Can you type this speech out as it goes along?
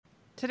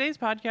Today's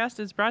podcast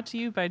is brought to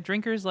you by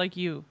drinkers like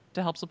you.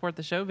 To help support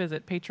the show,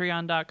 visit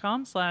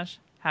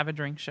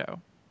patreon.com/haveadrinkshow.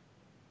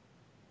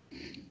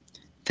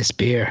 This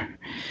beer,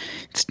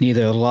 it's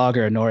neither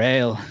lager nor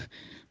ale,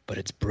 but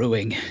it's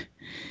brewing.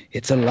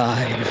 It's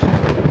alive.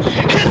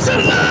 It's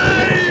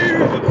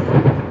alive!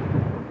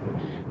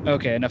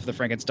 Okay, enough of the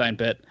Frankenstein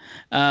bit.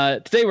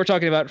 Today we're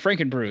talking about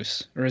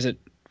Frankenbrews, or is it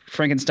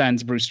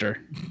Frankenstein's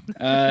Brewster?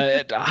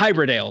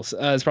 Hybrid ales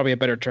is probably a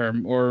better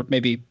term, or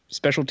maybe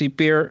specialty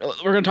beer.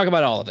 We're going to talk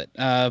about all of it,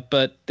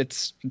 but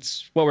it's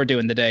what we're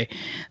doing today.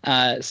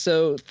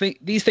 So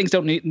these things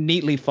don't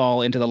neatly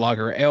fall into the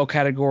lager or ale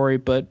category,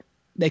 but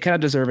they kind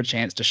of deserve a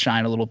chance to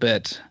shine a little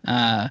bit.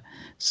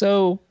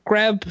 So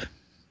grab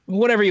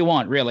whatever you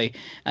want, really,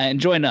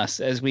 and join us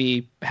as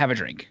we have a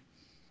drink.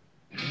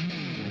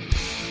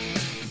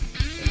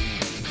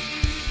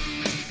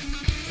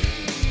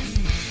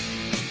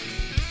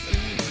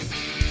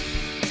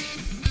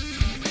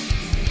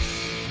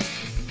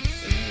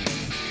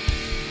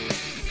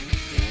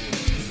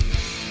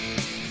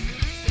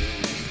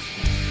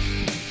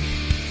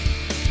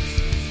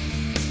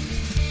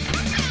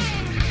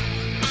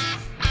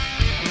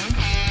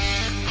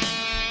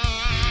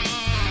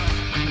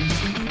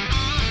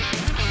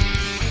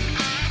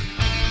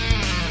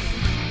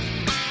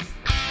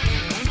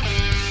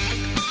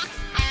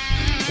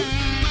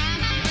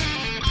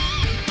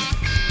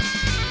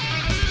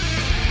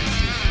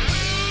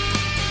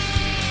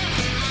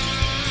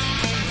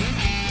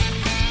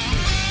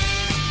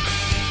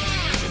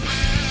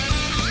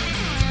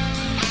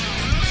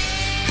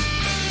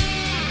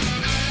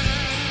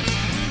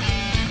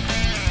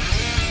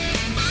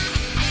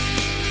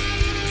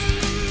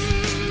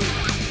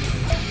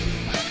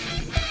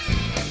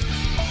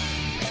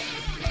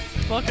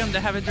 Welcome to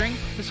Have a Drink,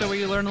 the show where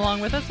you learn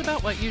along with us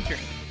about what you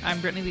drink. I'm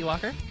Brittany Lee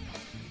Walker.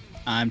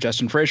 I'm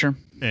Justin Frazier.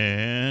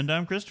 And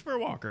I'm Christopher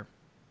Walker.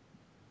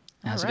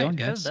 How's it going,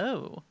 guys?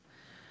 Hello.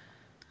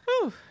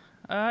 Whew.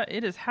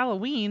 It is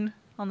Halloween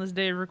on this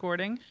day of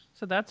recording,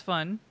 so that's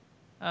fun.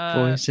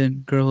 Boys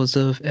and girls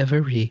of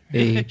every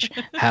age,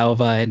 how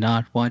have I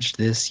not watched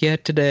this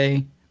yet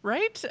today?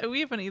 Right? We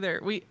haven't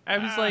either. I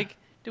was like,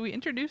 do we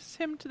introduce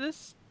him to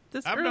this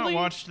I've early? not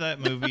watched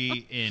that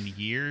movie in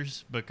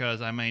years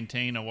because I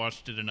maintain I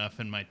watched it enough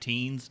in my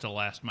teens to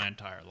last my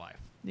entire life.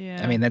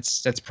 Yeah. I mean,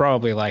 that's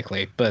probably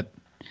likely, but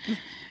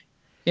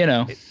you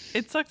know,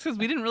 it sucks because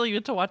we didn't really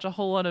get to watch a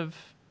whole lot of,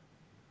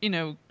 we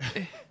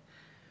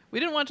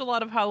didn't watch a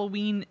lot of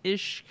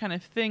Halloween-ish kind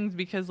of things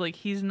because like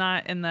he's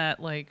not in that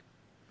like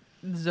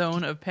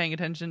zone of paying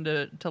attention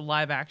to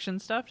live action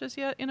stuff just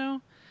yet,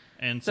 And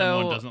So-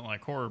 someone doesn't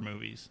like horror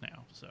movies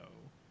now, so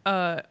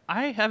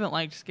I haven't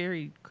liked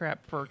scary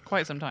crap for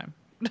quite some time.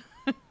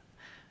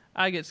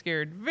 I get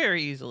scared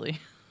very easily.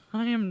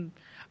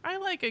 I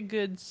like a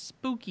good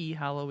spooky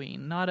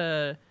Halloween, not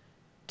a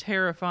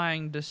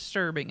terrifying,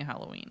 disturbing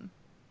Halloween.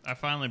 I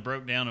finally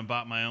broke down and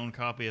bought my own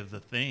copy of The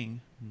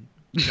Thing.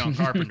 John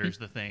Carpenter's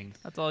The Thing.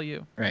 That's all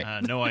you.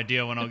 right. No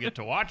idea when I'll get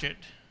to watch it.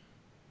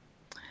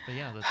 But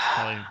yeah, that's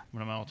probably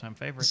one of my all-time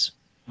favorites.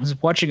 I was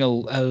watching I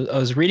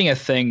was reading a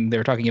thing. They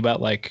were talking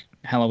about like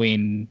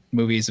Halloween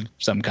movies of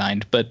some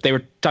kind, but they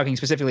were talking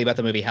specifically about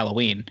the movie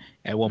Halloween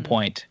at one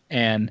point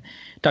and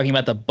talking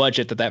about the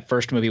budget that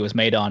first movie was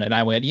made on. And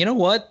I went, you know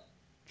what?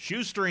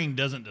 Shoestring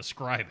doesn't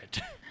describe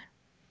it.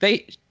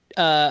 They,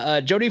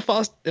 Jodie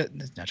Foster,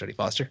 not Jodie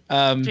Foster.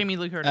 Jamie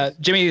Lee Curtis.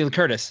 Jamie Lee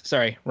Curtis.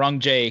 Sorry, wrong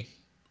J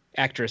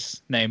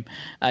actress name.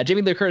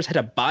 Jamie Lee Curtis had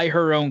to buy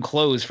her own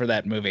clothes for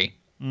that movie.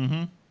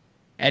 Mm-hmm.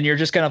 And you're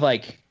just kind of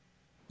like,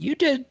 you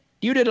did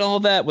all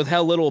that with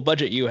how little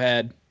budget you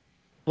had.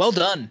 Well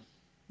done.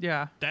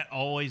 Yeah. That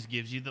always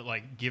gives you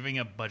giving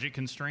a budget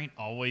constraint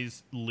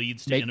always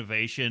leads to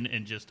innovation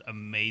and just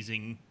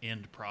amazing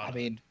end product. I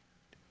mean,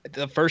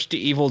 the first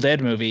Evil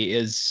Dead movie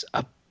is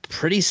a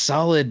pretty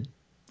solid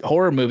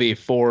horror movie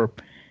for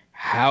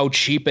how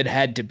cheap it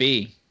had to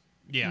be.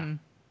 Yeah.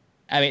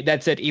 I mean,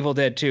 that said, Evil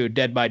Dead 2,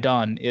 Dead by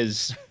Dawn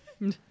is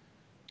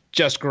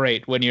just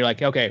great when you're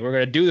like, okay, we're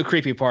going to do the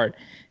creepy part,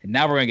 and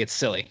now we're going to get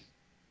silly.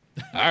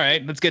 All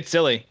right, let's get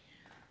silly.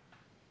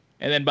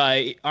 And then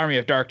by Army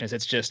of Darkness,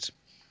 it's just...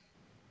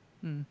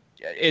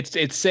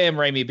 It's Sam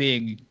Raimi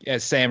being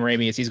as Sam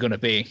Raimi as he's going to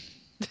be.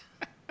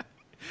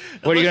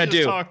 What are you going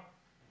to do?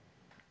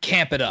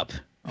 Camp it up.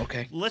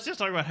 Okay. Let's just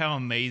talk about how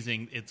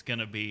amazing it's going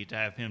to be to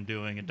have him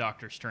doing a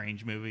Doctor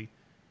Strange movie.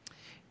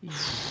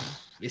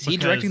 Is he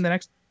directing the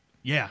next?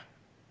 Yeah.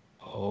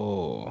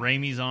 Oh.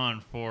 Raimi's on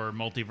for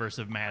Multiverse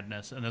of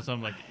Madness, and that's why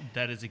I'm like,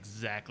 that is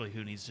exactly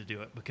who needs to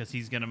do it, because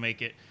he's going to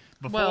make it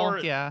before.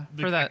 Well, yeah,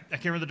 for that. I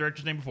can't remember the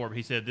director's name before, but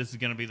he said this is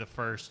going to be the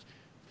first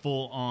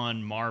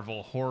full-on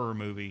Marvel horror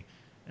movie,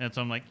 and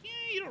so I'm like, yeah,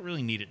 you don't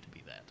really need it to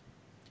be that.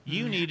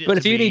 You need it But to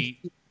if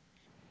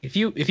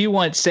you be... if you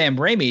want Sam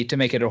Raimi to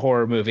make it a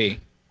horror movie,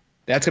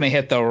 that's going to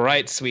hit the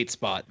right sweet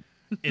spot.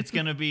 It's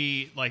going to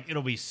be like,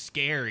 it'll be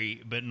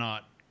scary, but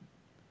not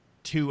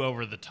too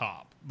over the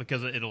top,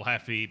 because it'll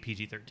have to be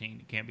PG-13.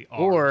 It can't be R.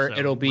 Or so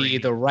it'll be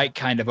rated. the right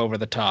kind of over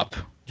the top.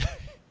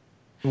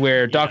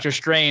 where Doctor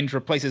Strange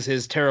replaces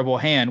his terrible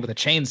hand with a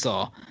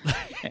chainsaw.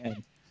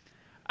 And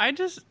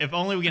If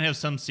only we can have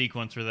some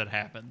sequence where that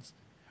happens.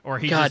 Or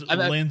he God, just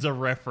lends a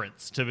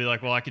reference to be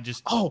like, well, I could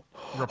just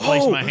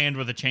replace my hand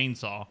with a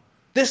chainsaw.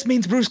 This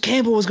means Bruce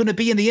Campbell was going to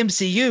be in the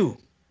MCU.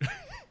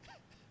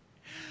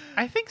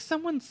 I think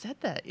someone said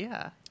that,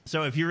 yeah.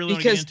 So if you really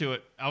want to get into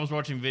it, I was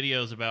watching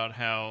videos about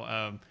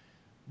how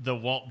the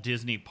Walt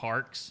Disney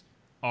parks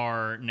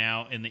are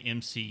now in the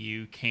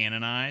MCU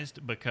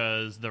canonized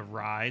because the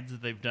rides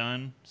that they've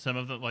done, some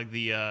of them, like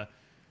the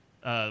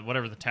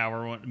whatever the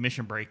tower one,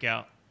 Mission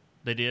Breakout,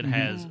 they did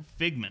has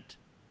Figment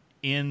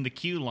in the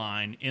queue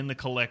line in the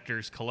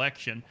collector's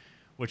collection,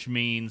 which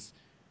means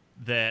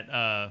that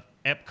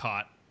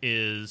Epcot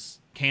is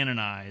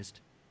canonized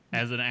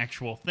as an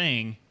actual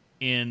thing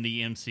in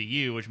the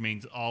MCU, which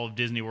means all of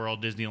Disney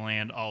World,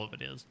 Disneyland, all of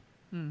it is.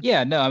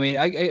 Yeah, no, I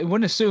mean,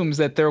 one assumes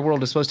that their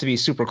world is supposed to be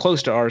super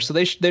close to ours, so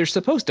they're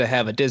supposed to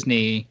have a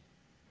Disney,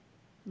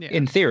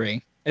 in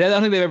theory. And I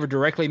don't think they've ever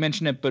directly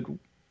mentioned it, but,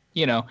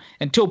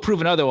 until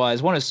proven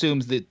otherwise, one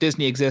assumes that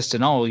Disney exists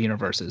in all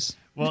universes.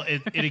 Well,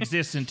 it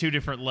exists in two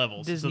different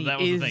levels. Disney so that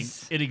was the thing.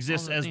 is It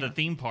exists all as the- the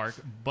theme park,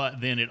 but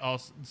then it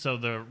also... So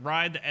the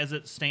ride as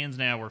it stands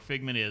now, where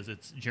Figment is,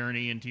 it's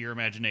Journey into Your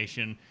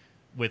Imagination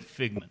with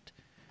Figment.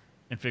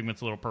 And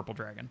Figment's a little purple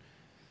dragon.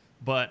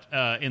 But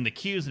in the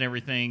queues and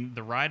everything,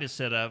 the ride is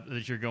set up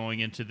that you're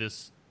going into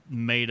this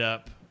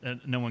made-up...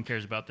 no one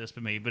cares about this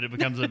but me, but it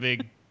becomes a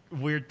big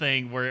weird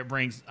thing where it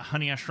brings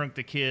Honey, I Shrunk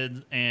the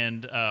Kids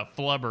and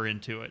Flubber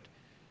into it.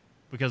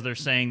 Because they're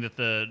saying that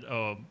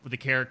the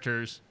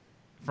characters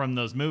from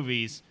those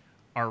movies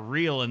are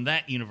real in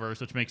that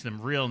universe, which makes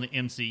them real in the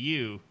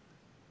MCU.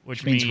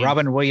 Which means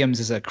Robin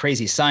Williams is a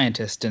crazy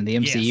scientist in the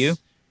MCU?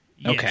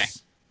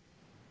 Yes.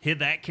 Okay.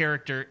 That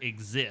character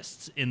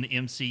exists in the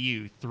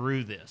MCU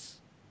through this.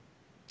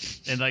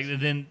 And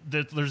then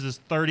there's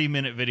this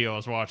 30-minute video I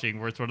was watching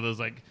where it's one of those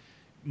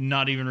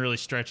not even really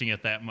stretching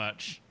it that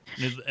much.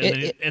 And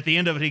then at the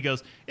end of it, he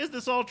goes, "Is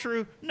this all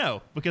true?"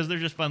 No, because they're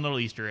just fun little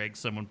Easter eggs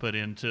someone put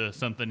into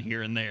something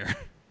here and there.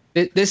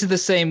 This is the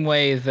same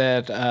way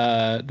that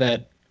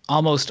that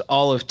almost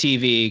all of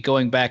TV,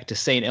 going back to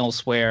Saint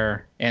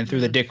Elsewhere and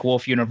through the Dick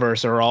Wolf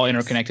universe, are all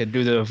interconnected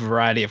due to a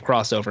variety of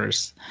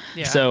crossovers.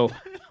 Yeah. So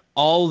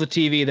all the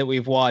TV that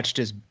we've watched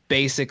is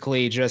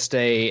basically just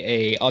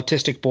a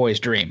autistic boy's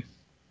dream.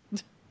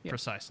 Yep.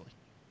 Precisely.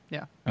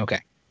 Yeah. Okay.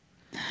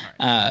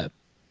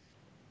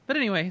 But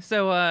anyway,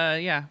 so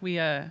we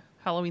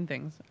Halloween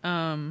things.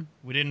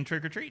 We didn't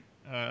trick or treat.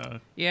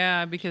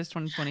 Yeah, because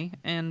 2020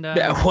 and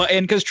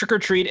and because trick or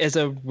treat is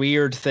a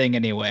weird thing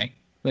anyway.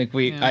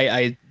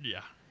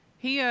 Yeah.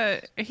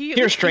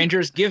 Here,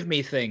 strangers, give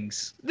me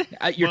things.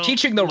 You're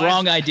teaching the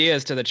wrong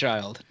ideas to the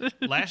child.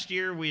 Last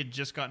year, we had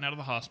just gotten out of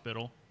the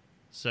hospital,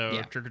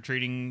 so trick or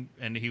treating,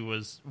 and he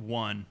was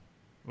 1,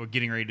 or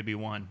getting ready to be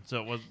 1.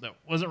 So that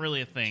wasn't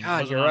really a thing.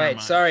 God, you're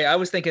right. Sorry, I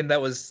was thinking that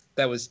was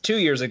 2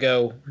 years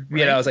ago.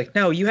 Right? I was like,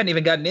 no, you hadn't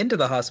even gotten into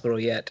the hospital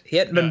yet. He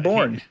hadn't been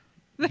born.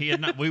 He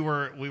had not. We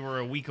were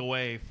a week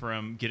away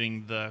from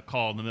getting the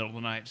call in the middle of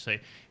the night to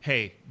say,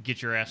 "Hey,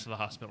 get your ass to the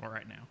hospital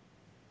right now.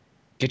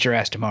 Get your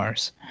ass to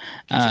Mars."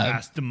 Get your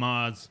ass to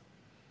Mars.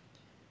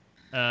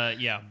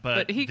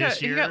 But he this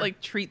got year, he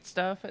got treat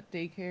stuff at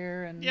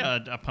daycare and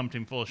I pumped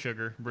him full of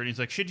sugar. Brittany's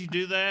like, "Should you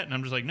do that?" And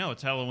I'm just like, "No,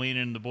 it's Halloween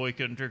and the boy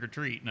couldn't trick or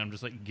treat." And I'm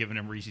just giving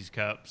him Reese's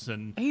cups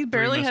and he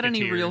barely had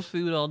any real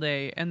food all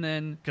day. And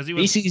then because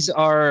Reese's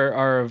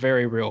are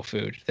very real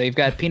food. They've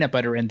got peanut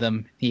butter in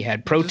them. He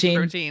had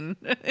protein.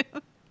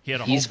 He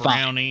had a whole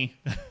brownie.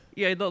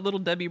 Yeah, the little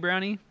Debbie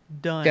brownie.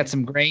 Done. Got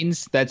some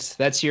grains. That's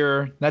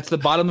the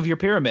bottom of your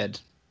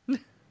pyramid.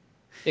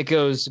 It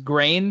goes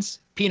grains,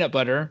 peanut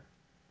butter,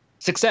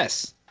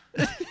 success.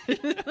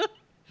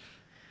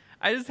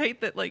 I just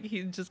hate that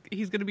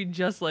he's gonna be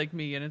just like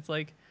me, and it's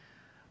like,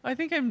 I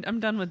think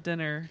I'm done with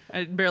dinner.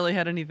 I barely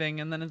had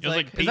anything, and then it's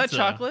like is that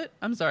chocolate?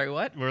 I'm sorry,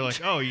 what? We're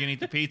like, "Oh, you gonna eat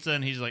the pizza?"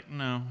 And he's like,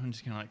 "No, I'm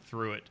just gonna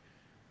through it."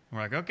 We're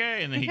like,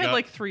 "Okay," and then he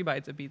had 3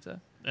 bites of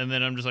pizza. And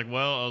then I'm just like,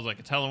 "Well," I was like,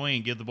 "It's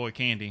Halloween, give the boy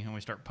candy," and we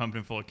start pumping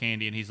him full of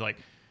candy, and he's like,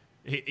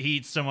 he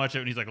eats so much of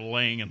it, and he's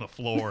laying on the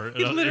floor.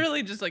 He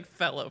literally just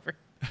fell over.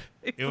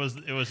 It was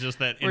just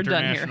that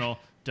international.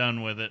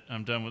 Done with it.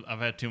 I'm done with. I've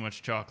had too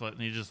much chocolate,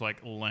 and he's just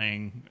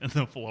laying on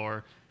the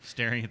floor,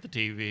 staring at the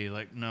TV,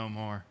 no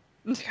more.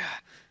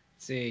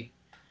 See,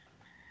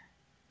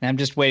 and I'm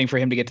just waiting for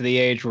him to get to the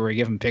age where we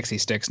give him pixie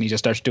sticks, and he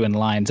just starts doing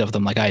lines of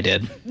them like I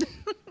did.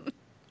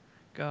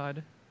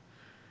 God,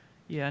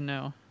 yeah,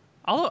 no.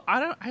 Although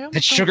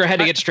that sugar had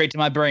to get straight to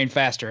my brain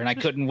faster, and I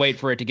couldn't wait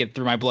for it to get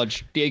through my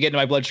get into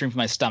my bloodstream from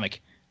my stomach,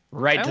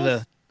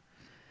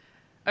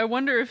 I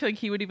wonder if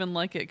he would even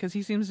like it because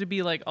he seems to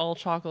be all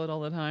chocolate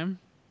all the time,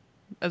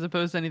 as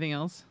opposed to anything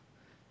else.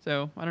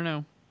 So I don't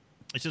know.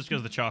 It's just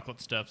because the chocolate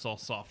stuff's all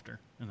softer,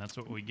 and that's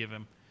what we give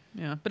him.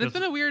 Yeah, but it's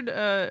been a weird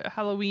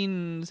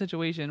Halloween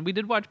situation. We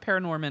did watch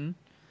Paranorman.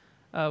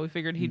 We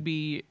figured he'd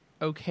be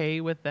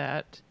okay with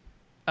that.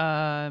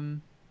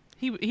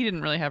 He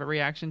didn't really have a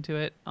reaction to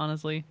it,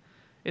 honestly.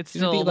 It's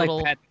still a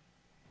little.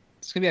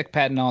 It's gonna be like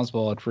Patton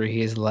Oswalt, where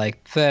he's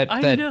like that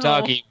I that know.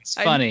 doggy was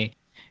funny,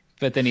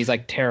 but then he's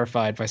like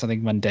terrified by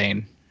something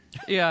mundane.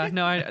 Yeah,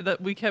 no,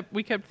 we kept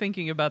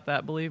thinking about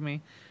that. Believe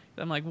me,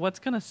 I'm like, what's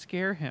gonna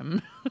scare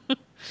him?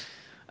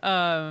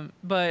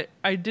 But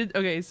I did.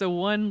 Okay, so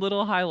one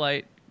little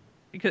highlight,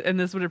 and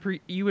this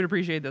you would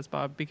appreciate this,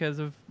 Bob, because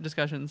of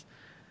discussions.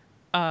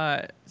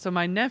 So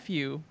my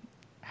nephew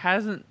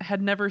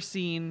had never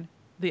seen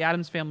the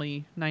Addams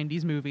Family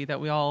 '90s movie that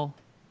we all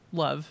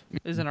love,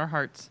 is in our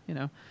hearts, you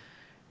know.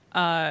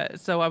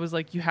 So I was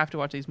like, you have to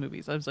watch these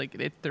movies. I was like,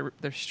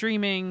 they're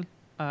streaming.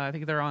 I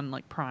think they're on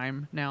like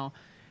Prime now,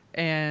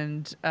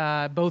 and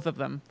both of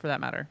them for that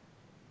matter.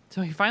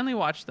 So he finally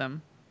watched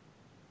them,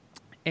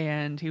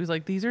 and he was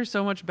like, these are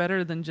so much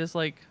better than just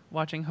like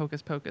watching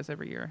Hocus Pocus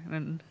every year.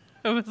 And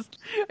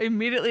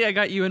I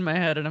got you in my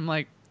head, and I'm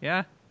like,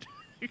 yeah.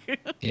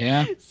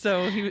 Yeah.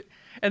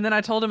 And then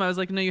I told him, I was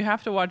like, no, you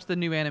have to watch the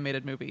new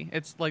animated movie.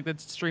 It's like,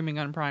 it's streaming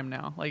on Prime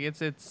now. Like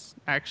it's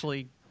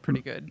actually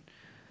pretty good.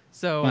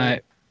 So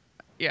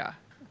yeah.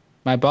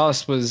 My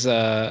boss was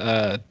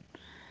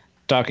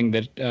talking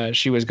that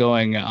she was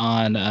going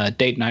on a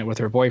date night with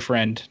her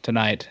boyfriend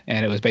tonight,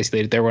 and it was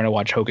basically they were going to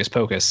watch Hocus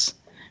Pocus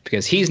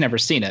because he's never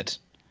seen it.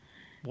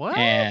 What?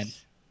 And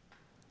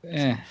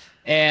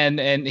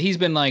he's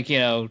been like, you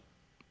know,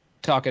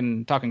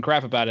 talking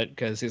crap about it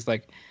because he's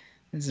like,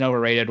 it's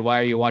overrated. Why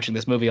are you watching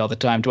this movie all the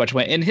time to watch?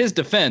 In his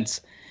defense,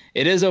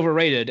 it is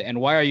overrated, and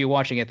why are you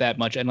watching it that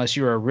much unless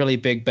you're a really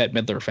big Bette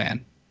Midler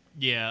fan?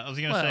 Yeah, I was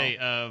gonna say.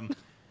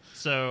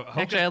 So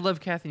actually, I love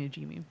Kathy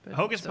Najimy.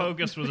 Hocus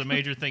Pocus was a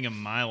major thing in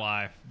my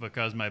life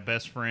because my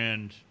best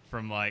friend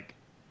from like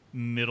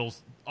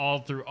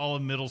all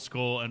of middle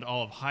school and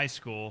all of high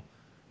school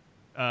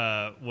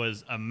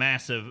was a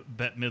massive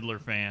Bette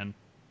Midler fan.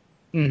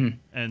 Mm-hmm.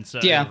 And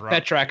so yeah,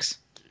 that tracks.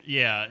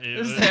 Yeah,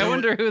 I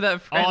wonder who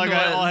that friend was.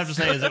 All I have to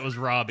say is it was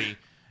Robbie.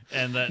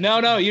 And that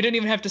no, you didn't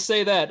even have to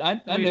say that.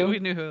 I knew. We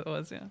knew who it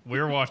was. Yeah, we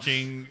were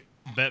watching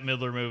Bette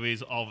Midler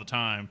movies all the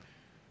time.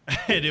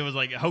 And it was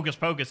like Hocus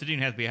Pocus. It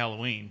didn't have to be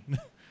Halloween.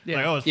 Yeah.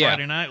 Like, oh, it's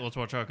Friday night. Let's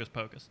watch Hocus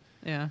Pocus.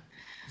 Yeah.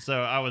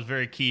 So I was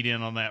very keyed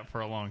in on that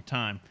for a long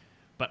time.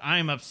 But I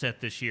am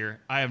upset this year.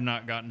 I have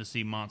not gotten to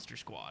see Monster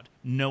Squad.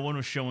 No one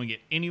was showing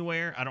it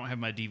anywhere. I don't have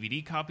my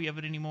DVD copy of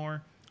it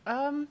anymore.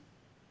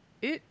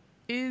 It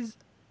is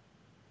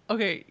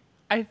okay.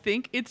 I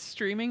think it's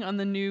streaming on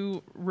the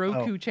new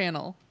Roku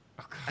channel.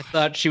 I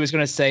thought she was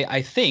going to say,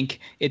 I think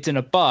it's in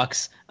a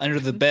box under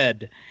the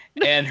bed,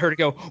 and her to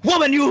go,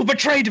 woman, you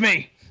betrayed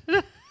me.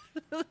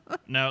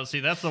 No, see,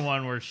 that's the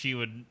one where she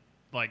would,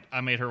 like,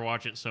 I made her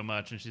watch it so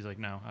much, and she's like,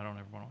 no, I don't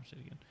ever want to watch it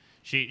again.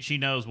 She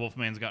knows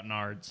Wolfman's got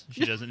nards.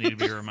 She doesn't need to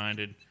be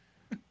reminded.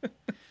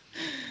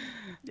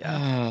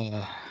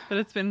 Yeah. But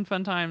it's been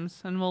fun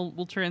times, and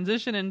we'll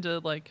transition into,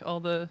 like, all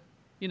the,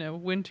 you know,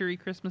 wintry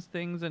Christmas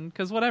things, and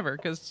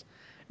because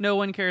no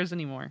one cares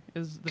anymore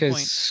is the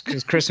point.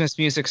 Because Christmas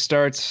music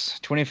starts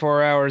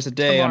 24 hours a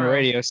day on a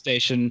radio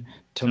station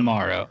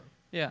tomorrow.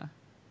 Yeah.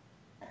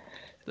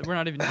 We're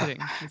not even kidding.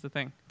 Is the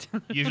thing.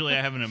 Usually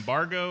I have an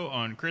embargo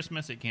on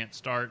Christmas. It can't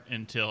start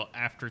until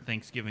after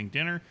Thanksgiving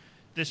dinner.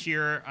 This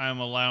year I'm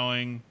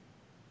allowing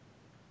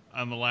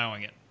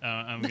it.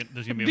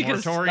 There's going to be a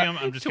moratorium.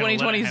 I'm just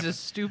 2020 is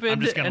just stupid. I'm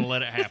just going to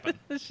let it happen.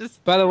 It's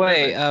just By the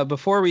way,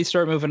 before we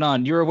start moving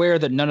on, you're aware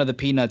that none of the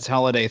Peanuts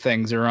holiday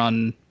things are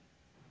going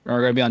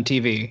to be on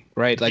TV,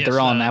 right? Like, yes, they're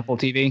all on Apple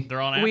TV.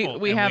 They're on Apple.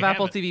 We have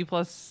Apple TV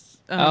Plus.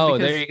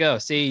 There you go.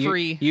 See,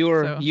 you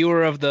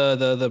were of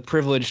the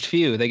privileged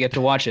few. They get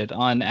to watch it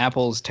on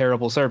Apple's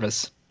terrible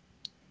service.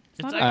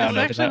 It's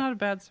actually not a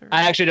bad service.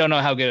 I actually don't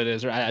know how good it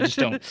is. I just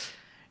don't.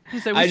 We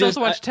still have to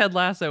watch Ted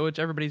Lasso, which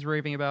everybody's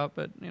raving about,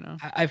 but you know.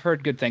 I've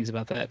heard good things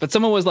about that. But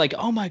someone was like,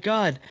 "Oh my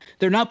God,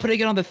 they're not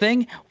putting it on the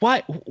thing.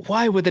 Why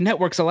would the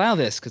networks allow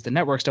this? Because the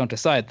networks don't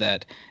decide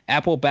that."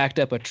 Apple backed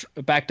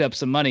up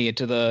some money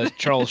into the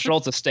Charles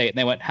Schultz estate, and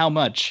they went, "How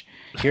much?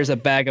 Here's a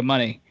bag of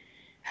money.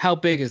 How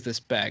big is this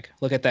bag?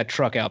 Look at that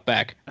truck out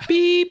back.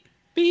 Beep,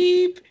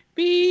 beep,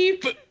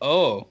 beep.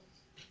 Oh,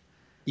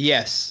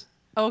 yes.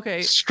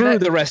 Okay. Screw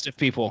the rest of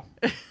people."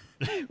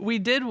 We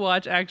did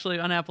watch, actually,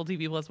 on Apple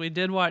TV Plus. We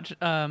did watch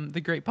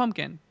The Great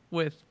Pumpkin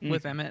with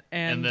Emmett,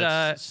 and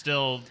that's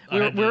still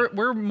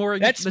we're more.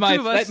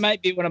 That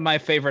might be one of my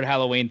favorite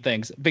Halloween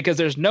things, because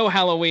there's no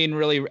Halloween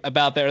really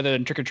about that other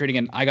than trick or treating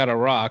and I Got a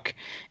Rock,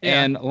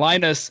 and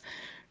Linus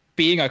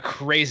being a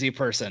crazy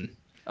person.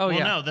 Oh, well,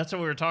 no, that's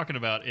what we were talking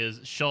about, is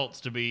Schultz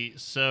to be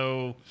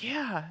so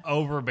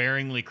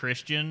overbearingly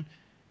Christian,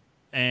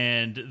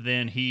 and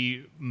then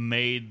he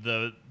made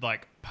the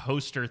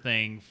poster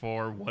thing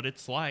for what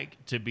it's like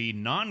to be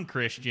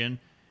non-Christian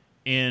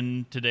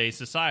in today's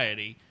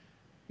society,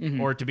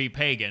 or to be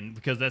pagan,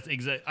 because that's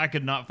I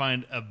could not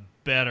find a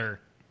better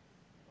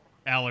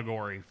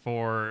allegory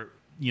for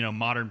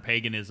modern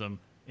paganism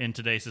in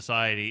today's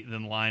society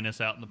than Linus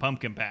out in the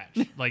pumpkin patch.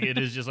 Like, it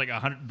is just like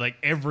 100. Like,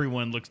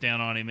 everyone looks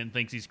down on him and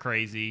thinks he's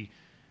crazy,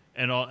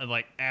 and all,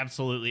 like,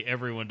 absolutely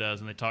everyone does,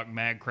 and they talk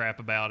mad crap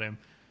about him,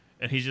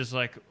 and he's just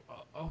like,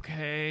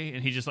 okay,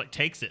 and he just like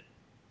takes it.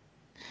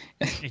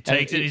 He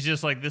takes it. He's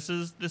just like, this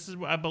is.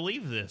 I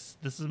believe this.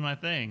 This is my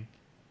thing.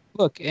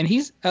 Look, and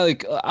he's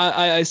like,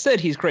 I said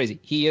he's crazy.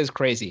 He is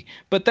crazy,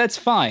 but that's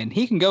fine.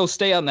 He can go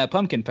stay out in that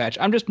pumpkin patch.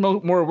 I'm just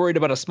more worried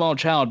about a small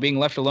child being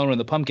left alone in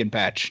the pumpkin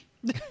patch.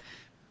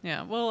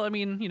 Yeah, well, I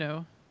mean,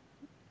 the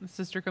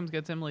sister comes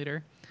gets him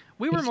later.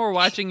 We were more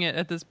watching it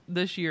at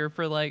this year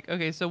for like,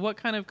 okay, so what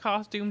kind of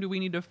costume do we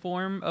need to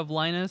form of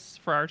Linus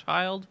for our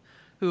child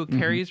who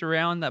carries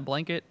around that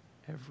blanket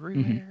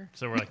everywhere?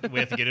 So we're like, we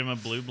have to get him a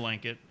blue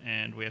blanket,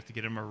 and we have to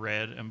get him a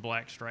red and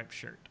black striped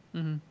shirt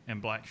and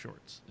black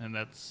shorts. And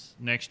that's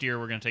next year.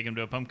 We're going to take him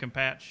to a pumpkin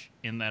patch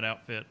in that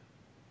outfit.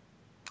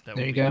 There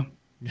you go.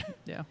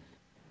 Yeah.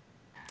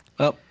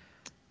 Well,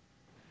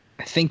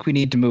 I think we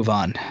need to move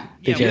on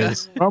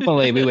because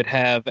normally we would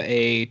have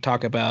a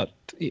talk about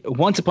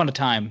once upon a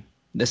time.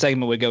 The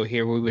segment would go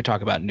here where we would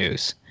talk about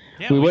news.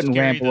 Yeah, we wouldn't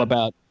ramble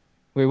about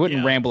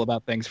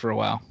things for a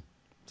while.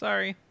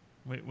 Sorry.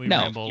 We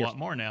ramble a lot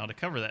more now to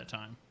cover that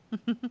time.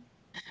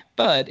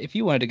 But if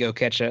you wanted to go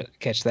catch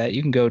that,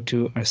 you can go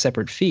to a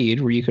separate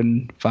feed where you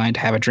can find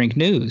Have a Drink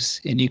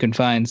News, and you can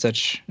find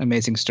such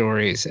amazing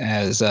stories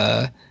as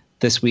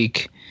this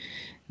week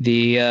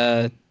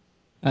the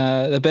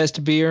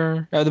best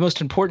beer, the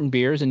most important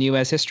beers in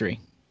U.S. history,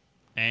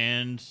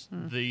 and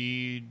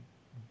the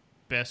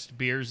best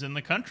beers in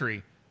the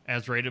country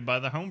as rated by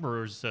the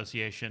Homebrewers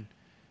Association.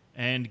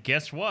 And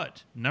guess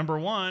what? Number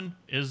one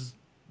is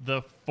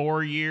the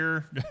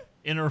 4-year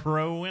in a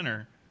row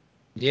winner.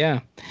 Yeah.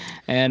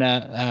 And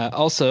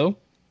also,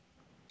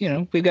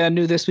 we've got a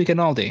new This Week in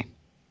Aldi.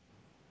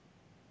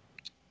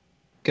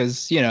 Because,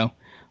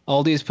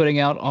 Aldi is putting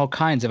out all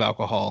kinds of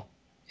alcohol,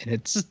 and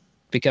it's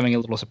becoming a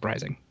little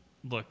surprising.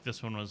 Look,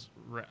 this one was,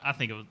 I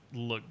think it would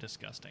look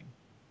disgusting.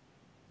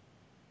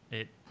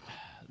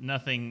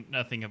 Nothing,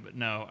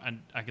 no,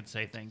 I could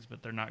say things,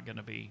 but they're not going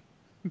to be,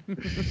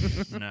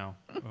 no.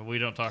 We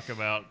don't talk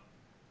about.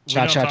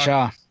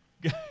 Cha-cha-cha.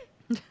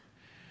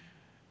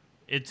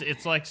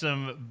 It's like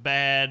some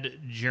bad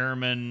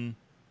German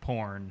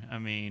porn. I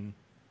mean.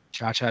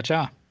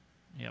 Cha-cha-cha.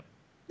 Yep.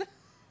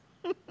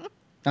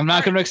 I'm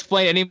not going to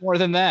explain any more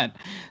than that.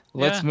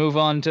 Let's move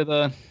on to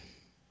the.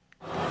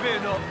 We're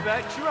not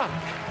that drunk.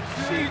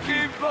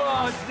 Cheeky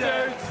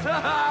bastards! We're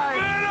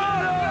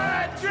not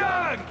that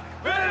drunk!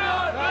 We're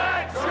not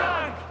that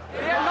drunk!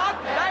 We're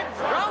not that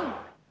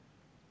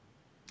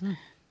drunk!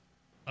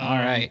 All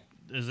right.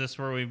 Is this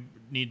where we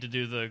need to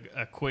do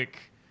a quick,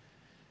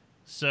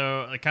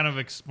 a kind of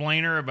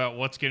explainer about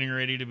what's getting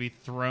ready to be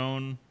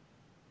thrown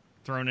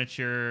at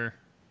your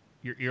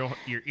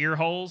ear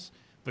holes?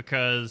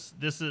 Because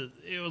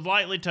it was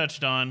lightly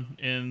touched on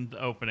in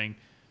the opening,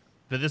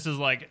 but this is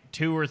like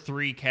 2 or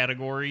 3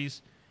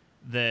 categories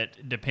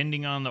that,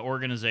 depending on the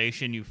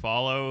organization you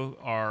follow,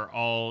 are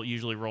all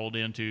usually rolled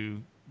into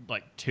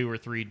like 2 or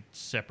 3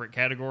 separate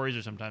categories,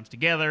 or sometimes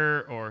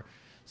together.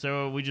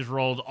 So we just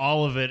rolled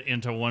all of it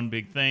into one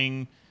big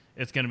thing.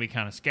 It's going to be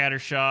kind of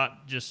scattershot.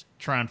 Just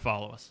try and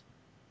follow us.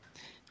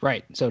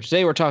 Right. So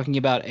today we're talking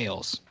about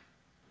ales.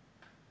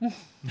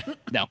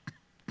 No.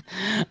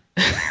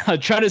 I'm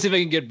trying to see if I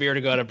can get beer to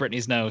go out of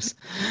Brittany's nose.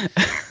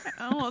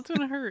 Oh, it's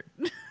going to hurt.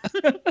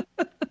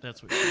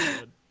 That's what she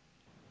said.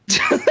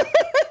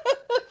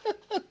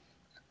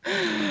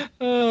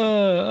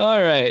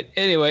 All right.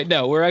 Anyway,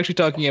 no, we're actually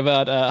talking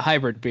about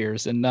hybrid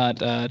beers and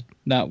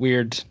not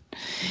weird.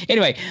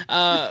 Anyway,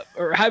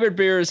 or hybrid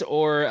beers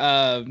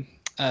or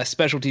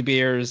specialty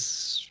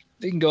beers.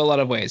 They can go a lot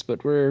of ways,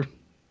 but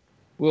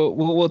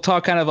we'll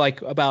talk kind of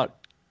like about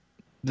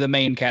the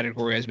main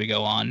category as we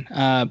go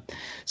on.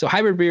 So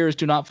hybrid beers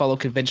do not follow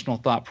conventional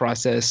thought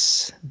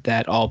process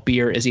that all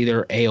beer is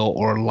either ale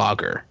or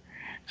lager.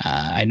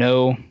 I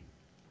know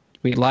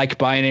we like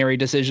binary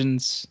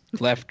decisions,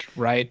 left,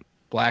 right,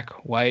 black,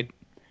 white.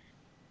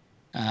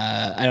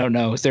 I don't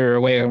know. Is there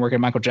a way I can work a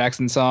Michael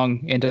Jackson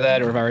song into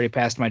that, or have I already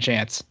passed my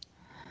chance?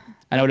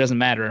 I know it doesn't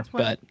matter,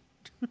 but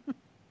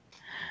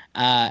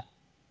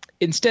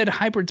instead,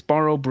 hybrids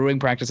borrow brewing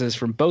practices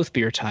from both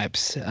beer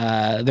types.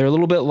 They're a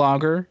little bit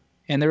lager,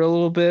 and they're a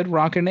little bit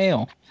rock and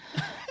ale.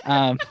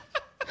 God.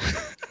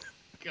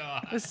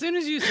 As soon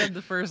as you said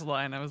the first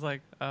line, I was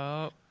like,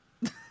 oh.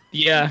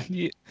 Yeah.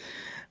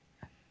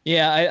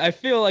 Yeah, I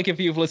feel like if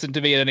you've listened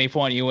to me at any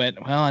point, you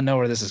went, well, I know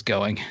where this is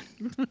going.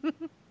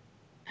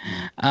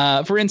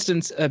 For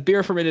instance, a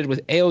beer fermented with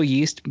ale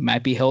yeast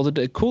might be held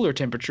at cooler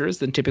temperatures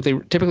than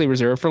typically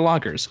reserved for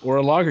lagers, or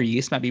a lager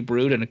yeast might be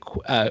brewed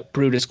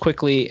as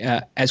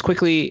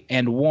quickly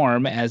and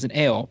warm as an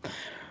ale,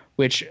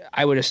 which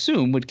I would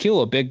assume would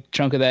kill a big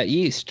chunk of that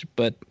yeast.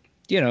 But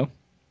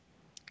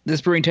this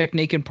brewing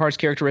technique imparts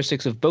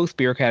characteristics of both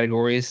beer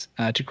categories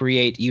to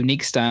create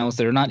unique styles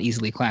that are not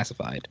easily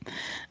classified.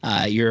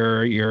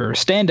 Your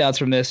standouts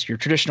from this, your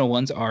traditional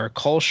ones, are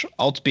Kolsch,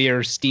 alt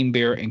beer, steam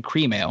beer, and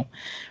cream ale,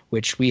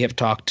 which we have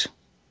talked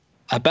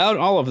about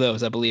all of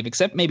those, I believe,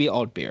 except maybe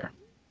alt beer.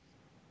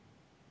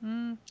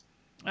 We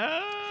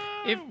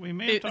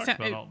may have talked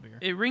about alt beer.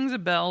 It rings a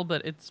bell,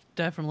 but it's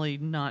definitely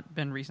not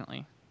been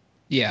recently.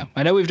 Yeah,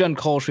 I know we've done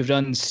Kolsch, we've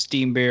done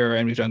steam beer,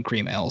 and we've done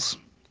cream ales.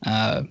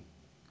 Uh,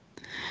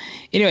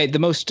 anyway,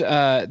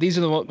 these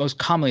are the most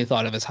commonly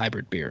thought of as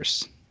hybrid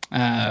beers.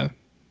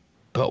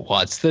 But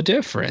what's the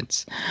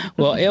difference?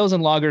 Well, ales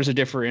and lagers are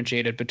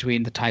differentiated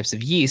between the types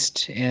of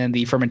yeast and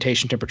the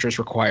fermentation temperatures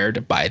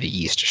required by the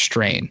yeast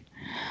strain.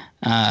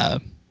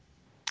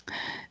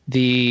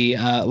 The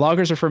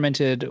lagers are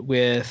fermented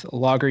with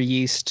lager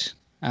yeast,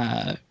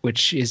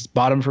 which is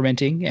bottom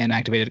fermenting and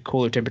activated at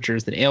cooler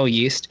temperatures than ale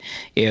yeast.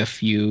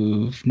 If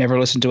you've never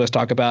listened to us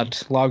talk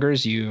about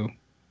lagers,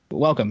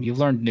 welcome. You've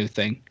learned a new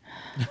thing.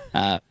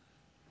 But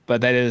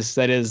that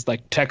is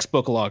like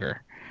textbook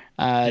lager.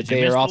 Did you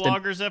they miss are the often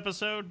loggers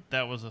episode?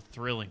 That was a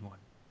thrilling one.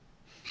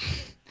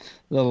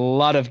 a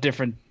lot of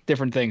different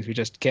things we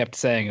just kept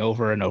saying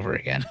over and over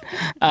again.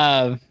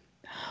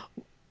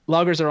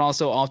 Lagers are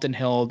also often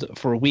held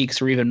for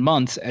weeks or even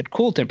months at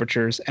cool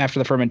temperatures after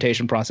the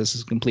fermentation process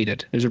is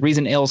completed. There's a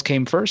reason ales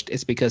came first.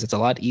 It's because it's a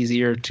lot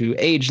easier to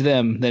age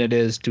them than it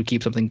is to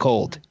keep something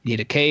cold. You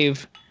need a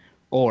cave,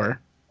 or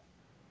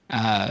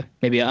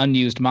maybe an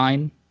unused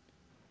mine,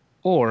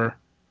 or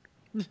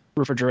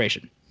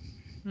refrigeration.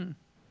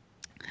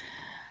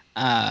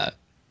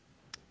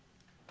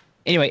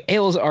 Anyway,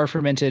 ales are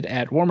fermented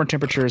at warmer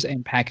temperatures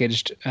and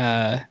packaged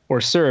or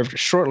served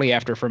shortly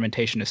after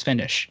fermentation is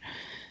finished.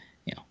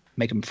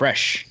 Make them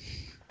fresh.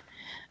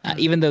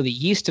 Even though the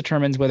yeast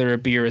determines whether a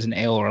beer is an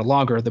ale or a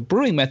lager, the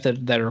brewing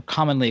methods are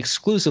commonly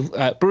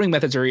exclusively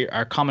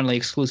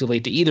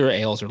to either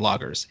ales or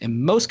lagers.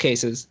 In most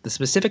cases, the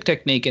specific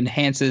technique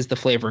enhances the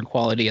flavor and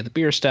quality of the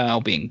beer style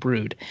being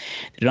brewed.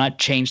 They do not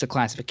change the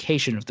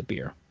classification of the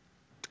beer.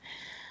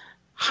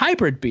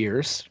 Hybrid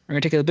beers are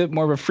going to take a bit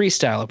more of a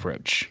freestyle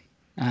approach.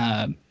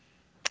 I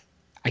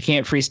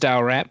can't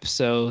freestyle rap,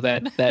 so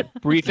that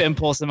brief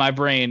impulse in my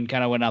brain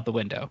kind of went out the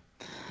window.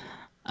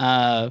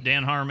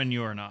 Dan Harmon,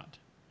 you are not.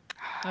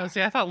 Oh,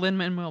 see, I thought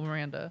Lin-Manuel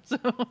Miranda. So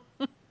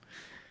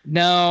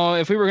No,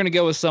 if we were going to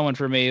go with someone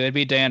for me, it'd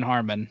be Dan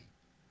Harmon.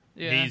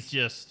 yeah,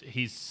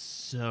 He's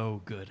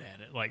so good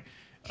at it. Like,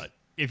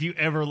 if you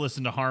ever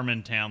listen to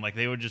Harmontown, like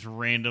they would just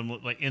randomly,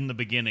 like in the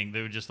beginning,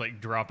 they would just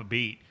like drop a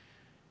beat,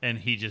 and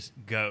he just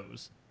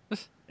goes,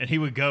 and he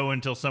would go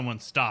until someone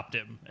stopped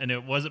him, and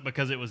it wasn't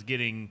because it was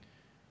getting,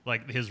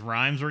 like his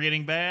rhymes were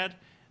getting bad.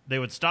 They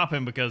would stop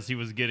him because he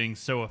was getting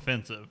so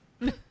offensive.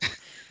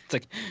 It's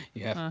like,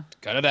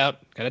 cut it out,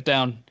 cut it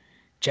down.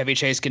 Chevy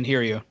Chase can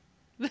hear you.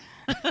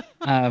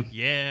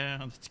 Yeah,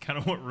 that's kind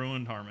of what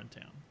ruined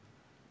Harmontown.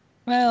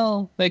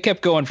 Well, they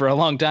kept going for a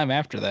long time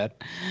after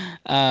that.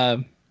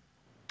 Though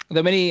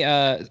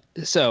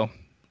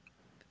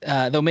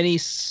many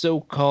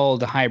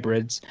so-called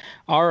hybrids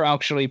are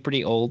actually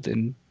pretty old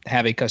and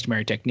have a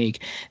customary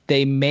technique,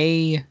 they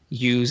may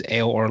use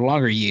ale or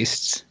lager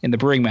yeasts in the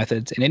brewing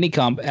methods in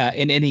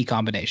any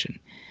combination.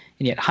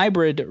 And yet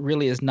hybrid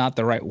really is not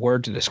the right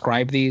word to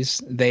describe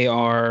these. There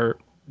are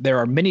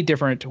many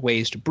different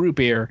ways to brew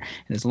beer,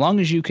 and as long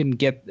as you can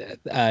get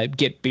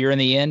beer in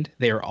the end,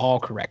 they are all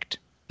correct.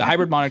 The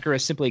hybrid moniker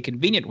is simply a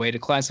convenient way to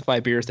classify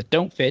beers that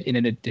don't fit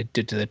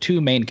into the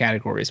two main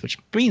categories, which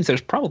means there's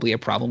probably a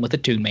problem with the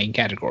two main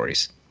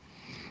categories.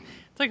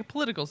 it's like a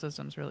political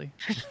systems, really.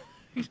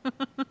 Does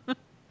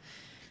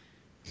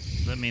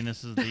that mean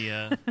this is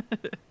the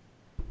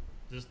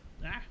is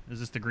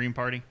this the Green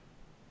Party?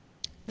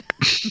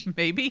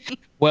 Maybe.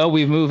 Well,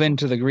 we move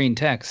into the green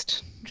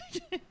text.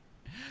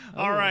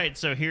 All right,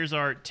 so here's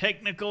our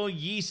technical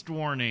yeast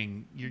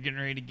warning. You're getting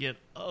ready to get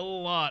a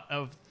lot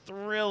of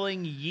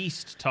thrilling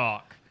yeast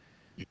talk.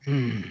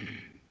 I'm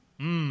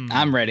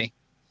ready.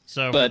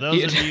 So But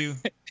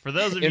for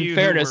those of In you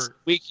fairness,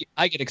 who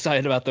I get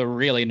excited about the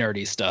really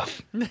nerdy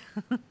stuff.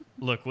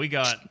 look, we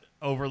got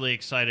overly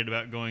excited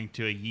about going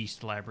to a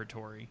yeast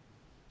laboratory.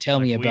 Tell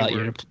me Like, about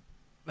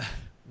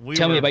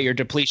your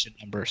depletion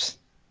numbers.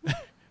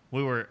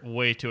 We were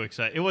way too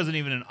excited. It wasn't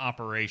even an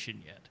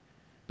operation yet.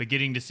 But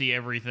getting to see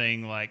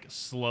everything like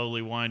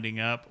slowly winding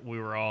up, we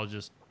were all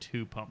just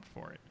too pumped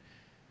for it.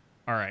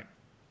 All right.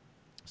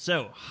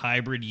 So,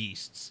 hybrid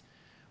yeasts.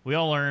 We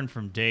all learned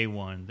from day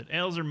one that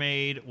ales are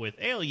made with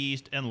ale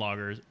yeast and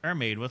lagers are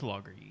made with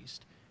lager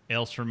yeast.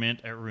 Ales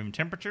ferment at room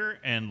temperature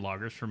and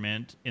lagers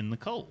ferment in the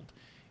cold.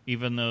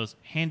 Even those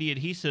handy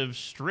adhesive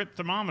strip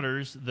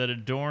thermometers that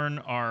adorn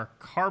our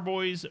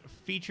carboys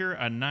feature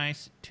a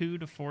nice 2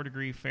 to 4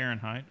 degree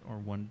Fahrenheit, or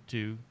 1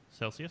 to 2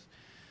 Celsius,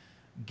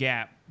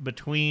 gap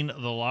between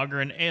the lager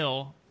and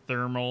ale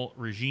thermal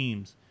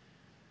regimes.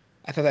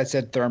 I thought that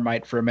said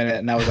thermite for a minute,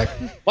 and I was like,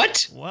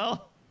 what?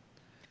 Well,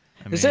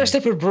 Is there a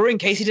step of brewing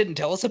Casey didn't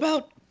tell us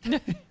about?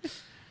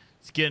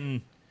 It's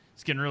getting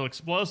real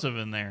explosive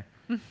in there.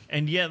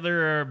 And yet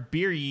there are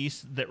beer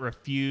yeasts that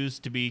refuse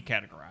to be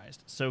categorized.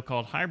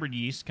 So-called hybrid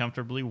yeasts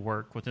comfortably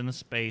work within the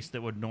space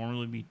that would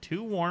normally be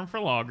too warm for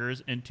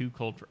lagers and too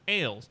cold for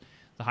ales.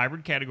 The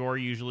hybrid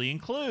category usually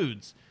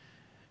includes,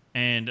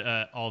 and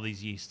all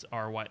these yeasts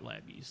are white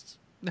lab yeasts.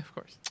 Of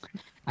course.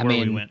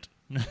 We went.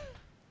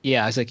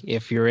 Yeah, I was like,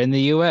 if you're in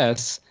the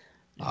U.S.,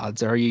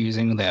 odds are you're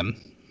using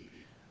them.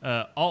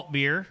 Alt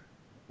beer,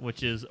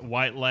 which is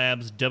White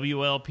Labs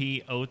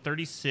WLP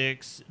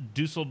 036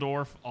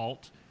 Dusseldorf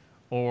Alt,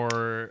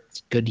 or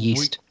Good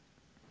yeast.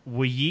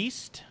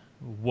 yeast,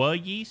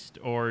 yeast,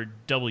 or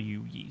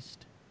W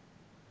yeast?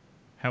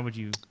 How would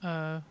you?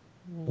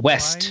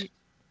 West.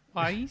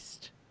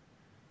 Weist?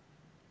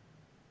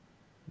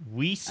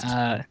 Weast.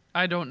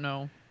 I don't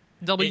know.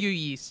 W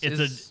yeast.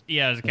 It's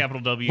it's a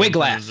capital W.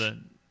 Wiglaf.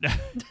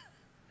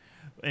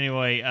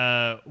 Anyway,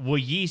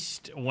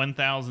 yeast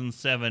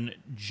 1007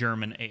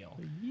 German ale.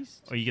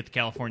 Yeast? Or you get the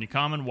California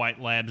Common,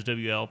 White Labs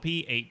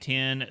WLP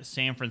 810,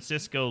 San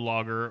Francisco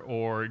Lager,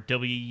 or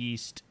W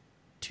Yeast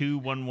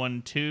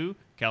 2112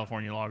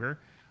 California Lager.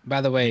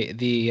 By the way,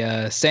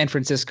 the San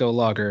Francisco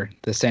Lager,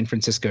 the San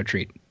Francisco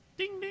treat.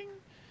 Ding ding.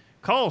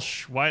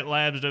 Kolsch, White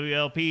Labs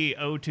WLP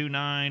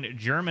 029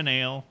 German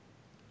Ale,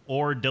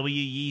 or W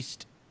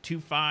Yeast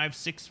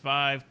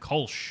 2565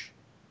 Kolsch.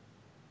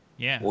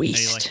 Yeah. how you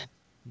Yeast. like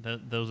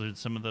those are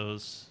some of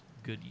those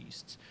good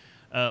yeasts.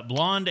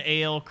 Blonde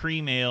ale,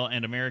 cream ale,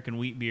 and American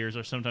wheat beers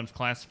are sometimes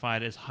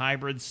classified as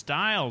hybrid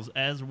styles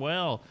as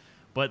well,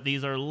 but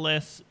these are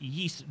less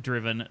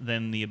yeast-driven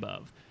than the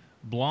above.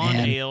 Blonde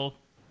Man. ale...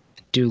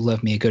 Do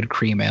love me a good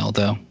cream ale,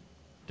 though.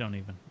 Don't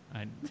even.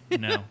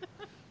 No.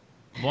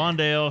 Blonde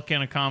ale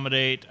can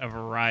accommodate a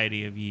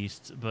variety of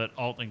yeasts, but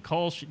Alt and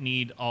Kolsch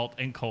need Alt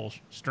and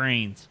Kolsch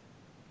strains.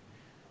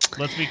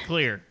 Let's be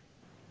clear.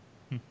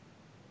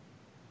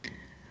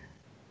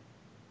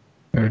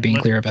 Are we being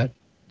clear about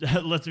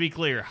it? Let's be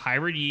clear.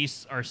 Hybrid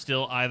yeasts are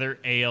still either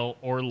ale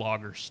or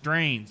lager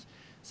strains.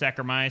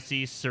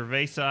 Saccharomyces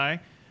cerevisiae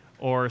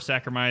or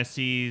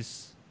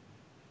Saccharomyces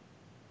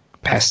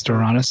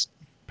Pastoranus?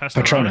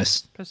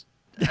 Patronus.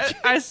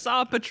 I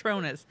saw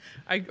Patronus.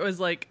 I was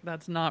like,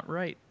 that's not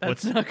right.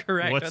 That's not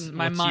correct. In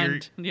my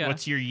mind.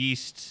 What's your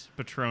yeast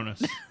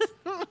Patronus?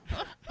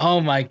 Oh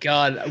my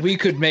god. We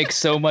could make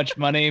so much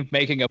money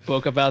making a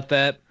book about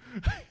that.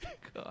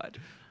 God.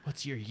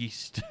 What's your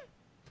yeast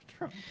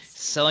Patronus?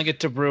 Selling it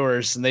to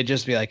brewers, and they'd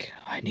just be like,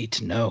 I need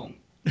to know.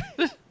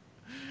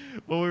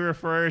 When we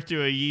refer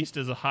to a yeast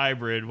as a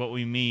hybrid, what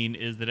we mean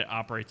is that it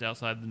operates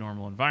outside the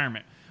normal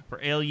environment.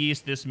 For ale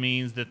yeast, this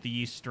means that the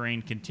yeast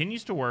strain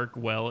continues to work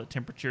well at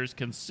temperatures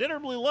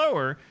considerably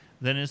lower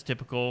than is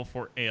typical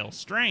for ale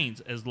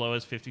strains, as low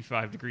as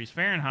 55 degrees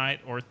Fahrenheit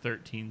or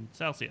 13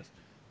 Celsius.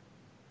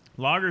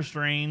 Lager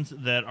strains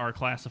that are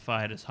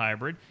classified as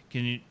hybrid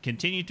can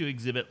continue to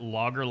exhibit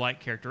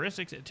lager-like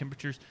characteristics at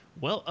temperatures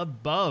well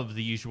above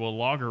the usual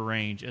lager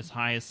range, as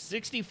high as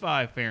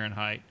 65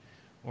 Fahrenheit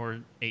or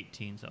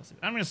 18 Celsius.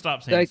 I'm going to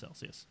stop saying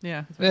Celsius.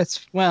 Yeah.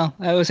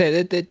 I would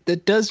say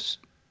that does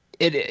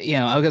it. You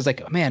know, I was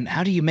like, man,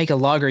 how do you make a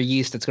lager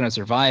yeast that's going to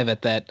survive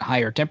at that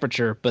higher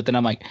temperature? But then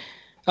I'm like,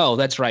 oh,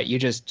 that's right. You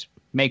just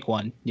make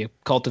one. You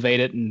cultivate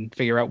it and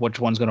figure out which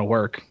one's going to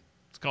work.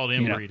 It's called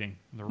inbreeding.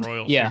 The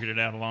Royals figured it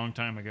out a long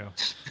time ago.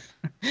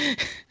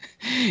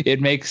 It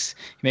makes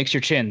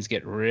your chins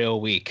get real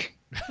weak.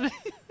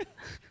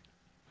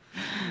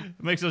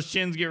 It makes those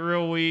chins get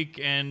real weak,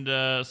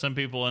 and some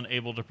people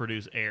unable to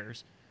produce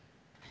heirs.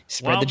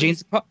 Spread the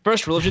genes apart.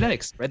 First rule of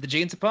genetics: spread the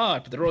genes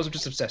apart. But the royals are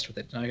just obsessed with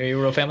it. Are you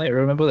a royal family?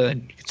 Remember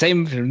the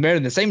same, married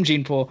in the same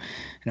gene pool,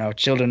 and our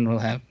children will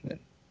have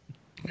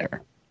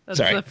whatever. That's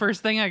Sorry. the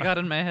first thing I got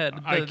in my head.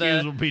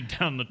 IQs will be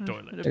down the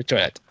toilet. The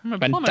toilet. I'm a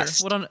plumber.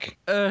 Fantastic. What on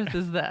earth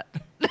is that?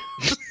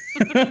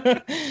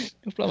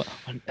 What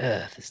on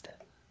earth is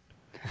that?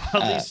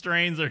 While these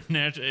strains are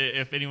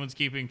if anyone's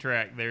keeping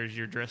track, there's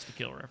your Dress to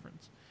Kill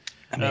reference.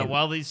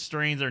 While these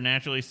strains are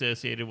naturally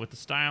associated with the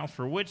styles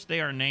for which they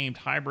are named,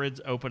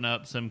 hybrids open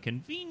up some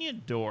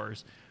convenient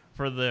doors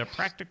for the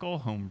practical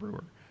home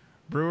brewer.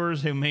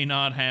 Brewers who may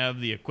not have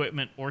the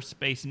equipment or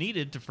space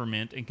needed to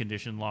ferment and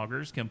condition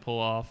lagers can pull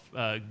off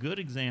a good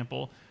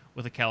example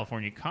with a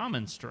California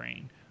Common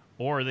strain,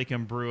 or they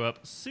can brew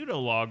up pseudo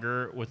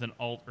lager with an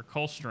alt or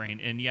Kolsch strain.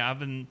 And yeah, I've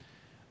been,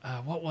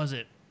 what was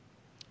it?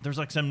 There's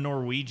like some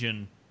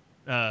Norwegian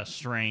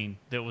strain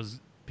that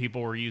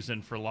people were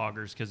using for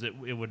lagers because it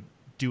would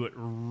do it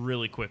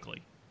really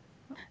quickly.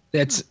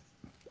 That's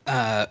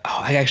I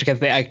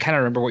kind of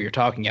remember what you're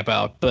talking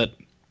about, but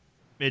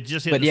it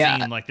just hit the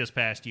scene like this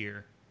past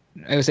year.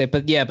 I would say,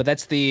 but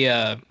that's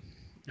the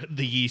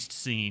yeast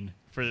scene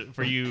for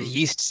you. The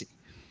yeast scene.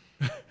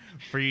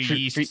 For you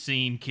yeast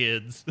scene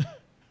kids.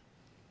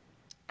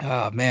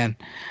 Oh man,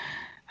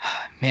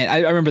 I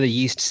remember the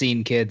yeast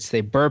scene kids.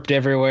 They burped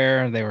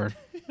everywhere. They were.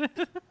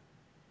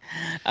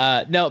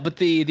 No, but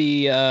the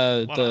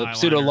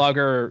pseudo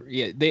lager,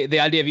 the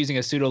idea of using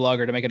a pseudo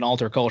lager to make an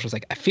alt or Kolsch was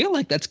like, I feel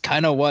like that's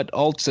kind of what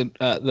alts and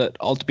the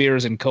alt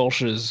beers and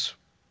Kolsch's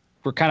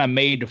were kind of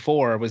made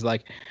for. Was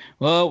like,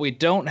 well, we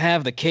don't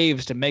have the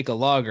caves to make a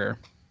lager.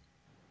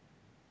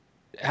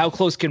 How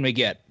close can we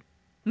get?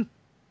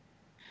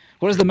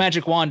 What does the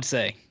magic wand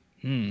say?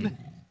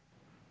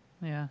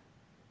 Yeah.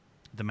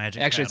 The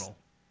magic paddle.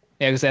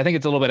 Yeah, because I think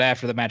it's a little bit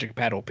after the magic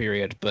paddle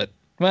period, but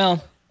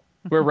well,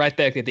 we're right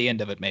back at the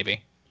end of it,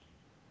 maybe.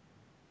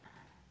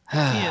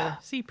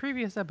 See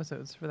previous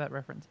episodes for that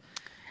reference.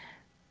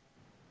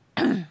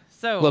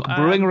 So look,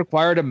 brewing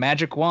required a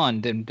magic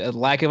wand and a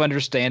lack of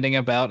understanding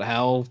about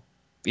how,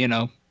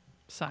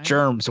 science.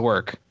 germs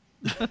work.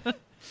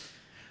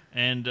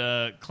 And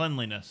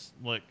cleanliness.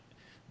 Look,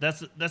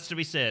 that's to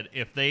be said.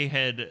 If they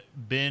had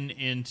been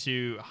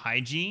into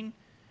hygiene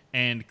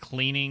and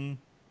cleaning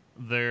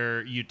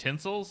their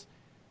utensils,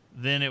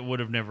 then it would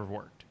have never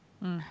worked.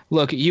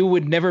 Look, you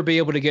would never be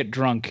able to get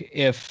drunk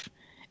if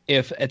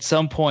at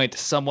some point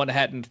someone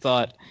hadn't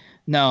thought,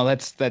 no,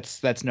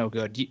 that's no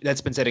good.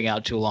 That's been sitting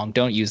out too long.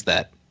 Don't use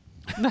that.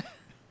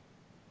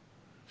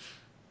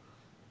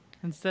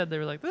 Instead, they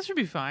were like, this should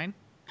be fine.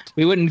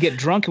 We wouldn't get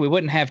drunk and we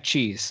wouldn't have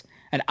cheese.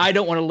 And I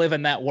don't want to live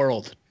in that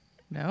world.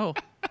 No.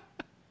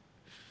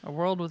 A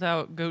world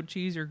without goat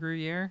cheese or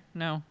Gruyere?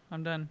 No,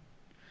 I'm done.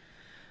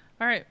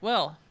 All right,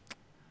 well,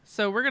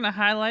 so we're going to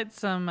highlight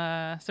some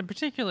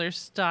particular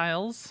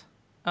styles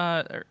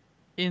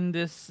in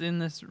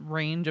this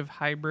range of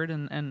hybrid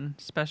and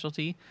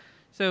specialty.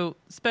 So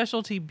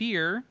specialty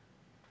beer,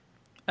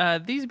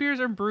 these beers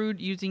are brewed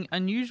using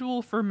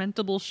unusual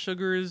fermentable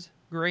sugars,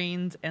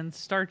 grains, and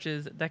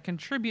starches that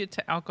contribute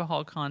to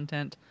alcohol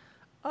content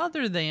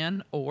other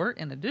than, or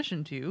in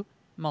addition to,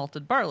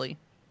 malted barley.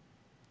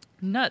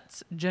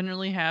 Nuts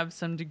generally have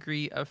some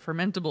degree of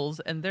fermentables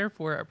and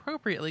therefore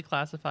appropriately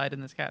classified in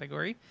this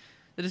category.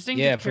 The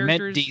distinctive ferment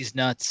characters... these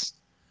nuts.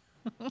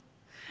 I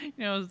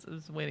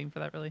was waiting for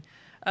that, really.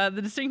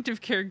 The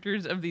distinctive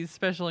characters of these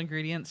special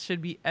ingredients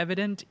should be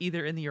evident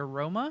either in the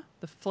aroma,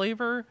 the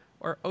flavor,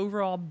 or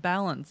overall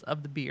balance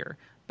of the beer,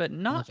 but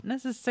not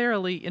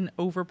necessarily in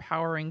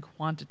overpowering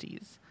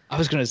quantities. I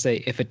was going to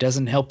say, if it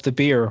doesn't help the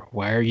beer,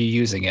 why are you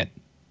using it?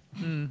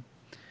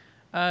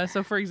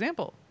 So, for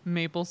example,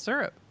 maple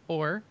syrup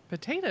or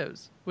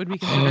potatoes would be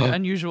considered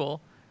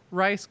unusual.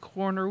 Rice,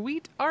 corn, or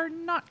wheat are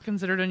not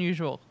considered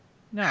unusual.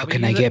 No, How we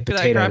can I use get that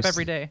crap potatoes?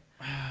 every day.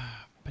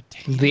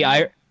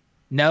 Potato.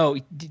 No,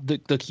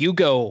 look, you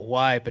go,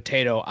 why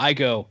potato? I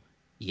go,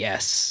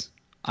 yes.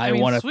 I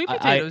mean, sweet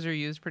potatoes are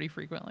used pretty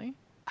frequently.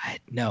 I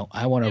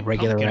want a And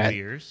regular pumpkin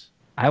beers.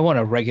 I want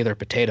a regular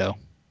potato.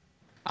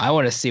 I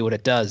want to see what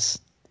it does.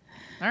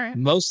 All right.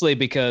 Mostly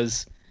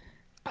because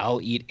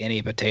I'll eat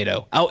any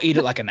potato. I'll eat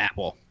it like an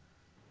apple.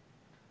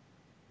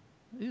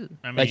 Ew.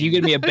 I mean, Like you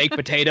give me a baked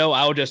potato,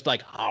 I'll just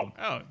like, Oh,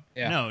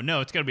 Yeah.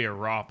 no, it's got to be a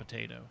raw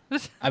potato.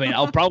 I mean,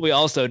 I'll probably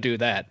also do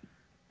that.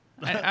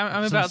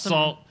 I'm some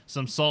about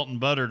some salt and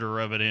butter to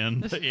rub it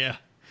in. But yeah.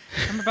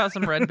 I'm about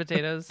some red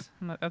potatoes.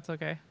 That's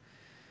okay.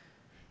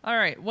 All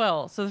right.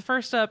 Well, so the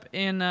first up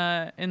in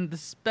the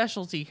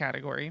specialty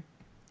category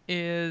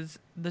is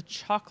the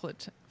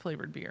chocolate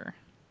flavored beer.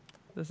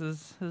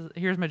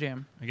 Here's my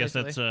jam. I guess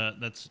basically.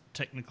 that's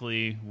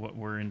technically what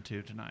we're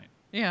into tonight.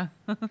 Yeah.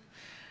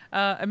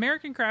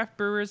 American craft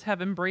brewers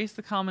have embraced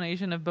the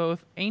combination of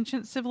both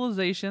ancient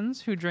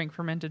civilizations who drank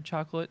fermented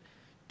chocolate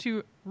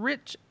to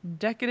rich,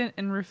 decadent,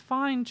 and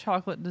refined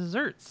chocolate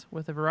desserts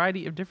with a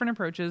variety of different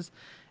approaches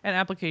and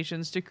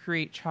applications to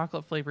create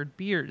chocolate-flavored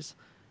beers.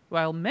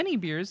 While many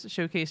beers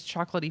showcase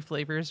chocolatey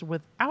flavors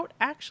without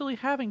actually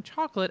having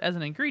chocolate as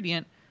an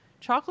ingredient,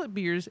 chocolate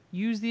beers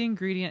use the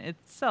ingredient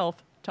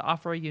itself to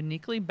offer a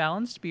uniquely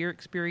balanced beer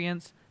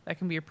experience that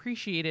can be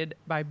appreciated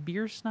by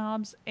beer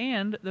snobs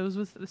and those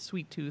with a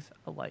sweet tooth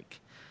alike.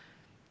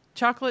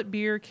 Chocolate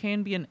beer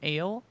can be an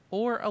ale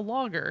or a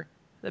lager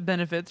that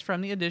benefits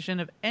from the addition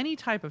of any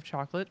type of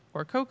chocolate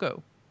or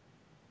cocoa.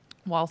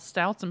 While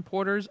stouts and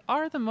porters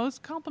are the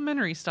most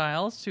complementary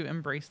styles to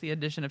embrace the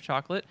addition of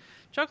chocolate,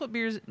 chocolate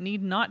beers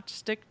need not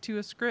stick to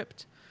a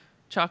script.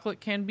 Chocolate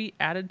can be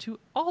added to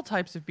all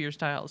types of beer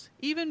styles,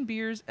 even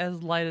beers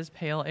as light as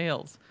pale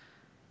ales.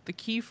 The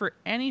key for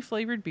any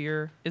flavored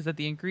beer is that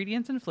the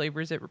ingredients and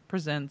flavors it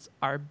represents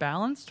are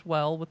balanced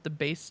well with the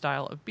base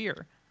style of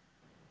beer.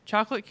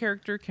 Chocolate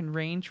character can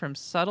range from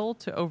subtle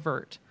to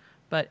overt,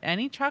 but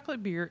any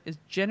chocolate beer is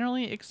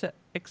generally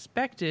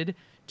expected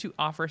to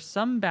offer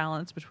some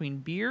balance between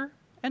beer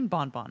and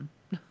bonbon.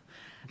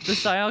 The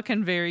style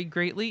can vary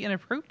greatly in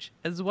approach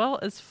as well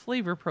as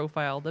flavor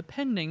profile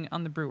depending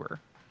on the brewer.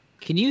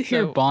 Can you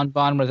hear Bon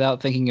Bon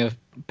without thinking of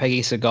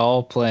Peggy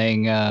Segal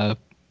playing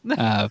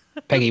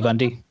Peggy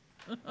Bundy?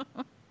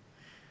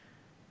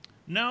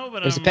 No,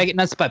 but Is it Peggy?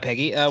 Not by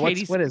Peggy.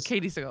 What is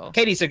Katie Segal?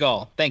 Katie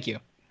Segal? Thank you.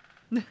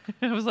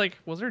 I was like,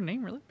 was her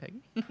name really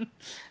Peggy?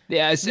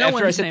 Yeah, No after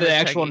I one's said name the is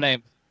actual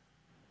Peggy.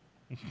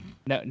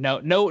 name.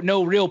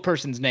 No real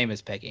person's name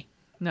is Peggy.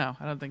 No,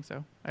 I don't think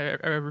so. I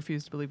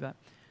refuse to believe that.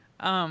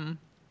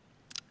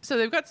 So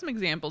they've got some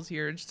examples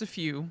here, just a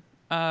few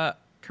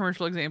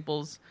commercial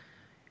examples,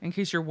 in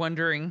case you're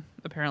wondering.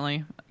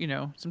 Apparently,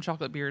 some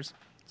chocolate beers.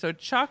 So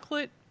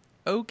chocolate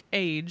oak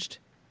aged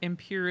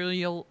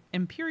Imperial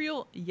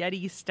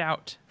Yeti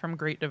Stout from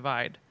Great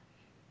Divide.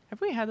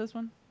 Have we had this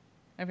one?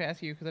 I have to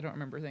ask you because I don't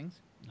remember things.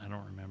 I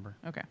don't remember.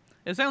 Okay,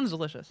 it sounds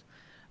delicious.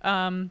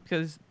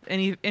 Because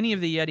any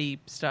of the Yeti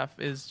stuff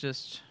is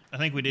just I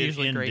think we did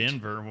usually in great.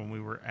 Denver when we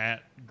were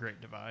at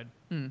Great Divide.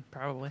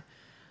 Probably.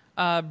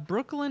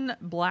 Brooklyn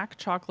Black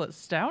Chocolate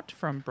Stout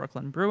from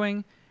Brooklyn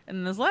Brewing.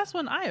 And this last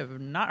one, I have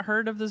not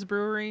heard of this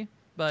brewery,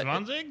 but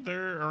Swanzig,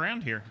 they're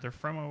around here. They're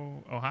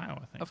from Ohio,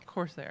 I think. of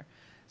course they are.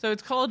 So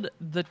it's called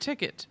The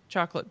Ticket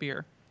Chocolate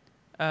Beer.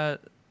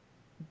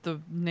 the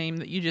name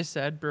that you just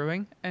said,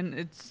 Brewing, and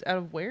it's out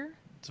of where?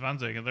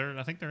 Zwanziger.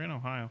 I think they're in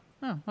Ohio.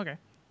 Oh, okay.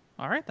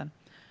 All right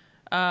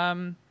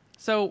then.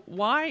 So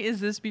why is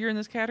this beer in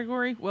this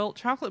category? Well,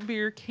 chocolate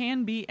beer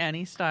can be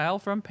any style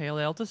from pale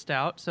ale to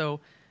stout, so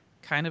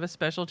kind of a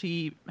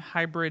specialty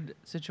hybrid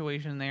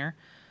situation there.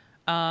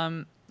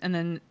 And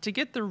then to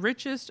get the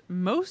richest,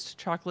 most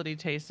chocolatey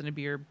taste in a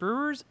beer,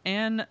 brewers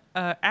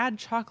add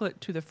chocolate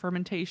to the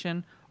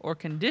fermentation or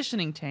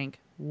conditioning tank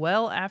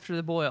well after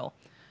the boil.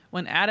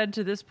 When added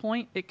to this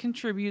point, it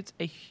contributes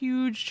a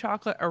huge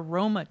chocolate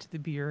aroma to the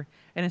beer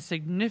and a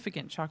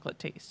significant chocolate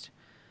taste.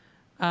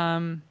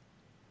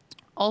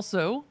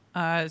 Also,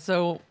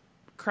 so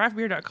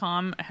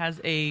craftbeer.com has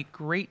a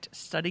great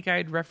study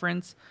guide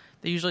reference.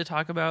 They usually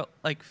talk about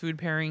like food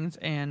pairings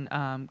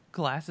and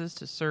glasses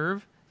to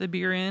serve the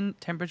beer in,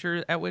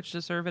 temperature at which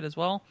to serve it as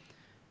well.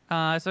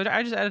 So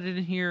I just added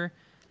in here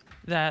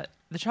that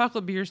the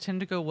chocolate beers tend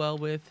to go well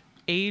with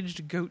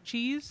aged goat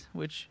cheese,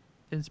 which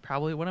is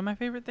probably one of my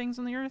favorite things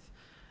on the earth.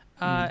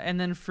 And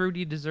then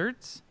fruity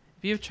desserts.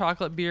 If you have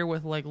chocolate beer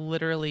with like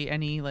literally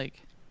any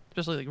like,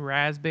 especially like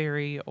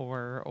raspberry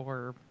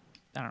or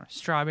I don't know,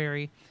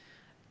 strawberry,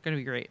 gonna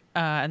be great.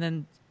 And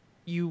then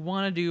you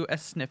want to do a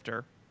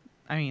snifter.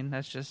 I mean,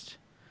 that's just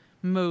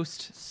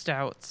most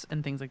stouts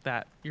and things like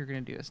that you're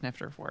gonna do a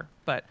snifter for.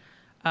 But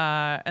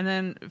and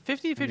then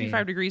 50 to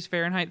 55 degrees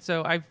Fahrenheit.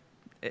 So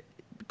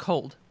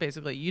cold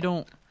basically. You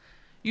don't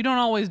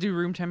always do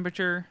room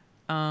temperature,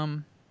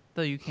 though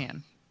you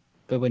can.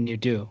 But when you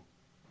do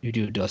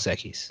Dos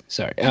Equis.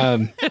 Sorry.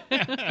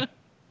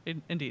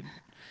 Indeed.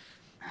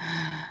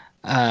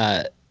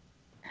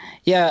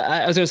 Yeah,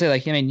 I was gonna say,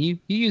 like, I mean, you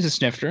use a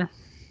snifter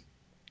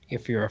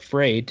if you're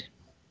afraid.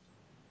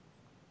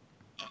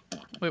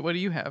 Wait, what do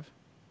you have?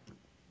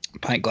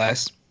 Pint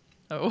glass.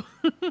 Oh.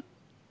 I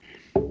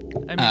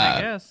mean,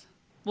 I guess.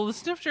 Well, the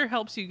snifter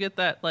helps you get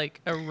that like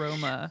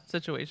aroma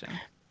situation,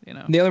 you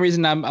know. The only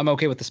reason I'm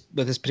okay with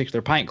this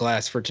particular pint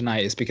glass for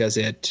tonight is because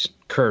it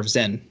curves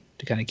in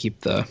to kind of keep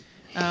the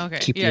okay.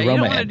 the Yeah, aroma you don't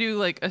want to in. do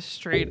like a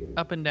straight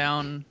up and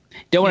down.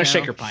 Don't want a you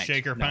know, shaker pint.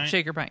 Shaker pint.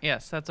 Shaker pint.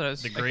 Yes, that's what I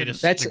was. The I couldn't-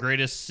 greatest. That's- The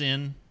greatest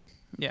sin.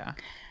 Yeah.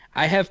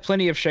 I have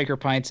plenty of shaker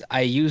pints.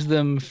 I use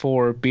them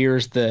for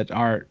beers that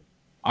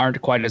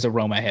aren't quite as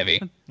aroma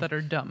heavy, That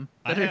are dumb.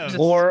 I That are have- just-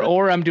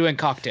 or I'm doing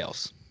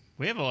cocktails.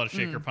 We have a lot of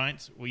shaker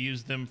pints. We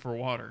use them for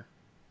water.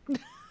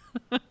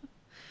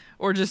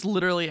 or just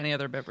literally any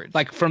other beverage.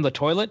 Like from the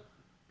toilet.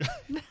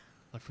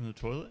 Like from the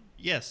toilet?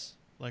 Yes,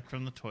 like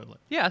from the toilet.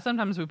 Yeah,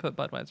 sometimes we put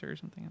Budweiser or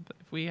something. But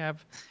if we have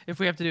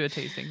to do a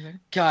tasting thing.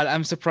 God,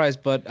 I'm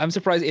surprised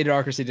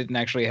Idiocracy didn't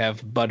actually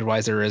have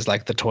Budweiser as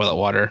like the toilet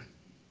water.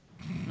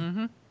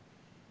 Mm-hmm.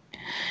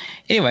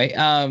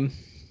 Anyway,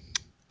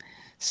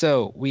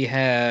 so we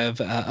have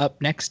up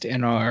next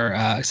in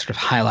our sort of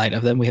highlight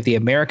of them, we have the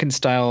American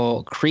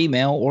style cream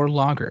ale or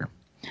lager,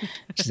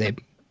 which is a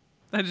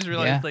I just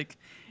realized Yeah. like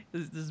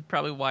this is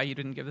probably why you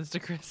didn't give this to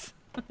Chris.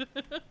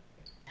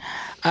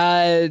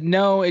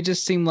 no, it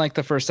just seemed like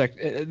the first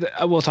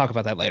we'll talk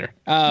about that later.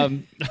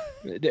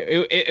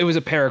 It was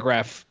a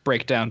paragraph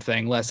breakdown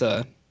thing, less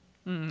a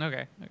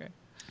Okay.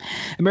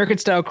 American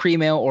style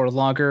cream ale or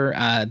lager.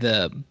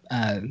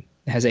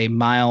 Has a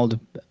mild,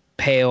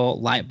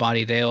 pale,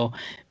 light-bodied ale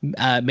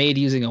made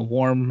using a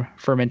warm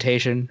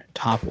fermentation,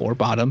 top or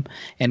bottom,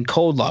 and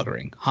cold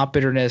lagering. Hop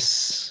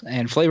bitterness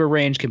and flavor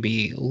range can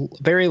be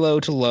very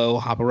low to low.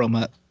 Hop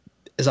aroma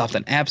is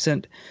often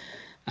absent.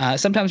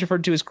 Sometimes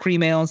referred to as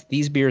cream ales,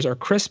 these beers are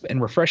crisp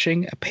and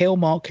refreshing. A pale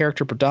malt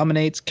character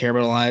predominates.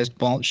 Caramelized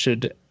malt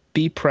should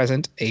be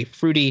present. A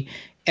fruity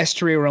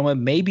estery aroma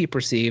may be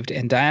perceived,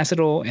 and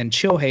diacetyl and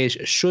chill haze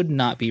should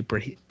not be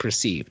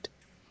perceived.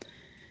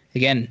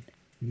 Again,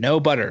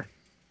 no butter.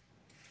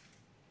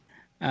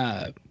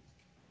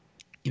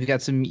 You've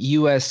got some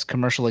U.S.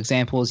 commercial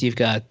examples. You've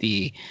got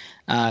the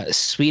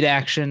Sweet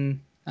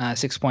Action,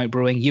 6 Point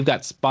Brewing. You've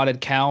got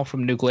Spotted Cow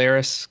from New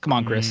Glarus. Come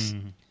on, Chris.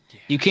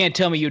 You can't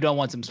tell me you don't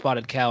want some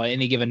Spotted Cow at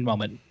any given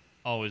moment.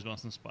 Always want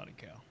some Spotted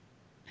Cow.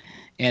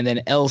 And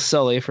then El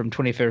Sully from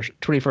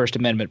 21st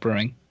Amendment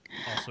Brewing.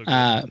 Also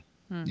good.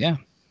 Yeah.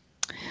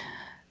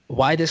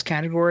 Why this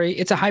category?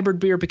 It's a hybrid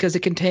beer because it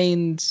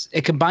combines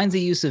the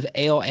use of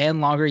ale and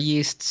lager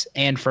yeasts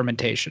and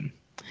fermentation.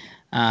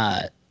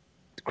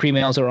 Cream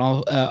ales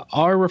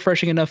are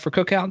refreshing enough for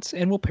cookouts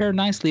and will pair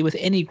nicely with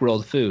any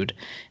grilled food.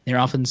 They're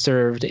often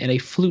served in a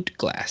flute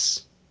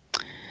glass.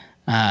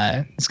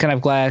 It's kind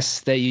of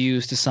glass that you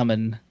use to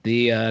summon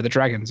the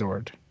Dragon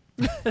Zord.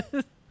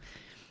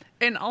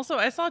 And also,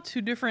 I saw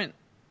two different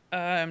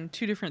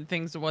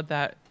things of what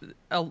that.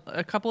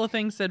 A couple of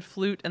things said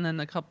flute, and then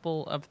a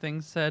couple of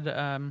things said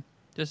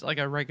just like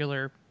a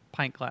regular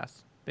pint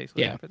glass,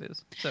 basically. Yeah. What it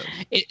is. So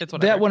it's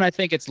what I that heard. one, I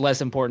think it's less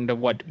important of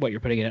what you're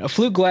putting in it. A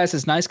flute glass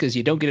is nice because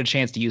you don't get a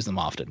chance to use them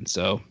often.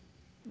 So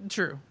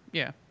True.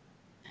 Yeah.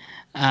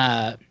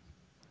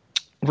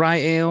 rye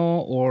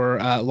ale or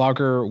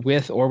lager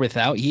with or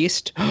without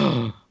yeast.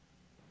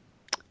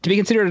 To be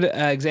considered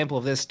an example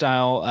of this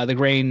style, the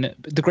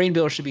grain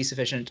bill should be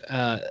sufficient.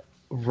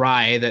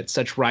 rye that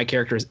such rye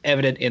character is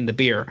evident in the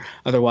beer.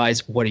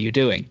 Otherwise, what are you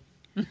doing?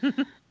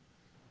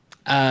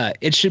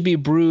 It should be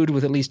brewed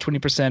with at least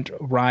 20%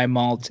 rye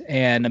malt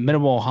and a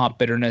minimal hop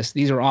bitterness.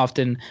 These are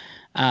often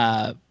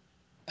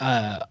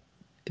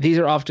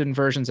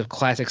versions of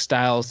classic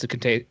styles to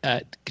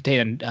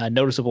contain a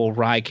noticeable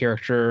rye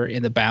character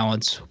in the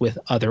balance with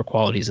other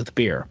qualities of the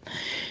beer.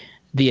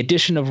 The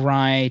addition of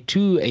rye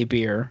to a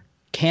beer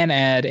can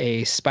add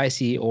a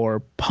spicy or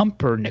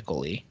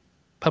pumpernickel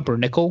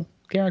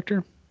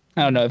character.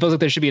 I don't know. It feels like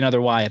there should be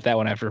another Y at that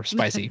one after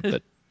spicy,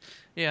 but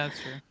Yeah, that's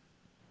true.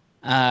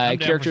 I'm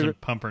down character for some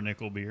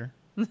pumpernickel beer.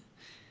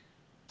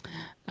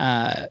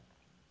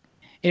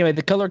 Anyway,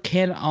 the color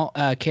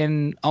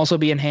can also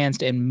be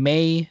enhanced and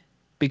may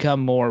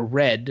become more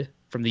red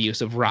from the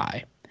use of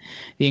rye.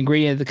 The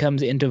ingredient that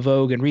comes into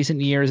vogue in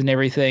recent years in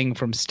everything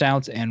from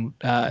stouts and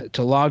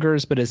to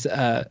lagers, but is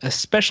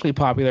especially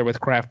popular with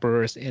craft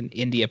brewers in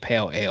India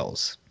Pale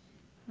Ales.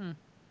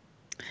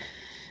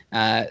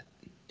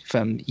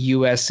 From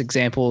U.S.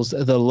 examples,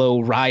 the Low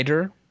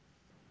Rider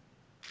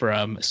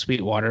from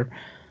Sweetwater,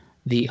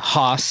 the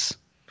Haas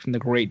from the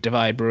Great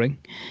Divide Brewing,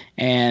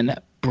 and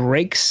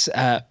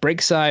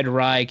Breakside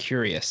Rye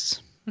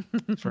Curious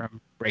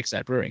from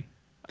Breakside Brewing.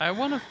 I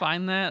want to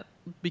find that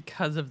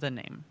because of the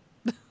name.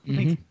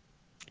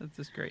 That's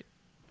just great.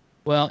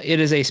 Well, it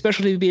is a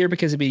specialty beer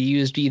because it be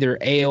used either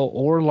ale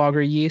or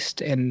lager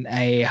yeast, and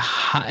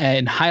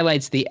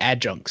highlights the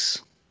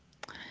adjuncts.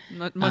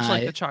 Much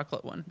like the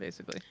chocolate one,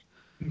 basically.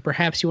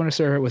 Perhaps you want to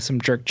serve it with some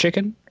jerk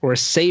chicken or a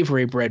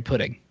savory bread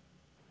pudding.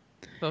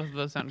 Both of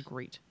those sound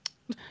great.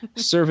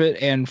 Serve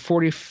it in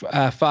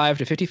 45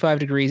 to 55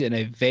 degrees in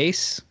a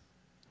vase.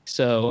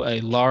 So a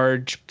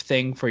large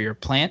thing for your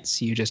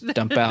plants. You just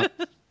dump out.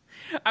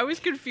 I was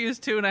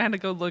confused too, and I had to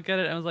go look at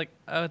it. And I was like,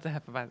 "Oh, it's a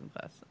Hefeweizen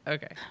glass."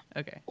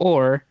 Okay.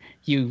 Or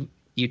you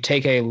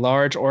take a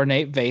large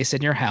ornate vase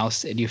in your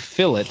house and you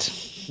fill it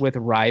with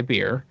rye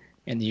beer,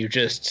 and you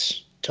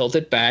just tilt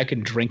it back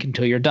and drink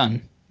until you're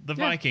done. The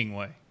Viking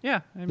way.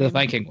 Yeah, The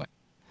Viking way.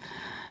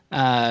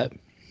 And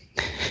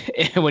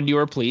when you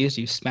are pleased,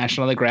 you smash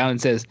it on the ground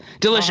and says,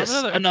 "Delicious,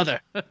 another."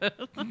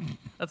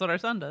 That's what our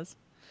son does.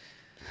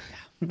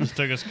 Just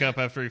took his cup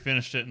after he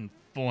finished it and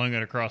flung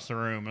it across the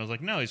room. I was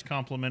like, no, he's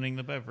complimenting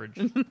the beverage.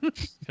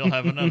 He'll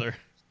have another.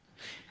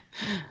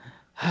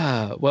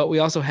 Well, we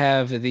also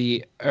have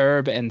the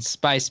herb and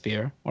spice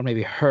beer, or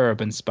maybe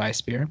herb and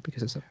spice beer,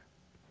 because it's a...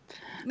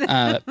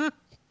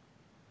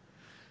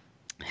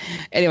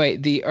 Anyway,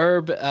 the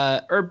herb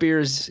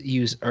beers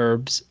use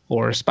herbs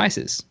or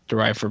spices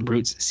derived from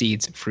roots,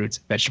 seeds, fruits,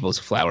 vegetables,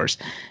 flowers,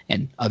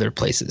 and other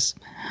places.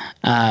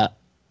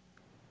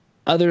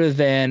 Other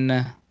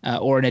than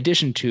or in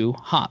addition to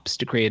hops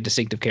to create a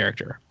distinctive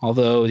character,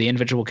 although the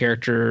individual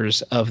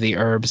characters of the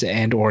herbs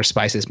and or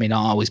spices may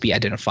not always be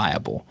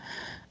identifiable.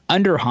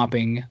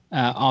 Underhopping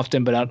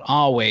often, but not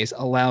always,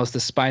 allows the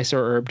spice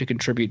or herb to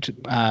contribute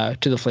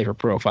to the flavor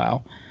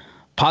profile.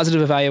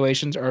 Positive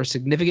evaluations are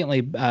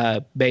significantly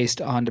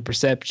based on the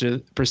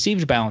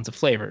perceived balance of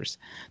flavors.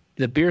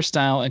 The beer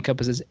style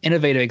encompasses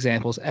innovative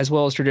examples as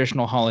well as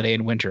traditional holiday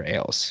and winter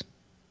ales.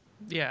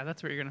 Yeah,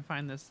 that's where you're going to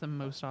find this the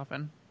most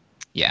often.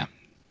 Yeah.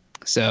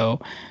 So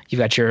you've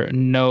got your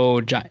no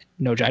hito?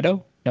 No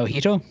dehito?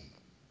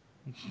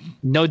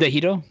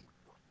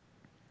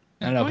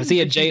 I don't know. But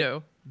see a J.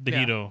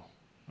 Dehito.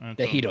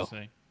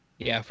 Dehito.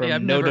 Yeah, from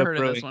I've Noda never heard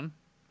Brewing. of this one.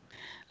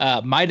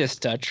 Midas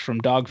Touch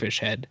from Dogfish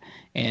Head,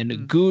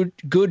 and Good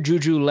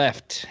Juju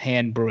Left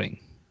Hand Brewing.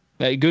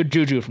 Good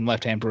Juju from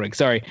Left Hand Brewing.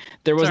 Sorry,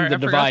 there wasn't the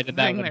divide in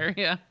that one. There,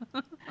 yeah.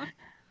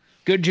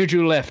 Good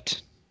Juju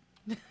Left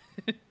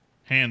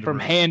Hand from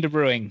brewing. Hand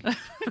Brewing.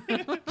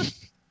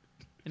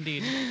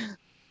 Indeed.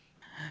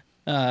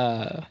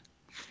 They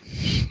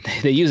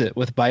use it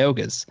with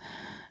biogas.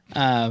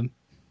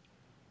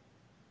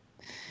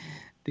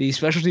 The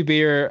specialty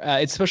beer,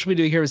 its specialty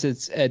beer here is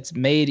it's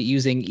made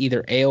using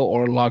either ale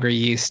or lager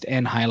yeast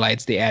and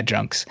highlights the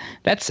adjuncts.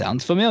 That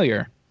sounds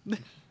familiar.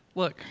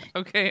 Look,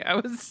 okay, I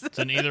was... It's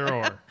an either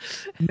or.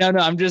 No,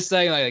 I'm just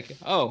saying like,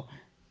 oh,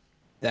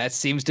 that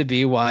seems to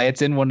be why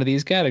it's in one of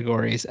these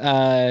categories.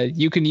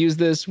 You can use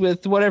this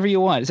with whatever you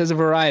want. It says a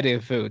variety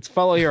of foods.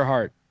 Follow your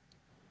heart.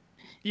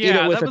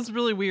 Yeah, that was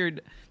really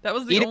weird. That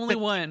was the only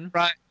one.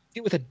 Eat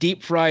it with a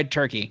deep fried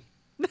turkey.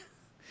 That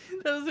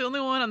was the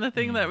only one on the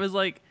thing that was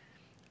like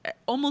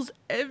almost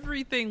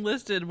everything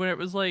listed when it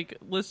was like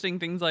listing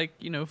things like,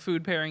 you know,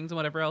 food pairings and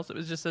whatever else. It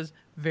was just says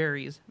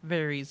varies.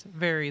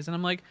 And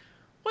I'm like,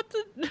 what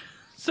the?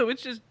 So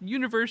it's just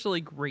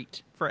universally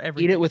great for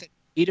everything.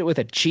 Eat it with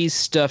a cheese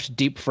stuffed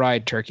deep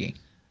fried turkey.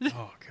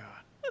 Oh,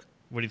 God.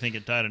 What do you think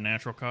it died of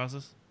natural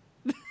causes?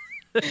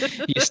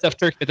 You stuff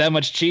turkey with that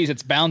much cheese,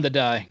 it's bound to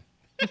die.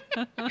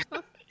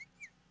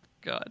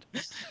 God.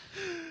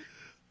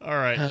 All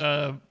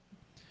right.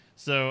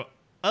 So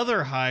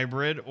other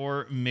hybrid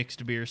or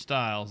mixed beer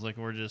styles, like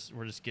we're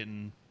just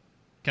getting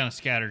kind of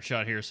scattered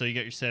shot here. So you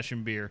got your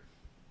session beer.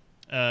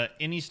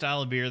 Any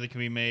style of beer that can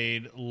be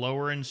made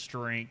lower in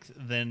strength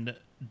than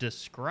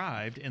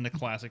described in the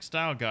classic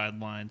style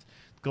guidelines.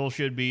 The goal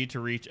should be to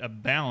reach a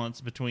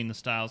balance between the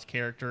style's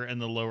character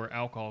and the lower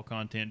alcohol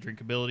content.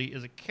 Drinkability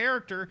is a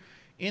character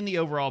in the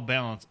overall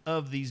balance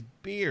of these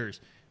beers.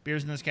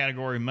 Beers in this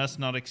category must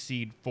not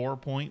exceed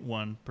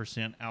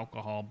 4.1%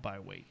 alcohol by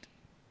weight.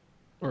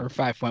 Or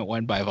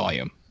 5.1 by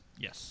volume.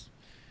 Yes.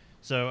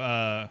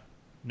 So,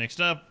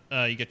 next up,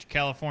 you get your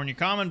California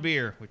Common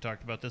Beer. We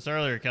talked about this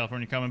earlier.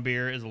 California Common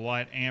Beer is a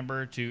light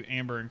amber to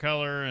amber in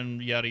color,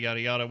 and yada yada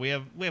yada. We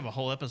have a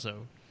whole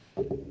episode.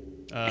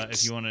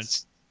 If you want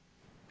to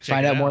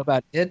find out more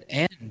about it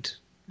and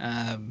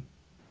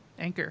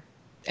Anchor.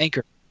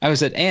 I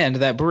was at and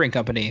that brewing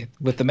company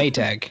with the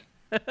Maytag.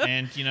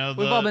 And you know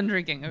We've all been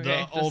drinking.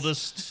 Okay,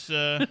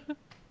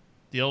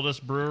 the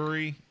oldest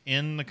brewery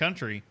in the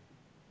country.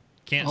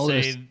 Can't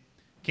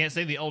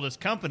say the oldest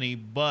company,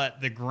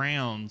 but the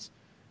grounds.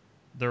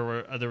 There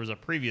was a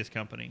previous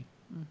company.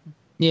 Mm-hmm.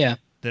 Yeah.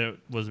 That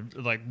was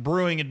like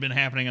brewing had been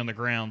happening on the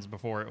grounds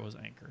before it was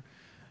Anchor.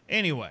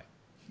 Anyway,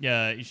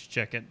 yeah, you should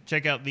check it.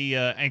 Check out the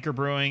Anchor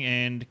Brewing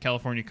and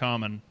California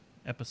Common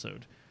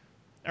episode.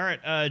 All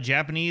right,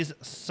 Japanese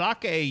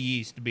sake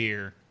yeast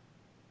beer.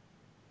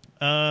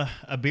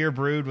 A beer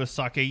brewed with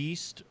sake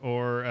yeast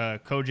or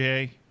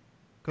koji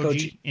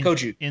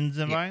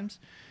enzymes.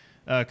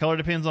 Color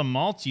depends on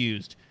malts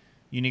used.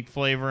 Unique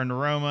flavor and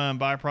aroma and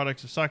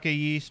byproducts of sake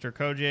yeast or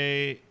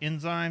koji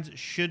enzymes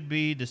should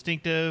be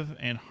distinctive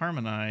and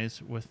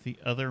harmonize with the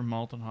other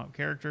malt and hop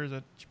characters.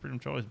 That should pretty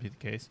much always be the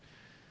case.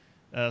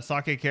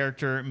 Sake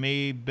character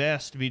may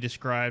best be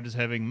described as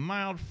having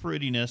mild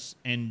fruitiness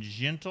and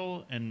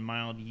gentle and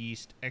mild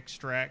yeast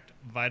extract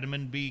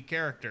vitamin B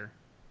character.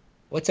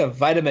 What's a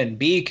vitamin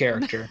B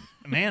character?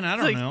 Man, I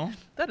don't know.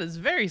 That is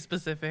very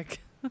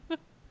specific.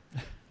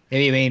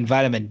 Maybe you mean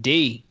vitamin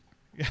D.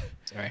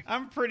 Sorry.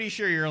 I'm pretty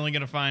sure you're only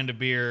going to find a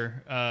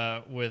beer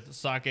with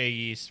sake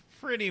yeast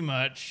pretty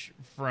much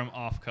from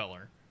Off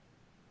Color.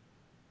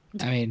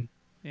 I mean,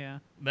 Yeah.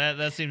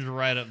 That seems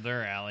right up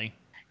their alley.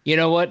 you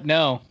know what?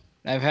 No.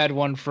 I've had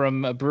one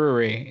from a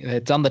brewery.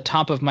 It's on the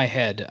top of my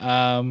head.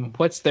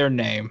 What's their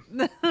name?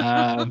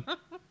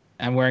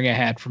 I'm wearing a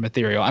hat from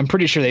Ethereal. I'm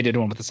pretty sure they did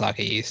one with the sake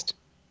yeast.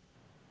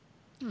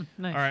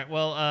 Nice. All right,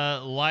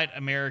 well, light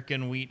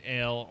American wheat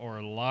ale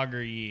or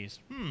lager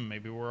yeast.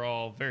 Maybe we're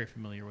all very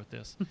familiar with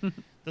this.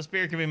 This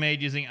beer can be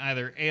made using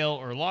either ale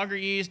or lager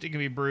yeast. It can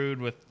be brewed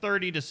with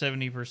 30 to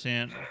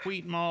 70%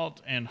 wheat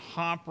malt, and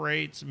hop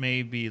rates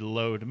may be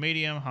low to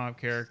medium. Hop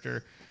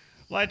character,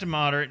 light to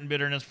moderate in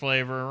bitterness,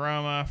 flavor,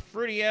 aroma.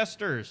 Fruity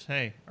esters.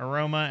 Hey,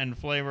 aroma and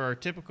flavor are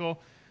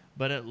typical,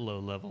 but at low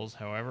levels.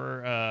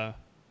 However,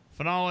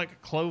 phenolic,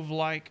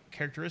 clove-like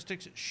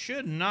characteristics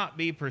should not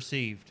be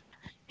perceived.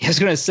 I was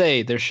going to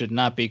say there should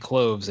not be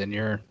cloves in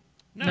your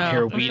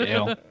wheat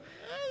ale.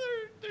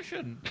 There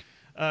shouldn't.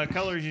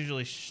 Color is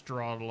usually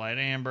straw to light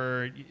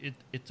amber.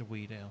 It's a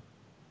wheat ale.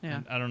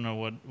 Yeah. I don't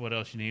know what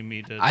else you need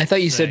me to I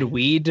thought you say. said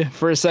weed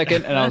for a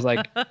second, and I was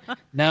like,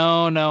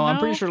 no, I'm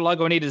pretty sure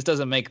Lagunitas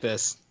doesn't make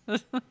this.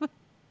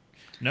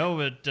 No,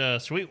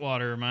 but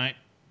Sweetwater might.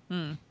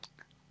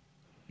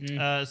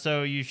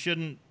 So you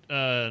shouldn't,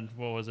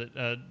 what was it?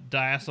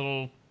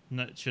 Diacetyl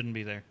shouldn't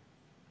be there.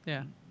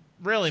 Yeah.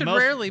 Really, Should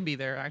rarely be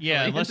there, actually.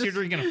 Yeah, unless you're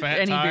drinking a fat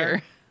Any tire.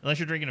 beer. Unless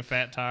you're drinking a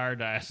fat tire,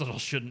 diacetyl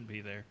shouldn't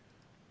be there.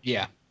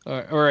 Yeah,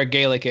 or a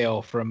Gaelic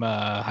ale from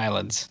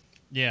Highlands.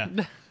 Yeah.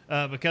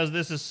 Because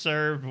this is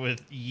served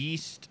with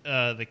yeast,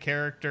 the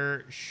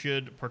character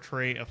should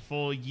portray a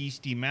full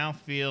yeasty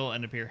mouthfeel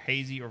and appear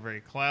hazy or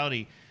very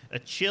cloudy. A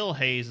chill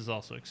haze is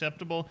also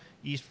acceptable.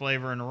 Yeast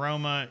flavor and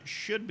aroma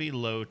should be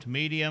low to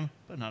medium,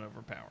 but not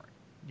overpowering.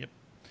 Yep.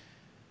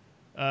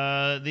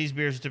 These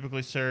beers are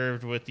typically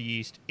served with the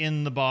yeast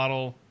in the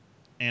bottle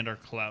and are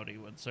cloudy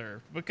when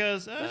served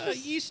because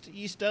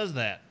yeast does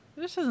that.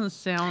 This doesn't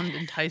sound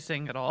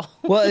enticing at all.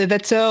 Well,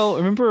 that's how.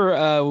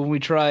 Remember when we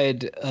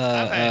tried?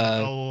 I've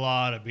had a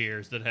lot of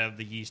beers that have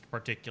the yeast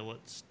particulate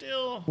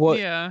still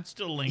Yeah.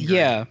 still lingering.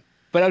 Yeah,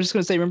 but I was just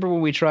going to say, remember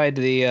when we tried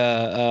the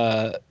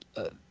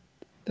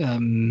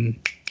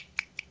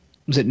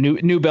was it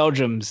New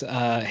Belgium's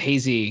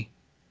hazy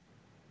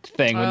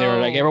thing when they were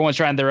like Oh. everyone's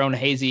trying their own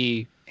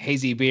hazy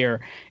beer,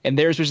 and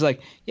theirs was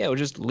like, yeah, we'll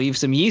just leave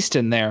some yeast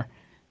in there.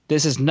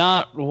 This is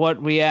not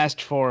what we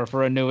asked for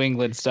a New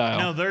England style.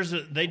 No,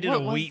 they did What a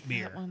was wheat that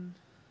beer. one?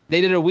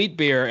 They did a wheat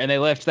beer and they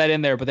left that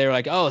in there, but they were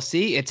like, oh,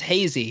 see, it's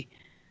hazy.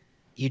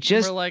 You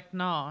just We're like,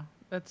 nah,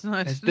 that's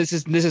not. this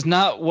is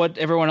not what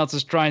everyone else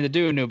is trying to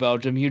do, New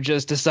Belgium. You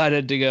just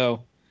decided to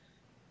go.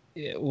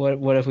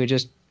 What if we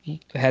just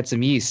had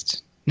some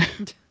yeast?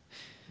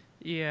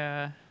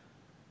 Yeah.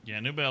 Yeah,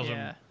 New Belgium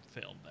Yeah.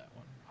 failed that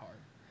one hard.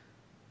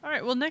 All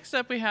right. Well, next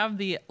up we have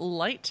the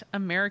light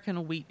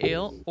American wheat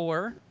ale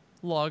or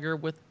lager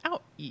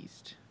without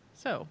yeast.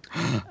 So,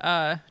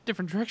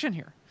 different direction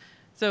here.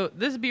 So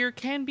this beer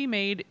can be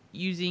made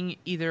using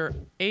either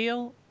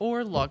ale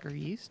or lager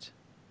yeast.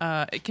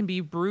 It can be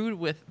brewed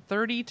with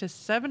 30 to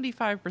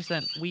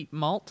 75% wheat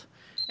malt,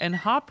 and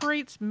hop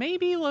rates may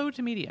be low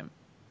to medium.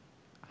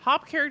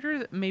 Hop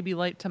characters may be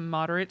light to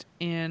moderate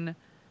in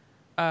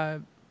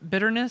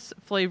bitterness,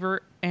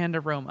 flavor, and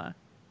aroma.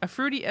 A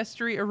fruity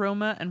estery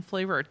aroma and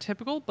flavor are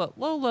typical, but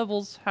low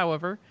levels,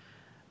 however.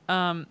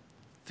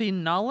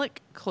 Phenolic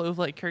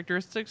clove-like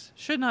characteristics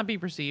should not be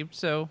perceived,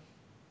 so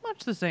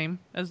much the same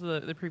as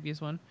the previous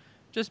one.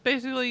 Just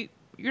basically,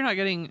 you're not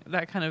getting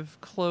that kind of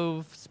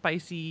clove,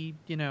 spicy,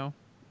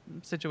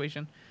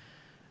 situation.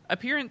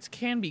 Appearance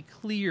can be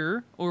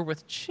clear or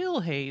with chill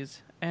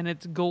haze, and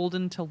it's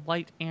golden to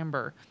light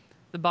amber.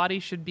 The body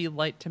should be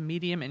light to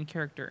medium in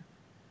character.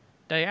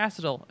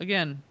 Diacetyl,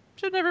 again,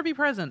 should never be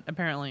present,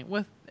 apparently,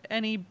 with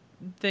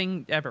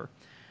anything ever.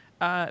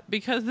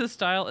 Because this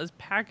style is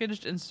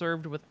packaged and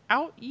served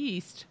without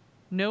yeast,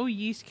 no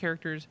yeast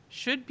characters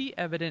should be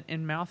evident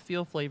in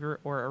mouthfeel, flavor,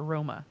 or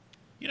aroma.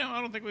 I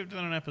don't think we've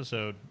done an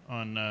episode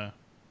on...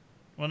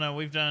 no,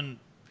 we've done...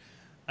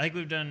 I think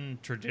we've done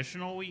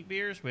traditional wheat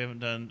beers. We haven't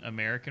done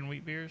American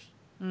wheat beers.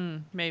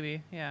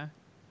 Maybe, yeah.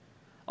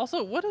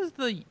 Also, what is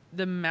the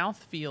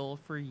mouthfeel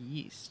for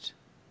yeast?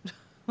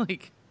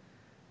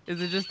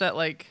 Is it just that,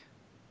 I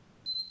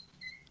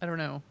don't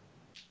know.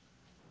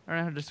 I don't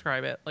know how to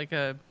describe it.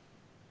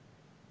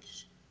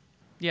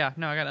 Yeah,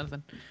 no, I got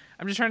nothing.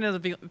 I'm just trying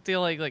to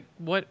feel like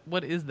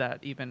what is that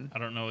even? I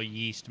don't know a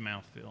yeast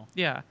mouthfeel.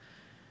 Yeah.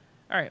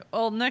 All right.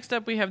 Well, next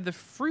up we have the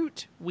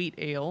fruit wheat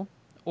ale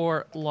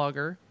or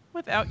lager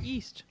without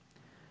yeast.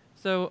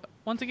 So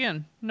once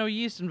again, no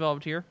yeast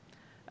involved here.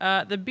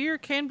 The beer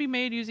can be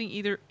made using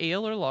either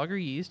ale or lager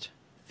yeast.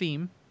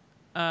 Theme.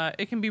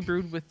 It can be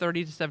brewed with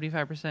 30 to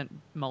 75%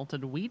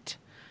 malted wheat.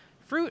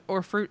 Fruit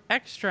or fruit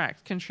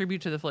extract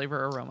contribute to the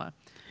flavor aroma.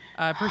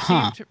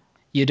 Perceived.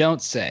 You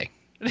don't say.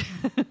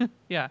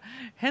 Yeah,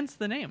 hence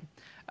the name.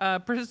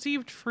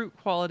 Perceived fruit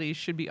qualities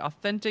should be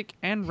authentic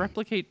and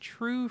replicate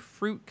true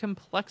fruit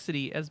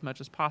complexity as much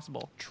as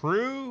possible.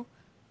 True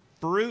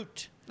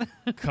fruit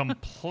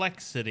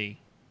complexity.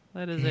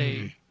 That is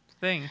a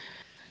thing.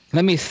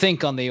 Let me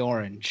think on the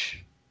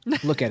orange.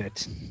 Look at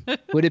it.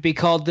 Would it be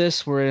called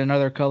this were it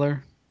another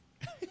color?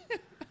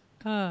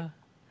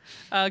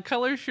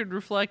 Color should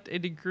reflect a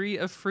degree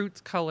of fruit's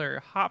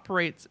color. Hop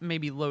rates may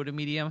be low to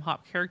medium.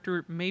 Hop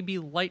character may be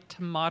light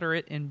to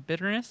moderate in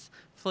bitterness,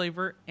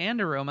 flavor,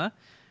 and aroma.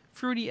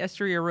 Fruity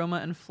estery aroma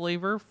and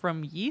flavor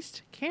from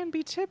yeast can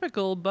be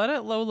typical, but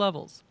at low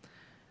levels.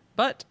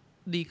 But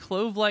the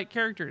clove-like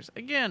characters,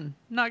 again,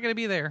 not going to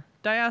be there.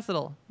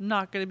 Diacetyl,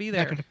 not going to be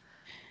there.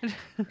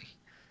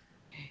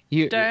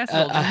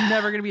 Diacetyl is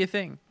never going to be a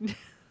thing.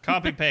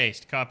 Copy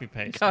paste. Copy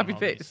paste.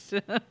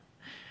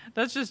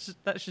 That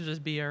should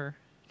just be our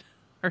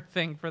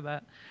thing for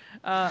that.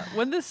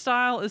 When this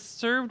style is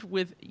served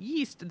with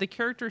yeast, the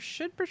character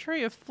should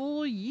portray a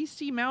full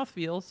yeasty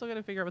mouthfeel. Still got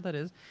to figure out what that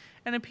is,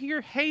 and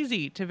appear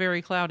hazy to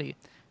very cloudy.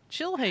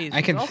 Chill haze.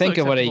 I can think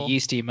of what a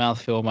yeasty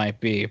mouthfeel might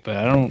be, but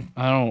I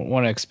don't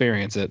want to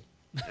experience it.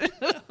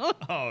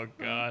 Oh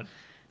God.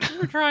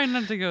 We're trying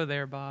not to go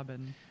there, Bob.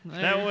 And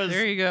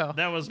there you go.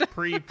 That was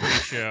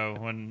pre-show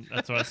when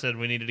that's why I said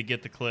we needed to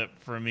get the clip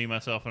from me,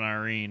 myself, and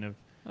Irene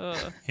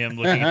of him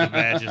looking at the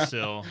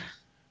Vagisil.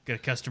 Got a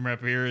customer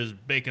up here is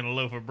baking a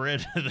loaf of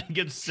bread and then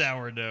gets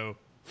sourdough.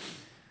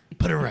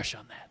 Put a rush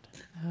on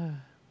that.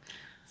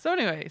 So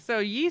anyway,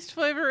 yeast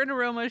flavor and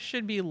aroma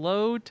should be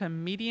low to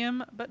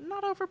medium, but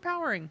not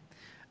overpowering.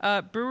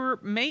 Brewer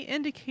may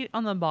indicate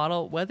on the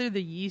bottle whether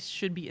the yeast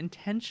should be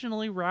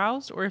intentionally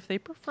roused or if they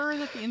prefer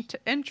that the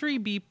entry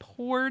be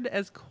poured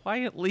as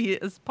quietly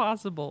as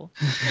possible.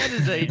 That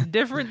is a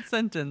different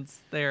sentence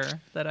there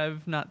that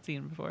I've not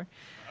seen before.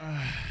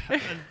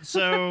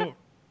 So,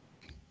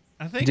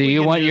 I think. Do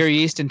you want your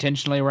yeast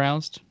intentionally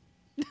roused?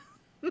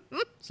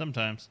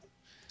 Sometimes.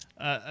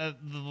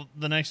 The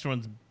next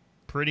one's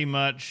pretty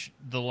much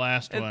the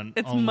last one.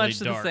 It's only much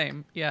dark. the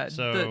same. Yeah,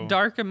 So, the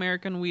dark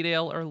American wheat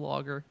ale or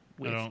lager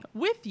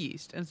with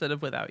yeast instead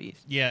of without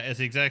yeast. Yeah, it's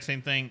the exact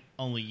same thing,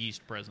 only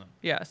yeast present.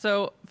 Yeah.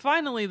 So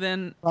finally,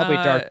 then probably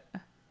dark.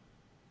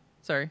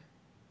 Sorry,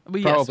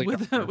 but probably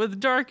yes, with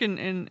dark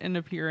in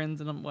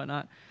appearance and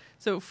whatnot.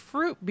 So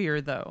fruit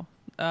beer though,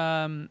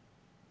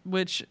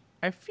 which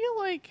I feel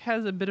like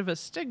has a bit of a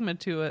stigma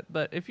to it,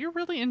 but if you're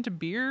really into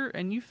beer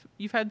and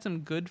you've had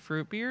some good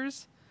fruit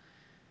beers,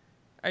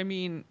 I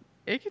mean,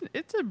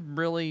 it's a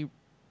really,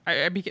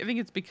 I think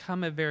it's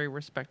become a very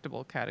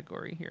respectable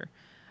category here.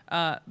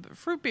 But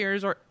fruit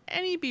beers are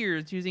any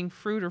beers using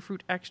fruit or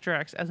fruit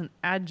extracts as an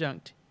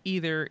adjunct,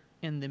 either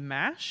in the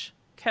mash,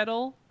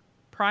 kettle,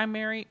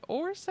 primary,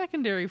 or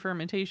secondary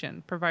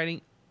fermentation,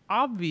 providing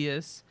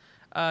obvious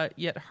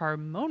yet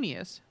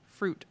harmonious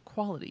fruit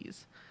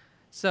qualities.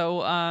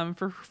 So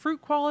for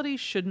fruit quality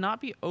should not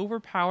be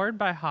overpowered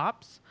by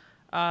hops.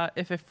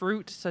 If a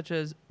fruit such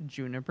as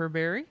juniper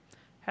berry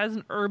has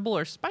an herbal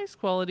or spice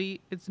quality,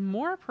 it's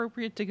more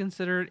appropriate to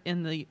consider it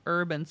in the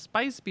herb and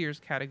spice beers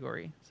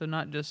category. So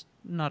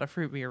not a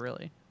fruit beer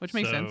really, which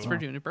makes sense for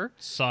juniper.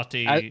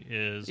 Sati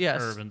is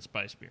herb and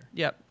spice beer.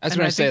 Yep. I was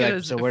going to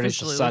say, so where does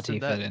the Sati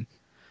fit in?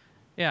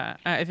 Yeah,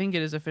 I think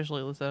it is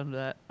officially listed under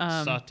that.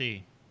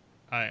 Sati.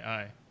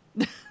 Aye.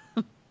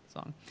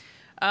 Song.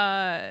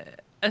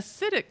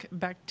 Acidic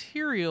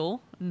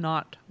bacterial,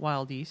 not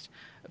wild yeast,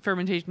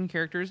 fermentation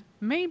characters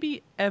may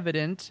be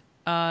evident.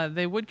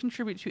 They would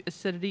contribute to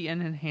acidity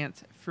and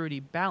enhance fruity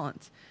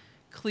balance.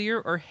 Clear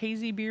or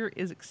hazy beer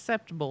is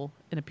acceptable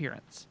in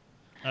appearance.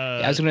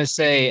 I was going to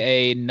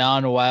say a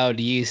non-wild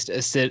yeast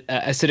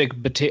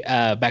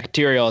acidic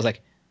bacterial is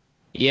like,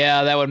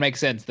 yeah, that would make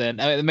sense then.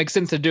 I mean, it makes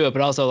sense to do it,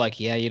 but also like,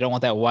 yeah, you don't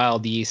want that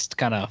wild yeast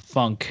kind of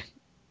funk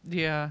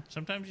Yeah.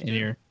 Sometimes you in do.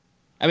 your.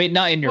 I mean,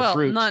 not in your Well,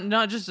 fruit.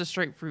 not just a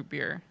straight fruit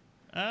beer.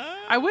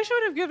 I wish I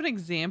would have given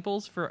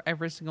examples for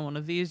every single one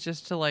of these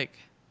just to like,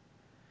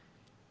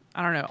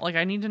 I don't know. Like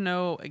I need to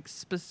know like,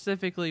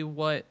 specifically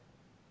what.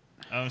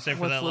 I would say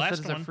for What's that listed last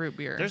as a one, fruit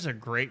beer? there's a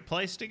great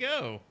place to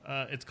go.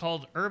 It's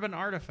called Urban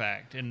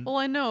Artifact, and Well,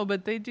 I know,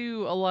 but they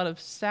do a lot of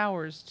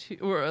sours too,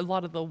 or a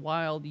lot of the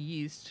wild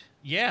yeast.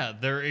 yeah,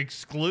 they're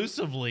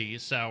exclusively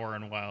sour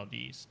and wild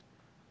yeast.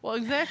 Well,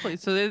 exactly.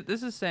 So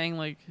this is saying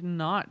like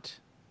not.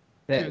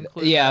 That-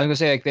 include yeah, I that. was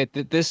gonna say like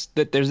that there's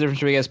a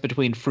difference, I guess,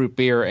 between fruit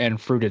beer and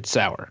fruited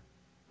sour,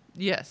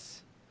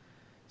 Yes.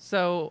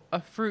 So a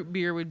fruit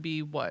beer would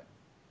be what?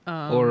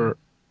 or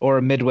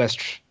a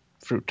Midwest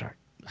fruit tart.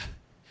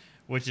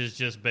 Which is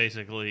just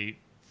basically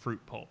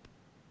fruit pulp.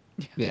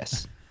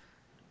 Yes,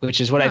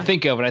 which is what I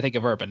think of when I think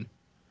of urban.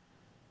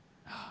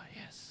 Oh,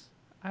 yes.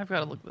 I've got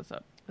to look this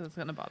up because it's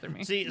gonna bother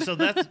me. See, so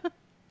that's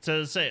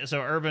so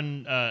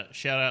Urban,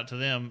 shout out to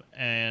them,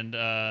 and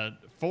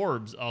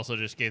Forbes also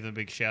just gave them a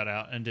big shout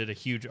out and did a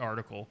huge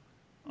article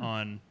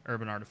on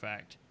Urban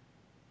Artifact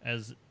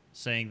as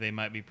saying they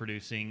might be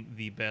producing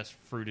the best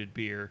fruited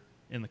beer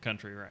in the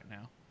country right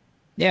now.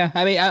 Yeah,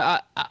 I mean,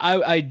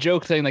 I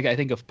joke saying like I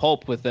think of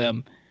pulp with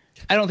them.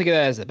 I don't think of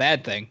that as a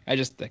bad thing. I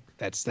just think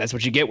that's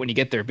what you get when you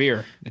get their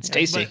beer. It's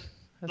tasty.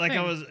 But, like I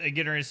thing. was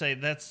getting ready to say,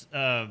 that's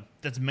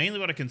mainly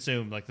what I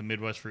consume, like the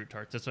Midwest fruit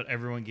tarts. That's what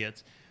everyone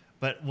gets.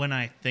 But when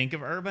I think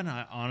of Urban,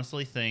 I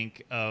honestly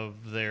think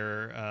of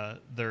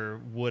their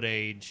wood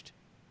aged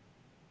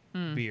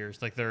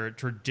beers, like their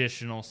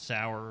traditional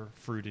sour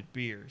fruited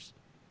beers.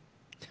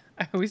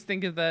 I always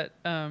think of that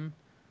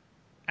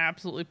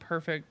absolutely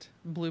perfect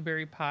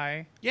blueberry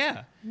pie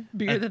Yeah,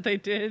 beer that they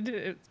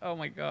did. Oh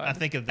my god! I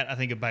think of that. I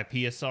think of by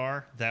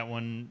PSR. That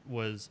one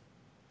was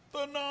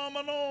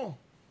phenomenal.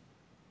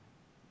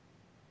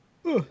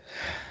 Well,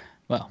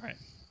 All right.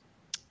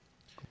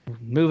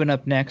 moving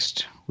up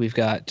next, we've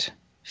got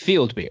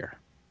field beer.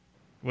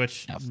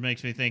 Which Now-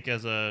 makes me think,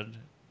 as a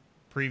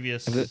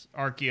previous Of the-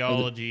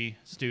 archaeology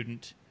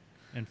student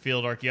and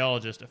field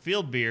archaeologist, a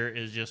field beer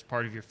is just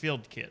part of your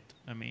field kit.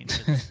 I mean,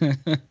 it's,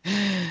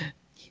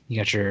 You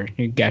got your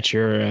you got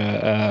your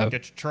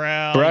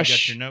trowel, brush, you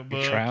got your your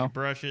notebook, trowel. your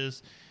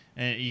brushes,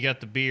 and you got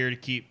the beer to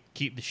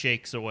keep the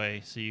shakes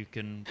away so you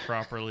can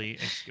properly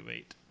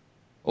excavate.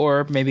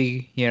 or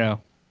maybe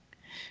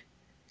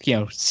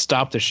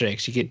stop the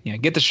shakes. You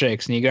get the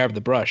shakes and you grab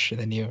the brush and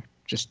then you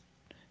just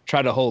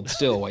try to hold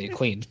still while you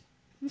clean.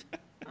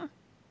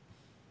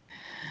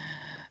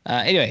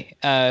 Anyway,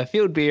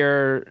 field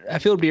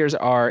beers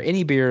are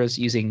any beers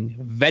using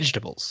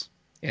vegetables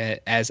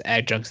as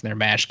adjuncts in their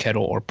mash,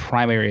 kettle, or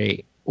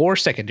primary or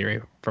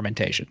secondary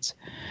fermentations,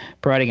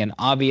 providing an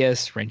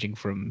obvious, ranging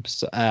from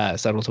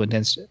subtle to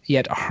intense,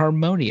 yet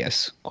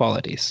harmonious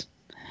qualities.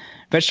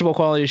 Vegetable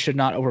qualities should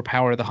not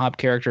overpower the hop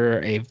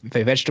character. If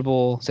a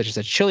vegetable, such as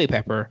a chili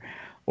pepper,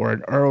 or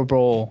an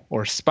herbal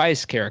or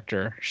spice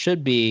character,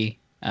 should be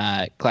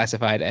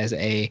classified as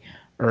a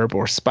herb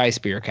or spice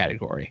beer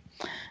category.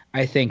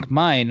 I think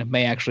mine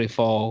may actually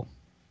fall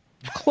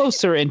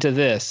closer into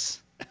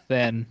this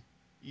than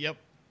Yep.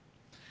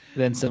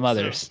 some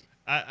others. So,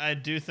 I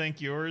do think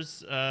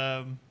yours,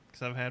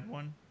 because I've had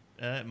one,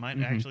 it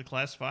might actually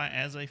classify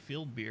as a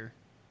field beer.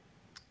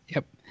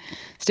 Yep.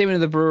 Statement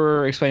of the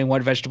brewer explaining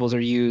what vegetables are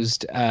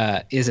used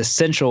is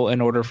essential in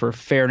order for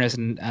fairness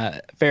and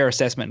fair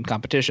assessment in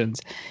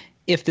competitions.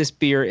 If this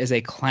beer is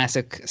a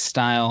classic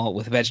style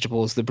with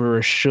vegetables, the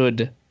brewer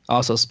should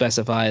also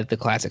specify the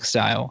classic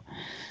style.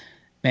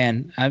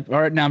 Man,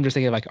 right now I'm just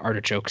thinking of like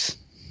artichokes.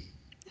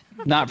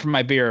 Not from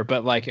my beer,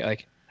 but like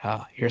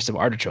here's some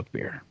artichoke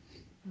beer.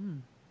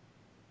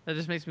 That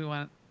just makes me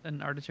want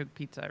an artichoke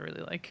pizza. I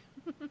really like.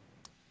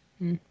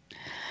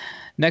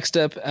 Next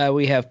up,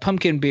 we have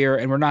pumpkin beer,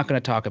 and we're not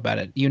going to talk about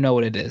it. You know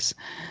what it is.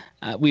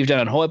 We've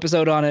done a whole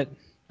episode on it.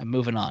 I'm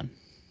moving on.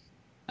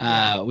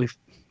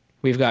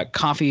 We've got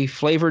coffee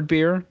flavored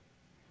beer.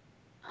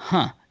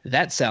 Huh,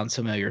 that sounds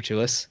familiar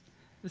to us.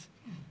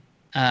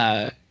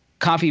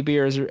 Coffee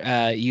beers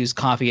use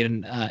coffee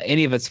in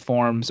any of its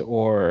forms,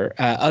 or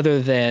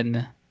other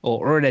than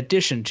or in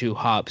addition to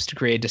hops, to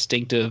create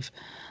distinctive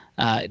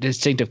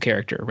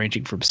character,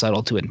 ranging from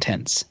subtle to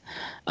intense.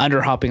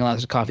 Underhopping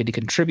allows the coffee to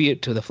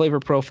contribute to the flavor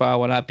profile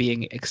while not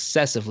being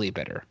excessively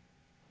bitter.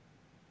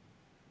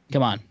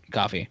 Come on,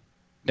 coffee.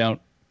 Don't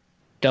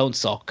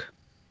sulk.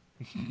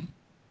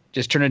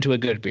 Just turn into a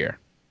good beer.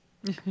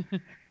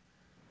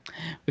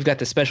 We've got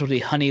the specialty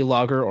honey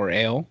lager or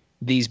ale.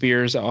 These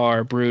beers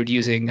are brewed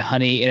using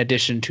honey in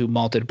addition to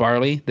malted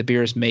barley. The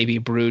beers may be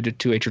brewed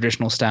to a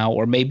traditional style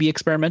or may be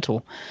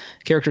experimental.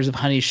 Characters of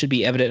honey should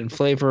be evident in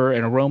flavor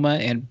and aroma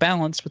and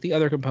balanced with the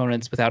other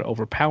components without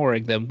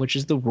overpowering them, which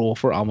is the rule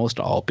for almost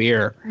all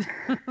beer.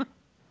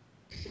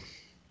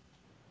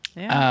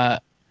 Yeah.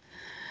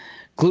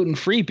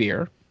 Gluten-free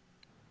beer.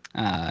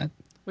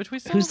 Which we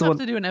still who's the have one-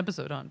 to do an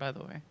episode on, by the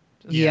way.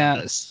 Just- Yeah,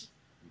 that's,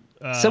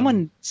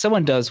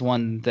 someone does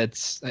one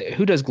that's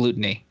who does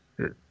gluten-y?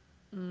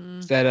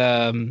 Is that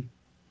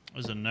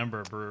There's a number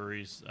of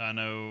breweries. I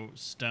know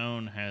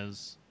Stone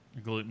has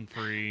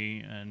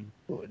gluten-free, and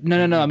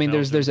no. I mean,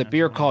 Belgium there's a has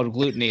beer one. called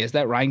gluten-y. Is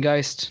that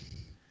Rheingeist?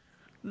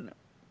 no.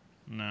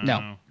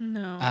 No.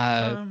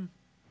 No.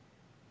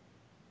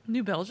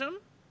 New Belgium?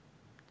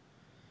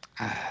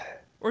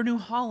 Or New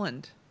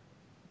Holland?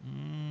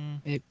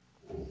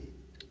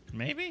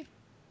 Maybe.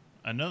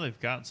 I know they've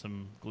got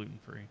some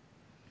gluten-free.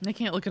 I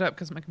can't look it up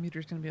because my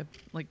computer's going to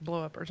be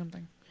blow up or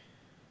something.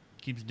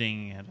 Keeps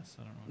dinging at us.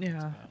 I don't know.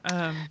 What Yeah. that's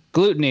about.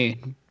 Gluten-y,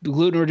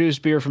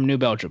 gluten-reduced beer from New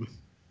Belgium.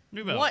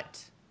 New Belgium.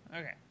 What?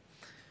 Okay.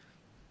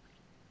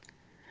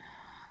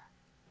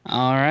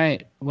 All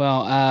right.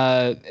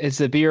 Well, it's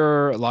a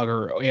beer,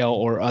 lager, ale,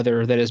 or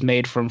other that is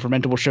made from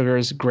fermentable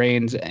sugars,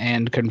 grains,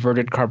 and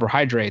converted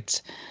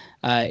carbohydrates.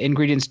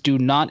 Ingredients do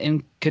not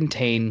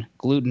contain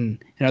gluten.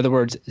 In other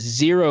words,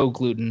 zero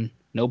gluten,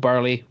 no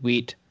barley,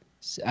 wheat,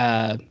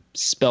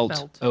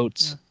 spelt,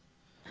 oats,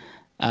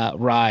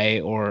 rye,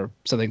 or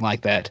something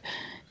like that.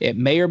 It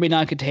may or may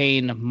not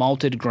contain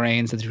malted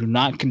grains that do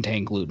not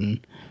contain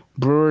gluten.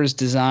 Brewers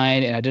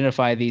design and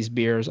identify these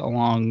beers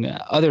along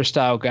other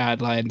style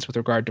guidelines with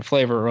regard to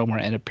flavor, aroma,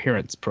 and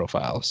appearance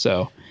profile.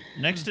 So,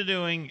 Next to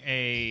doing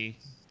a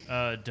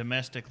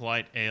domestic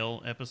light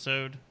ale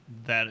episode,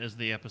 that is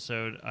the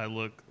episode I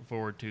look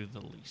forward to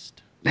the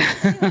least.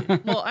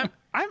 Well,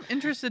 I'm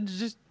interested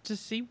to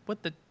see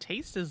what the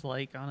taste is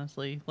like,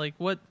 honestly. Like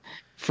what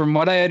from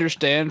what I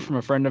understand from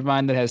a friend of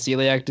mine that has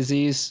celiac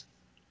disease,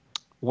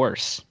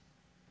 worse.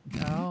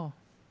 Oh.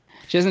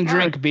 She doesn't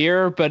drink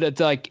beer, but it's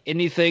like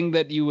anything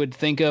that you would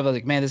think of,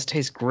 like, man, this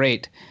tastes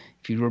great.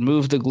 If you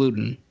remove the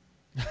gluten,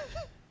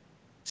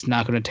 it's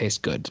not going to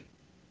taste good.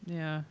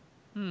 Yeah.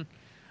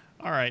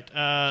 All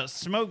right.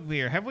 Smoke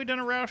beer. Have we done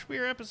a Roush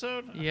beer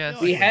episode? I Yes.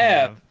 feel We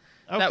have.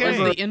 Okay. That was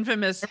the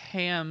infamous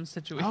ham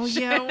situation. Oh,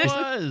 yeah, it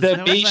was. The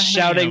That me was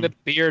shouting ham. the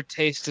beer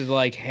tasted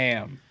like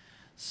ham.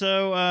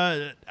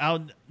 So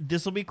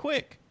this will be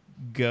quick.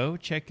 Go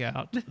check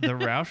out the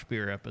Roush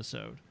beer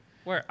episode.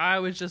 Where I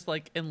was just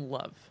like in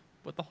love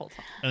with the whole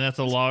time. And that's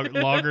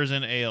loggers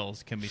and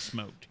ales can be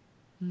smoked.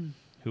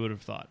 Who would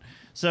have thought?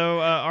 So,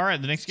 all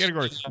right, the next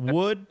category,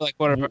 wood. Like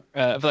I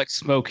feel like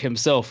Smoke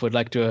himself would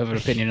like to have an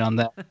opinion on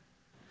that.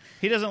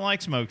 He doesn't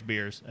like smoked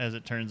beers, as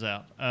it turns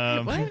out.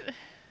 What?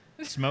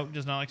 Smoke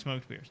does not like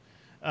smoked beers.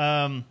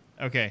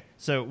 Okay,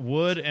 so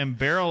wood and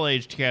barrel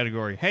aged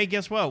category. Hey,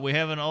 guess what? We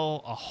have a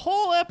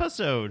whole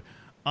episode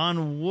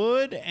on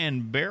wood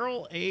and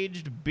barrel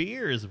aged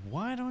beers.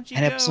 Why don't you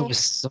That go? episode was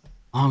so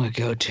long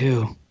ago,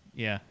 too.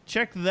 Yeah,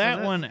 check that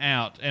that- one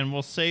out, and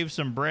we'll save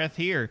some breath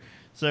here.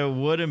 So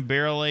wood and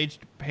barrel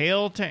aged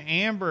pale to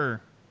amber.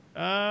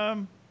 Much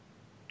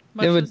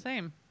would- the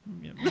same.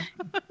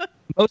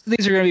 Most of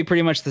these are going to be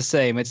pretty much the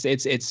same. It's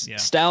Yeah.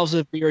 styles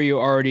of beer you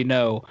already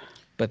know,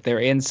 but they're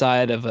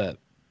inside of a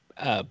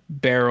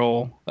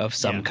barrel of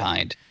some Yeah.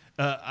 kind.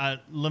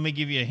 Let me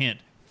give you a hint.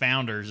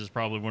 Founders is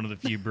probably one of the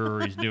few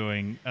breweries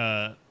doing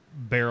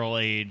barrel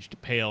aged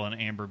pale and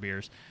amber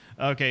beers.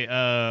 Okay,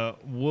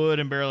 wood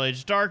and barrel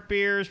aged dark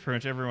beers. Pretty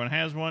much everyone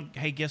has one.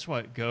 Hey, guess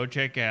what? Go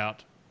check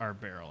out our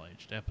barrel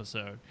aged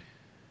episode.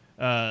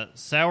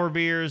 Sour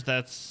beers.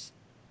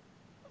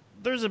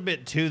 There's a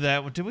bit to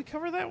that. Did we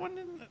cover that one?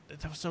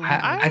 That was so.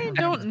 I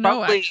don't know,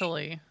 probably-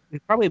 actually. We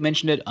probably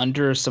mentioned it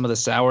under some of the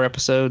sour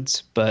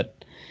episodes,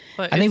 but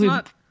But I think it's we,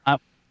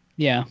 not...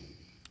 yeah,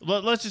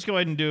 Let's just go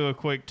ahead and do a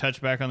quick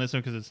touchback on this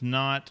one because it's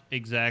not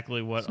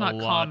exactly what It's not a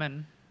lot.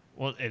 common.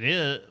 Well, it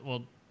is.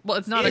 Well, Well,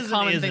 it's not a is and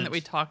common thing isn't. that we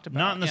talked about.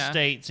 Not in the yeah.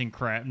 States in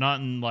craft, not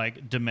in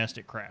like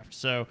domestic craft.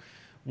 So,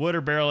 wood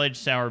or barrel aged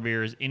sour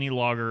beer is any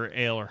lager,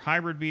 ale, or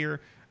hybrid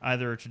beer,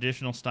 either a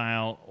traditional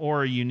style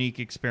or a unique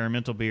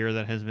experimental beer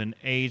that has been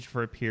aged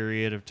for a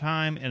period of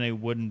time in a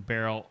wooden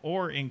barrel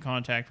or in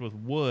contact with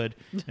wood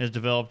and has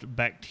developed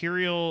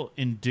bacterial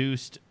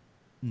induced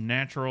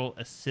natural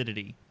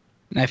acidity.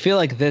 and I feel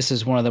like this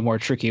is one of the more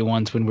tricky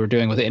ones when we're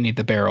doing with any of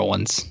the barrel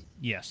ones.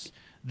 Yes.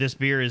 This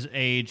beer is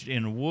aged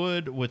in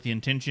wood with the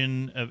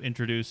intention of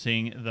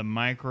introducing the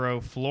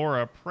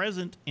microflora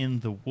present in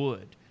the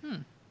wood.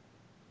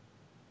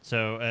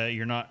 So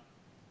you're not...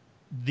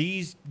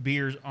 These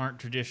beers aren't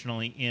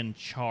traditionally in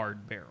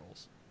charred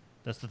barrels.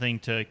 That's the thing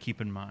to keep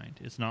in mind.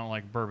 It's not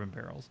like bourbon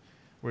barrels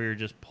where you're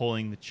just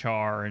pulling the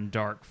char and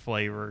dark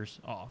flavors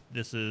off.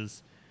 This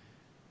is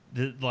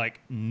like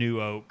new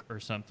oak or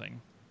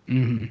something.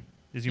 Mm-hmm.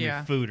 These are going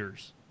Yeah. to be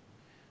fooders.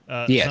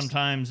 Yes.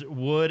 Sometimes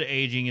wood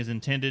aging is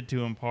intended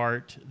to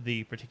impart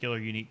the particular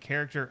unique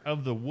character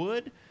of the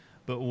wood,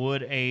 but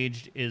wood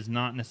aged is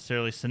not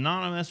necessarily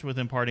synonymous with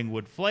imparting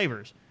wood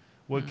flavors.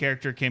 Wood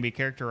character can be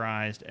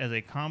characterized as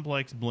a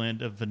complex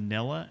blend of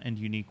vanilla and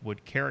unique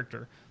wood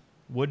character.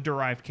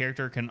 Wood-derived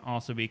character can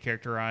also be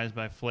characterized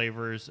by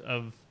flavors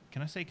of...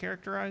 Can I say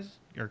characterized?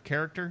 Or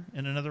character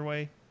in another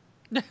way?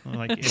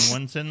 Like in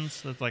one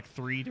sentence? That's like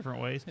 3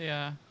 different ways.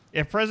 Yeah.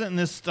 If present in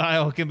this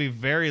style, it can be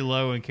very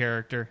low in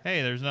character.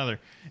 Hey, there's another.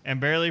 And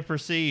barely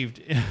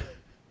perceived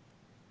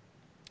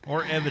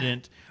or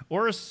evident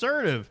or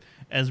assertive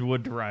as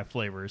wood-derived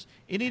flavors.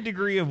 Any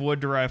degree of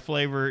wood-derived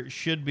flavor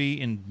should be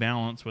in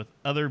balance with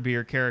other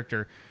beer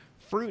character.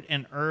 Fruit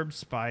and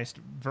herb-spiced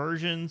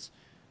versions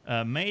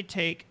may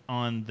take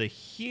on the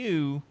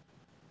hue,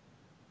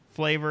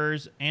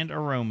 flavors, and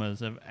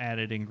aromas of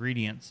added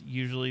ingredients.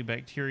 Usually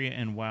bacteria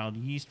and wild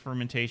yeast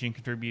fermentation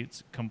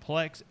contributes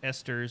complex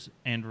esters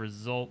and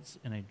results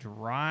in a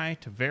dry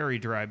to very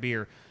dry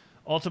beer.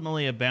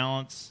 Ultimately, a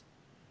balance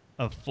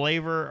of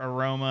flavor,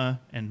 aroma,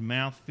 and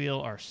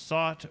mouthfeel are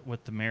sought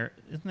with the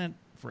isn't that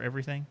for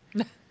everything?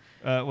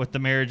 With the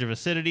marriage of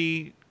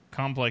acidity,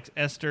 complex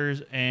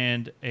esters,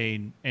 and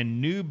a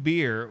new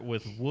beer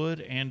with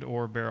wood and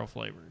or barrel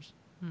flavors.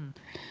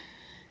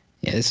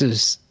 Yeah, this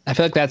is. I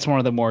feel like that's one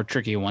of the more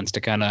tricky ones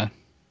to kind of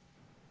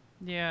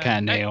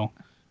nail.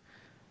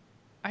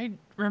 I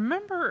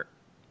remember.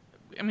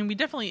 I mean,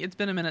 it's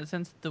been a minute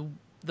since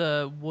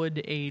the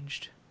wood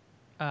aged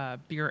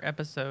beer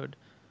episode.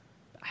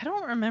 I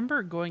don't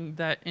remember going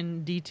that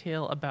in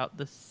detail about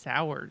the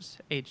sours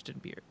aged in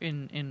beer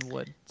in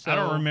wood. So, I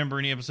don't remember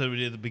any episode we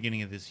did at the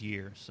beginning of this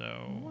year,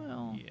 so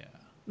well,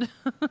 yeah.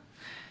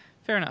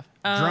 Fair enough.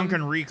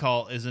 Drunken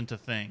recall isn't a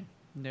thing.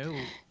 No.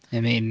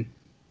 I mean,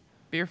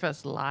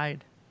 Beerfest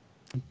lied.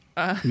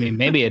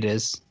 maybe it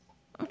is.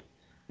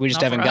 We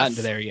just Not haven't for gotten us.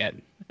 to there yet.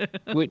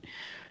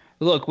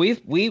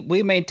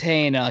 We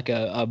maintain like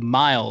a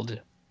mild,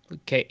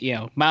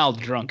 mild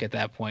drunk at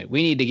that point.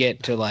 We need to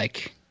get to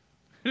like.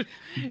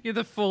 You're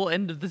the full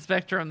end of the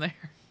spectrum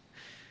there.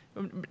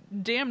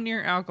 Damn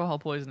near alcohol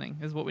poisoning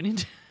is what we need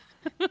to.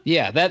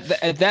 Yeah,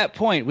 at that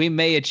point we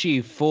may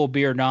achieve full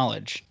beer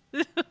knowledge.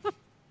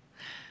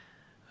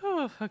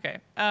 Oh, okay.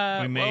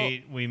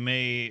 We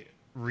may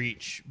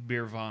reach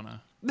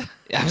Beervana.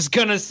 I was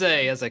gonna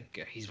say,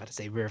 he's about to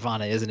say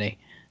Nirvana, isn't he?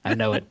 I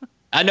know it.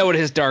 I know what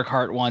his dark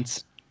heart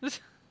wants.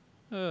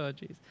 Oh,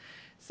 jeez.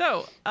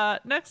 So,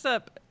 next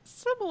up,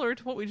 similar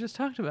to what we just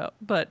talked about,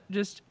 but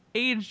just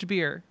aged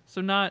beer.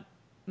 So not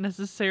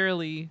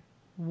necessarily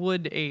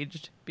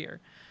wood-aged beer.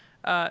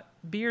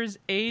 Beers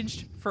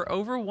aged for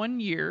over 1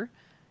 year.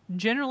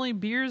 Generally,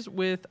 beers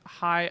with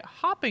high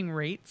hopping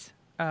rates,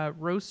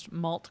 roast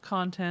malt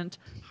content,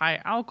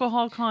 high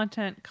alcohol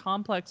content,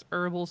 complex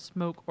herbal,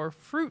 smoke, or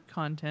fruit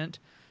content.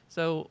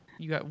 So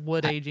you got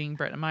wood aging,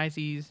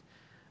 Brettanomyces.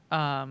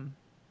 I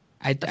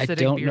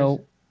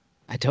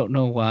don't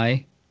know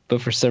why,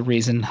 but for some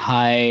reason,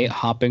 high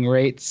hopping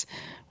rates.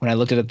 When I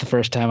looked at it the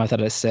first time, I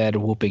thought it said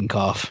whooping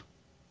cough.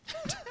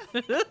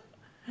 That's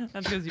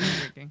because you were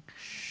drinking.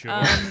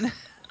 Sure.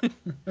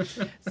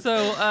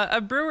 So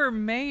a brewer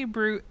may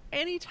brew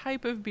any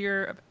type of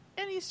beer of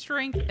any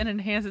strength and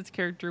enhance its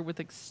character with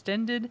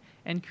extended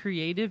and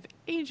creative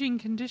aging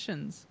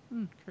conditions.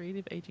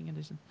 Creative aging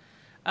conditions.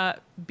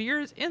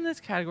 Beers in this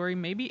category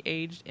may be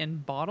aged in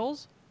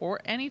bottles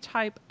or any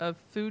type of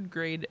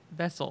food-grade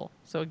vessel.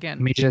 So again,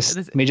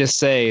 Let me just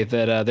say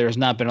that there's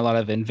not been a lot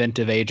of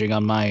inventive aging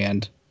on my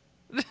end.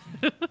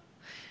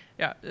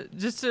 Yeah,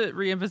 just to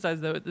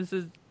reemphasize though,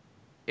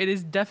 it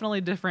is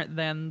definitely different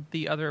than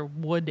the other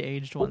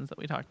wood-aged ones that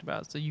we talked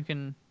about. So you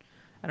can,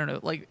 I don't know,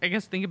 like I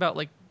guess think about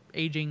like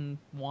aging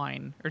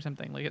wine or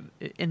something like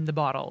in the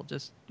bottle,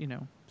 just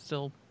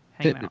still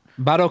hanging out.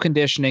 Bottle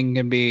conditioning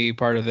can be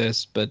part of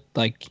this, but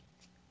like,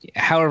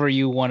 however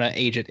you want to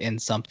age it in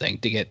something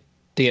to get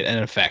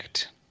an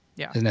effect.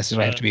 Yeah, doesn't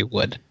necessarily have to be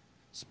wood.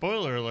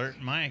 Spoiler alert,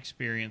 in my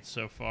experience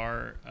so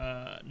far,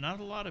 not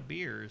a lot of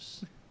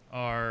beers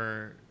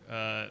are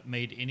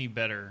made any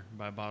better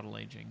by bottle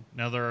aging.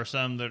 Now, there are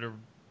some that are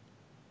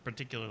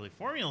particularly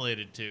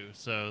formulated to,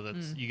 so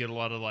that's you get a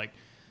lot of like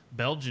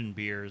Belgian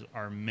beers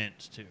are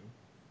meant to.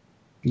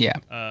 Yeah.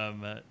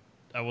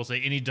 I will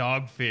say any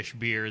Dogfish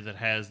beer that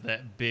has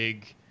that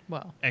big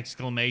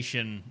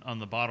exclamation on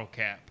the bottle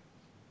cap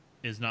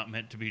is not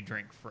meant to be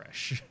drink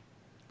fresh.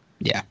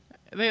 Yeah.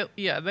 They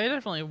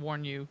definitely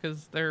warn you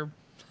because they're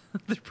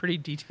pretty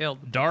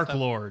detailed. Dark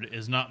Lord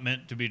is not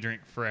meant to be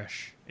drink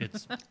fresh.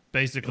 It's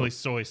basically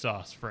soy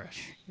sauce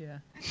fresh. Yeah.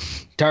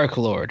 Dark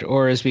Lord,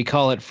 or as we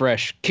call it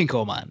fresh,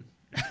 Kinkoman.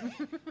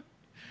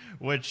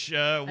 Which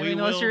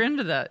unless you're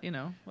into that,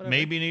 whatever.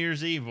 Maybe New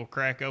Year's Eve we'll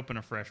crack open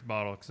a fresh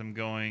bottle because I'm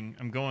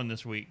going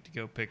this week to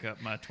go pick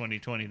up my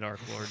 2020 Dark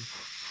Lord.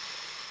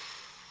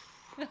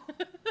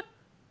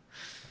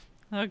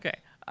 Okay.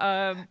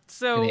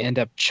 So They end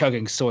up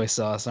chugging soy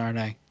sauce, aren't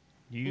I?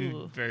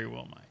 You very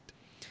well might.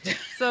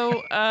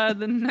 So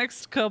the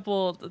next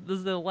couple, this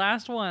is the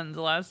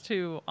last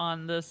two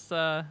on this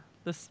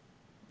this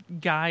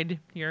guide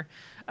here.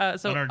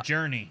 So on our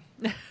journey.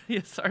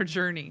 Yes, our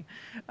journey.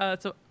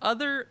 So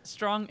other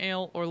strong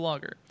ale or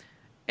lager.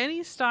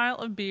 any style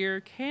of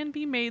beer can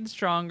be made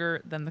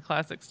stronger than the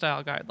classic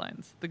style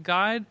guidelines.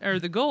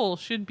 The goal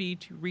should be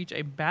to reach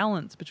a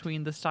balance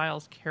between the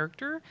style's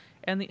character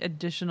and the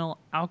additional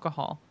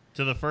alcohol.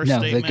 To the first No,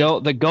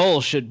 statement, the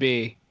goal should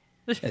be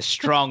as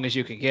strong as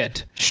you can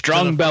get.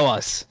 Strong bell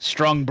us,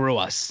 strong brew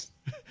us.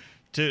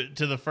 to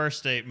the first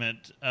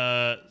statement,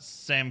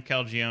 Sam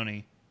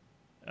Calgione,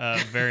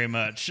 very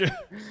much.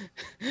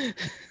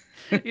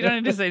 You don't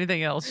need to say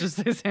anything else. Just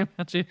say Sam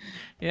Pelci.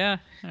 Yeah.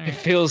 All It right.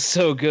 feels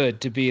so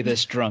good to be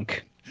this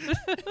drunk.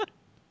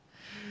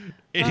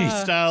 Any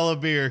style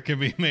of beer can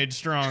be made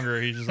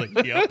stronger. He's just like,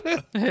 yep.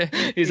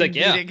 He's like,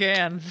 Indeed yeah, it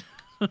can.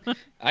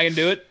 I can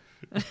do it.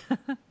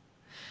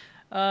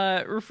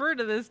 Refer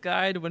to this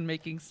guide when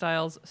making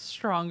styles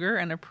stronger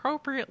and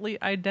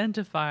appropriately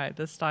identify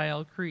the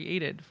style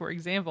created. For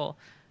example,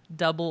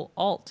 double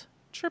alt,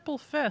 triple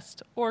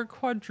fest, or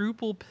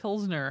quadruple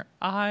pilsner.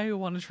 I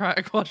want to try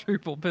a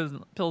quadruple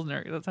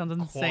pilsner. That sounds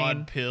insane.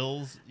 Quad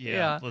pills.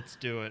 Yeah, let's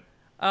do it.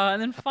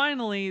 And then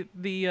finally,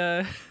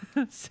 the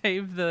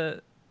save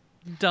the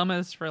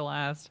dumbest for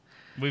last.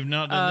 We've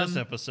not done this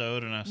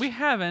episode, and We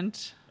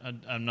haven't.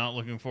 I'm not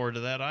looking forward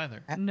to that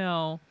either.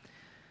 No.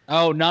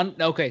 Oh, none.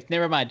 Okay,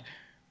 never mind.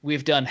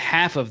 We've done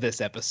half of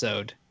this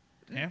episode.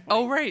 Halfway.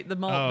 Oh, right. The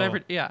malt Oh.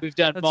 beverage. Yeah. We've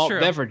done that's malt true.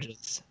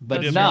 beverages, but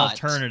Different not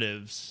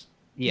alternatives.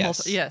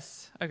 Yes.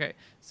 Yes. Okay.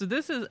 So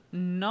this is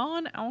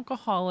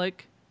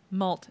non-alcoholic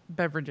malt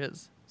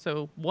beverages.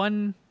 So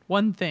one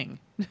thing.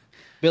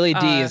 Billy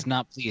D is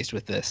not pleased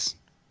with this.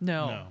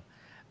 No.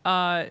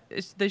 No.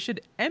 They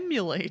should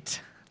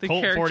emulate the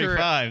Colt character.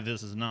 45,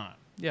 this is not.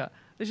 Yeah.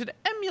 They should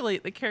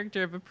emulate the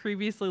character of a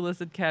previously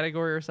listed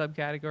category or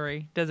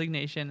subcategory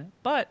designation,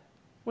 but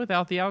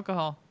without the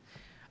alcohol.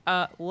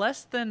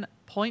 Less than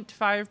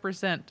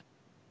 0.5%.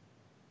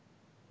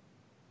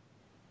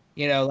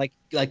 You know,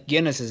 like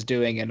Guinness is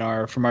doing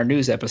from our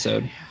news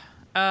episode.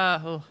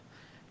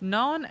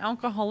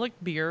 Non-alcoholic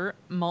beer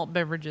malt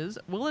beverages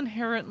will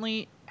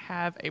inherently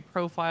have a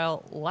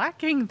profile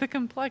lacking the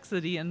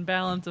complexity and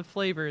balance of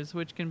flavors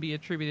which can be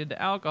attributed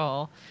to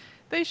alcohol.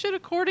 They should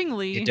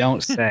accordingly You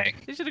don't say.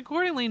 They should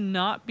accordingly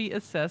not be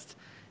assessed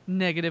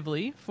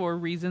negatively for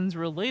reasons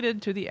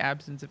related to the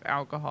absence of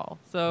alcohol.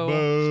 So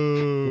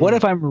Boo. What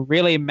if I'm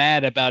really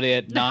mad about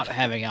it not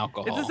having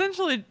alcohol? it's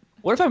essentially,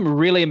 What if I'm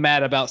really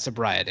mad about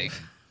sobriety?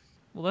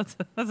 well,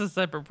 that's a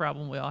separate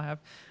problem we all have.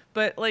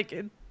 But like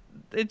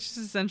it's just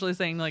essentially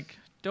saying like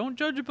don't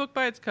judge a book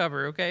by its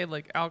cover, okay?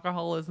 Like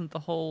alcohol isn't the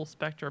whole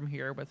spectrum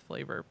here with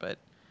flavor, but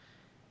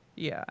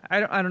yeah, I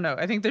don't know.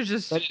 I think there's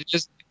just But it's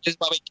just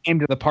why we came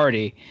to the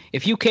party.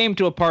 If you came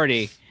to a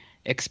party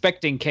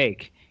expecting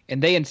cake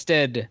and they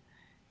instead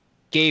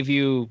gave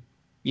you,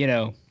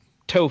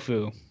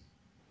 tofu,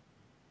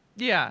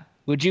 yeah.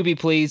 would you be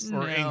pleased?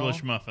 Or No.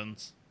 English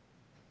muffins.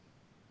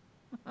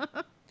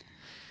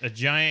 A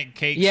giant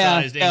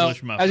Yeah, cake-sized no,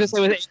 English muffin. I was just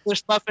saying with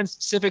English muffins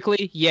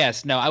specifically,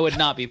 yes, no, I would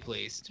not be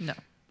pleased. No.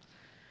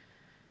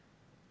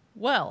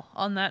 Well,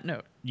 on that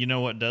note, You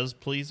know what does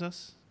please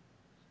us?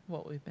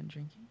 what we've been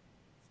drinking.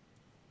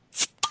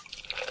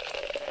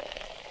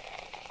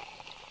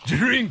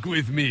 Drink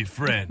with me,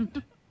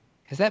 friend.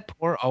 Has that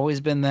pour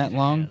always been that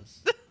long?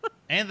 Yes.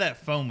 And that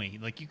foamy.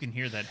 Like, you can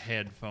hear that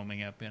head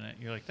foaming up in it.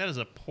 You're like, that is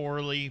a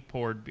poorly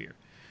poured beer.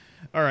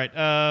 All right,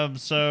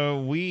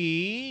 so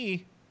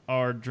we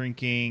are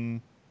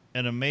drinking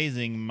an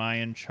amazing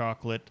Mayan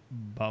chocolate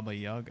Baba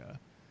Yaga.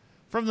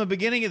 From the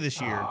beginning of this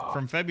year,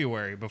 from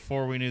February,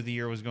 before we knew the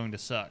year was going to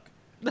suck.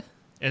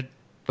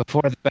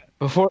 Before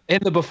in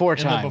the before In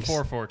times. the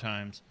before four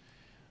times.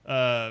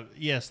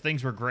 Yes,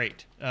 things were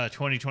great.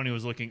 2020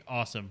 was looking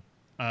awesome.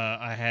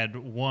 I had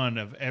one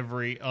of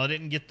every... I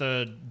didn't get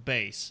the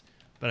base,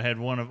 but I had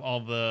one of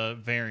all the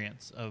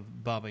variants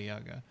of Baba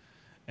Yaga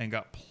and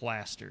got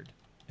plastered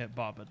at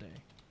Baba Day.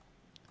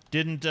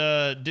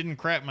 Didn't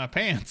crap my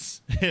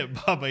pants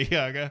at Baba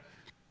Yaga.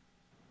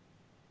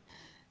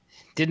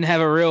 Didn't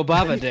have a real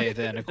Baba Day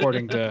then,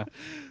 according to...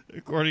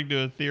 According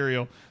to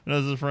Ethereal.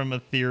 This is from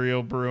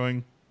Ethereal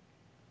Brewing.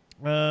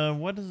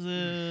 What is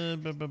it?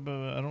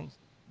 I don't...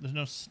 There's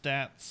no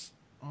stats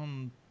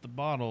on the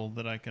bottle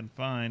that I can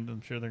find. I'm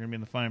sure they're going to be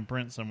in the fine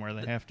print somewhere.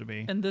 They have to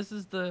be. And this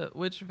is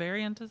which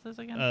variant is this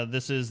again?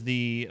 This is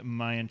the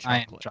Mayan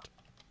Mayan chocolate. chocolate.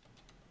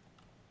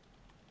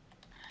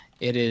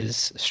 It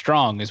is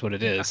strong, is what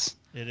it is.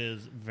 It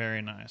is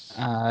very nice.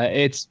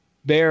 It's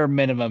bare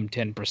minimum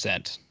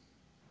 10%.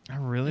 I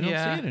really don't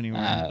Yeah. see it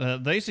anywhere.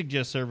 They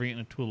suggest serving it in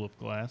a tulip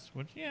glass,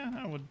 which, yeah,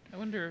 I would. I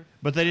wonder.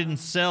 But they didn't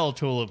sell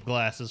tulip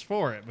glasses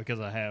for it because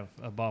I have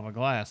a Baba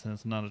glass and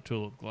it's not a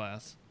tulip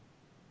glass.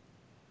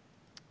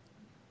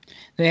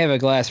 They have a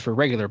glass for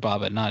regular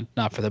Baba,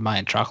 not for the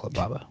Mayan chocolate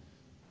Baba.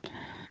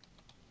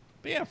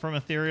 But yeah, from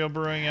Ethereal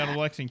Brewing out of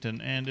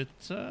Lexington, and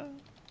it's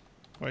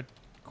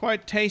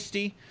quite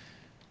tasty.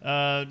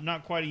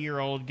 Not quite a year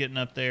old, getting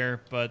up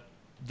there, but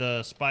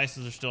the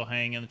spices are still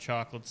hanging, the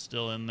chocolate's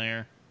still in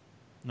there.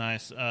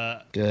 Nice.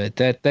 Good.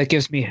 That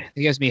gives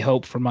me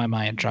hope for my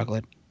Mayan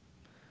chocolate.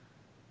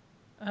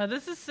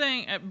 This is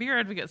saying Beer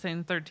Advocate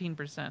saying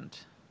 13%.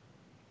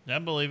 I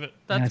believe it.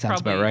 That's that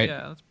sounds probably about right.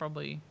 Yeah, that's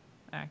probably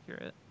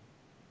accurate.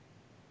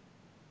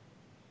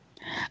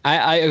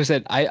 Like I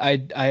said,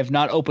 I have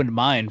not opened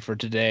mine for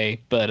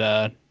today,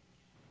 but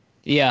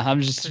yeah,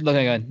 I'm just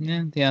looking at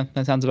yeah,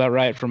 that sounds about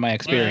right from my I was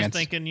experience.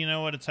 thinking, you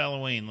know what? It's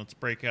Halloween. Let's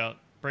break out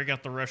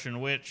the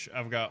Russian Witch.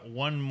 I've got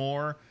one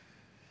more.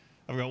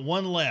 I've got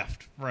one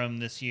left from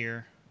this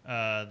year.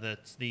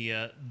 That's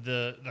the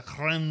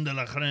creme de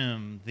la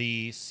creme,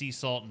 the sea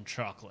salt and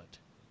chocolate.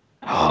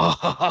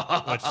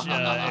 Which,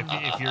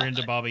 if you're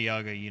into Baba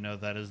Yaga, you know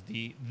that is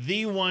the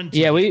one.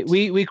 Yeah,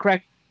 we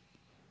cracked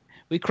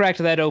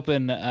that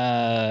open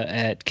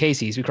at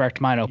Casey's. We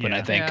cracked mine open, Yeah.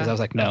 I think, because Yeah. I was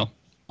like, no,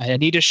 I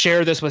need to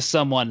share this with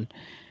someone,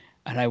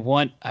 and I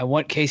want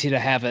Casey to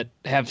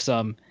have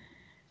some,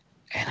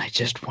 and I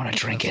just want to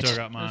drink I've it. still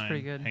got That's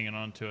pretty mine good. hanging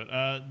on to it.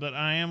 But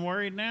I am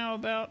worried now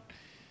about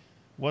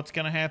what's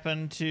going to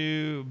happen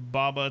to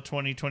Baba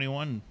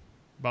 2021,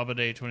 Baba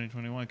Day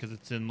 2021, because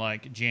it's in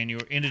like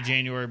end of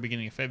January,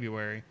 beginning of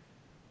February.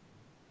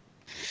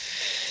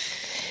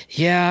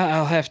 Yeah,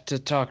 I'll have to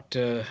talk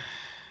to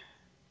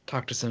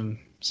some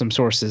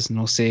sources, and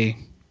we'll see.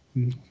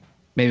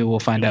 Maybe we'll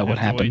find out what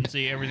Have to wait and happened.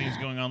 see, everything's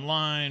going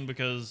online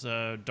because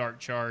Dark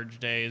Charge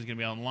Day is going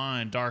to be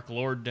online. Dark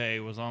Lord Day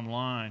was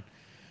online.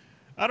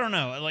 I don't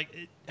know.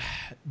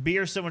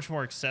 Beer's so much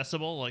more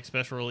accessible, like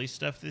special release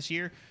stuff this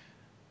year.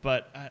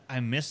 But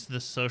I miss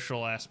the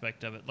social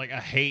aspect of it. Like,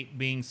 I hate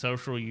being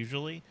social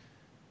usually.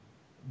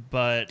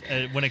 But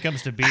when it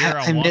comes to beer,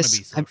 I want to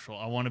be social.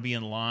 I want to be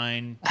in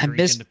line,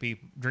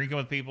 drinking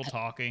with people,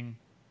 talking.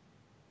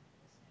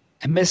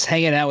 I miss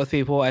hanging out with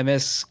people. I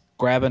miss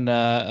grabbing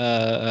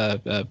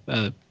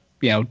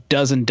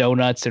dozen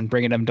donuts and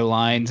bringing them to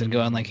lines and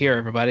going like, "Here,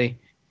 everybody,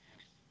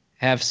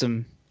 have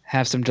some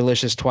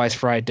delicious twice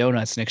fried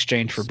donuts in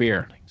exchange for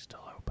beer."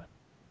 Still open.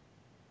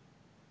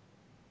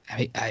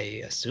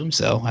 I assume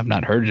so. I've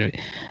not heard of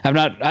it. I've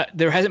not.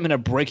 There hasn't been a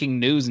breaking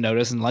news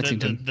notice in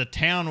Lexington. The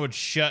town would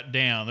shut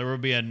down. There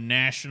would be a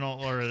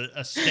national or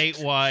a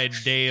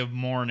statewide day of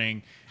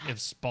mourning if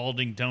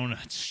Spalding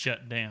Donuts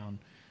shut down.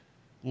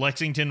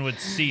 Lexington would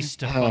cease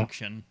to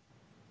function.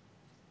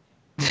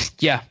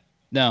 Yeah,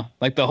 no.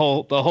 Like the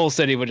whole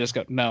city would just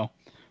go, no.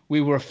 We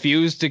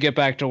refuse to get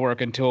back to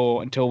work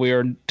until we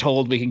are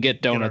told we can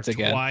get donuts Get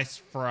our again. Twice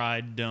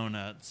fried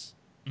donuts.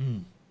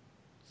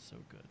 So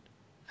good.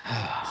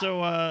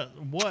 So,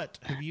 what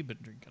have you been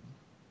drinking?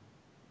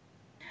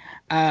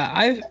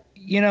 I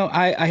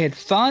had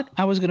thought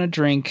I was gonna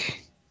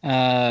drink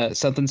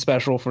something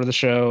special for the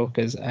show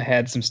because I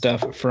had some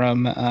stuff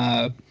from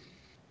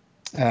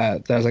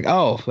that I was like,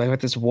 oh, I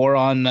got this War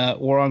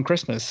on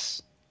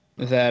Christmas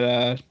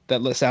that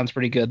sounds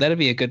pretty good. That'd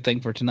be a good thing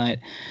for tonight.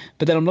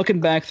 But then I'm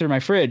looking back through my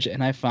fridge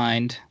and I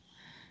find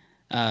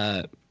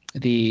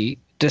the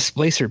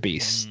Displacer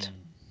Beast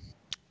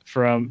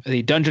from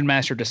the Dungeon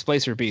Master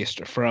Displacer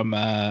Beast from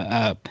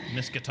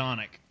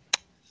Miskatonic.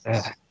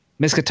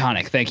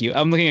 Miskatonic. Thank you.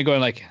 I'm looking at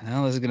going like,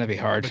 oh, this is gonna be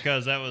hard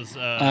Because that was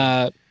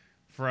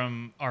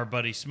from our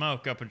buddy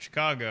Smoke up in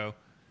Chicago.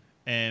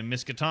 And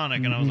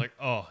Miskatonic, and I was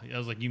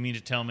like, you mean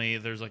to tell me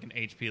there's like an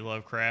H.P.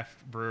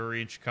 Lovecraft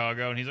brewery in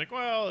Chicago? And he's like,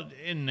 well,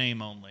 in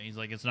name only. He's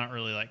like, it's not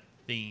really like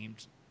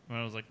themed. And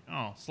I was like,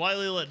 oh,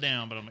 slightly let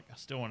down, but I'm like, I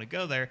still want to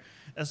go there,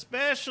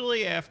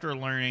 especially after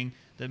learning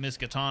that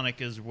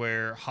Miskatonic is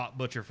where Hot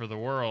Butcher for the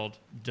World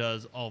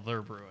does all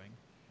their brewing.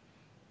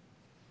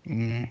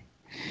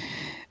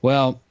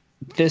 Well,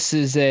 this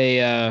is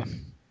an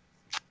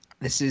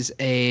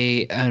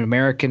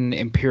American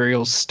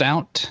Imperial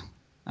Stout.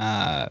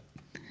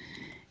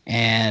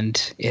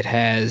 And it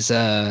has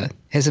some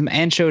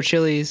ancho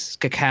chilies,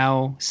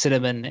 cacao,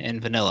 cinnamon,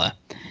 and vanilla.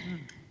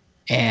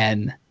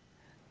 And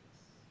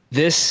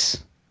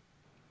this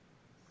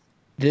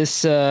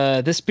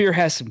beer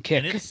has some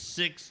kick. And it's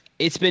six.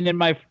 It's been in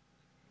my.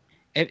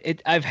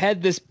 I've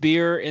had this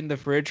beer in the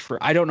fridge for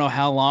I don't know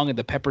how long, and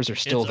the peppers are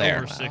still there.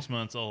 Over 6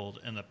 months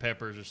old, and the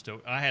peppers are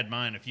still. I had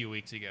mine a few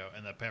weeks ago,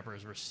 and the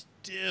peppers were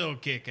still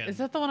kicking. Is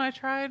that the one I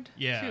tried?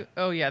 Yeah. Too?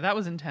 Oh yeah, that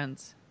was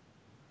intense.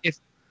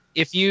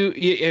 If you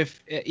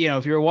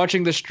were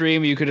watching the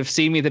stream, you could have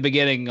seen me at the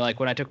beginning, like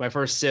when I took my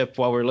first sip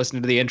while we were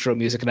listening to the intro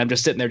music, and I'm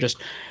just sitting there just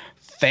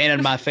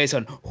fanning my face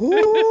on,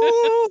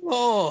 "Ooh,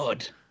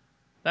 Lord."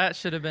 That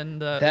should have been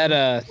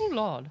the Oh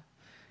Lord.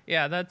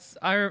 Yeah, that's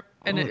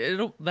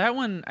that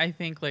one I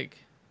think like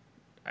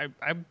I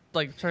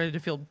like started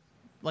to feel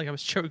like I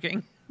was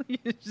choking.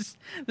 Just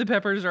the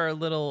peppers are a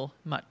little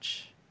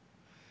much.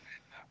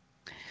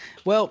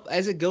 Well,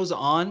 as it goes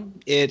on,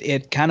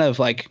 it kind of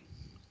like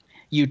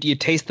you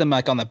taste them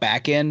like on the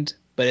back end,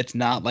 but it's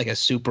not like a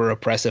super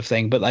oppressive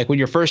thing. But like when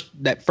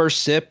that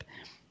first sip,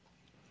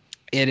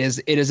 it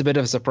is a bit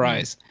of a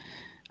surprise.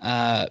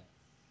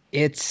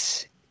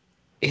 It's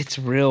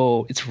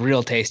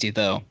real tasty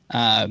though.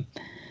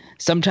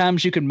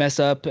 Sometimes you can mess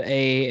up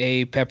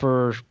a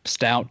pepper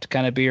stout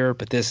kind of beer,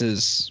 but this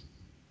is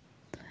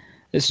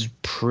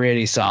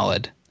pretty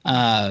solid.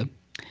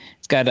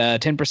 It's got a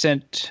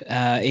 10%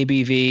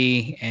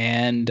 ABV,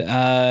 and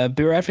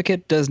Beer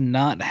Advocate does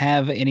not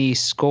have any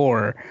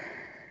score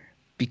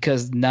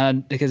because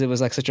it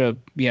was like such a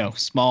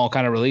small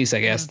kind of release, I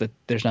guess, that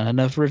there's not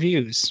enough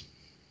reviews.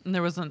 And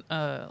there wasn't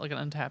like an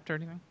Untapped or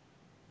anything.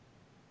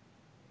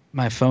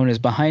 My phone is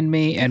behind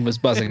me and was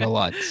buzzing a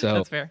lot, so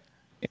That's fair.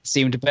 it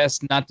seemed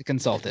best not to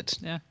consult it.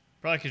 Yeah.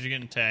 Probably because you're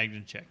getting tagged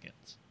in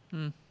check-ins.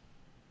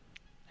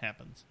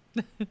 Happens.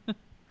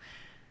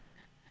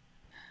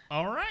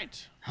 All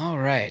right.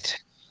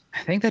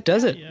 I think that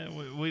does it. Yeah,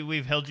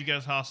 we've held you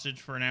guys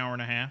hostage for an hour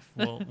and a half.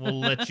 We'll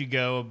let you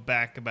go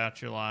back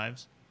about your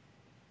lives.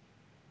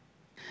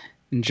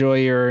 Enjoy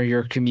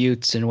your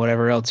commutes and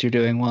whatever else you're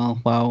doing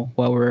while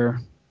we're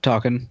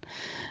talking.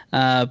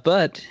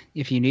 But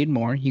if you need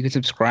more, you can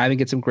subscribe and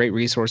get some great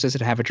resources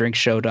at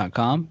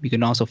haveadrinkshow.com. You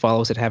can also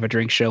follow us at Have a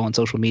Drink Show on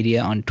social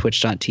media on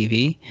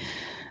twitch.tv.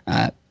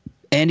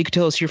 And you can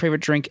tell us your favorite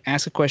drink,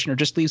 ask a question, or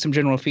just leave some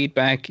general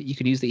feedback. You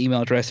can use the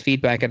email address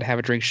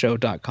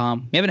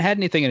feedback@haveadrinkshow.com. We haven't had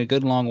anything in a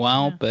good long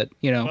while, but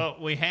Well,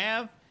 we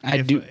have.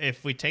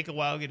 If we take a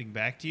while getting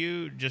back to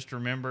you, just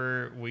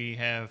remember we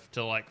have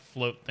to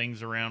float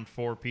things around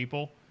 4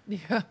 people.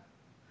 Yeah.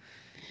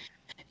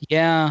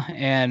 Yeah,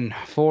 and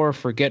 4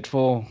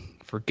 forgetful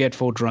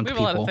drunk We have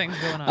people. a lot of things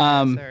going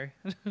on. Sorry.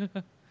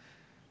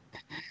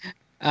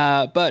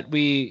 But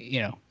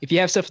we, if you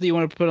have stuff that you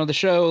want to put on the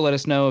show, let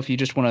us know. If you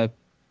just want to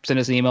send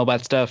us an email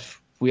about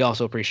stuff, we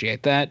also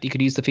appreciate that. You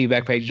can use the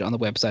feedback page on the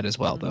website as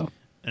well, though.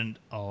 And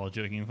all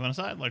joking and fun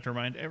aside, I'd like to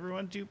remind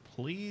everyone to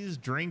please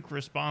drink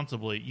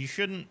responsibly. You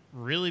shouldn't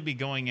really be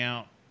going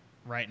out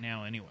right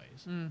now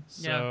anyways.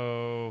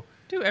 So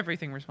do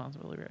everything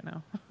responsibly right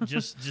now.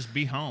 just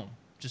be home.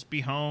 Just be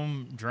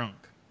home drunk,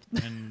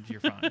 and you're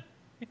fine.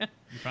 Yeah.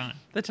 You're fine.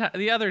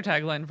 The other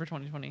tagline for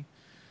 2020: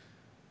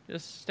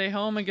 just stay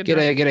home and get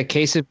a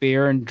case of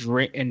beer and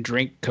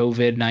drink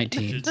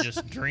COVID-19.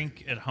 Just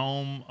drink at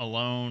home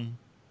alone.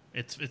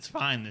 It's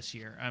fine this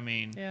year. I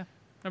mean, yeah,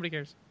 nobody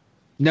cares.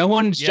 No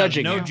one's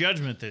judging. No you.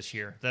 judgment this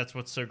year. That's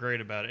what's so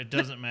great about it. It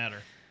doesn't matter.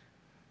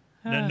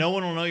 No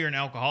one will know you're an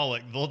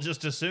alcoholic. They'll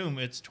just assume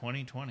it's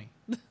 2020.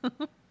 Yeah,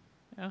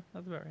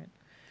 that's about right.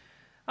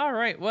 All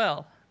right,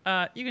 well.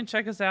 You can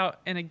check us out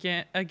in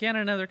again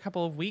another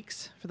couple of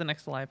weeks for the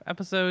next live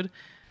episode.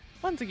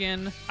 Once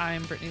again,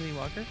 I'm Brittany Lee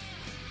Walker.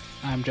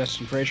 I'm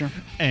Justin Frazier.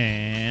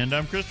 And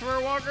I'm Christopher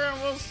Walker,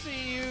 and we'll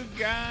see you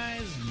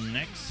guys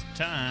next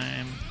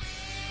time.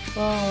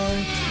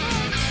 Bye.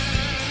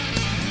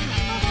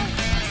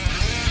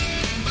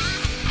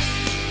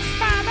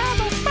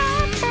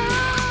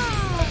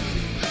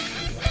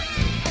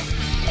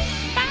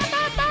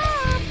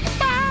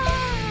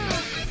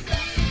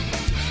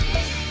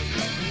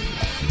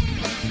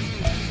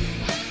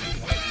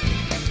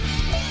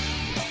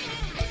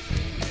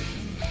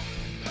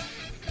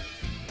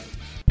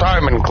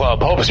 Diamond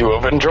Club hopes you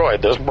have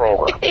enjoyed this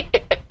program.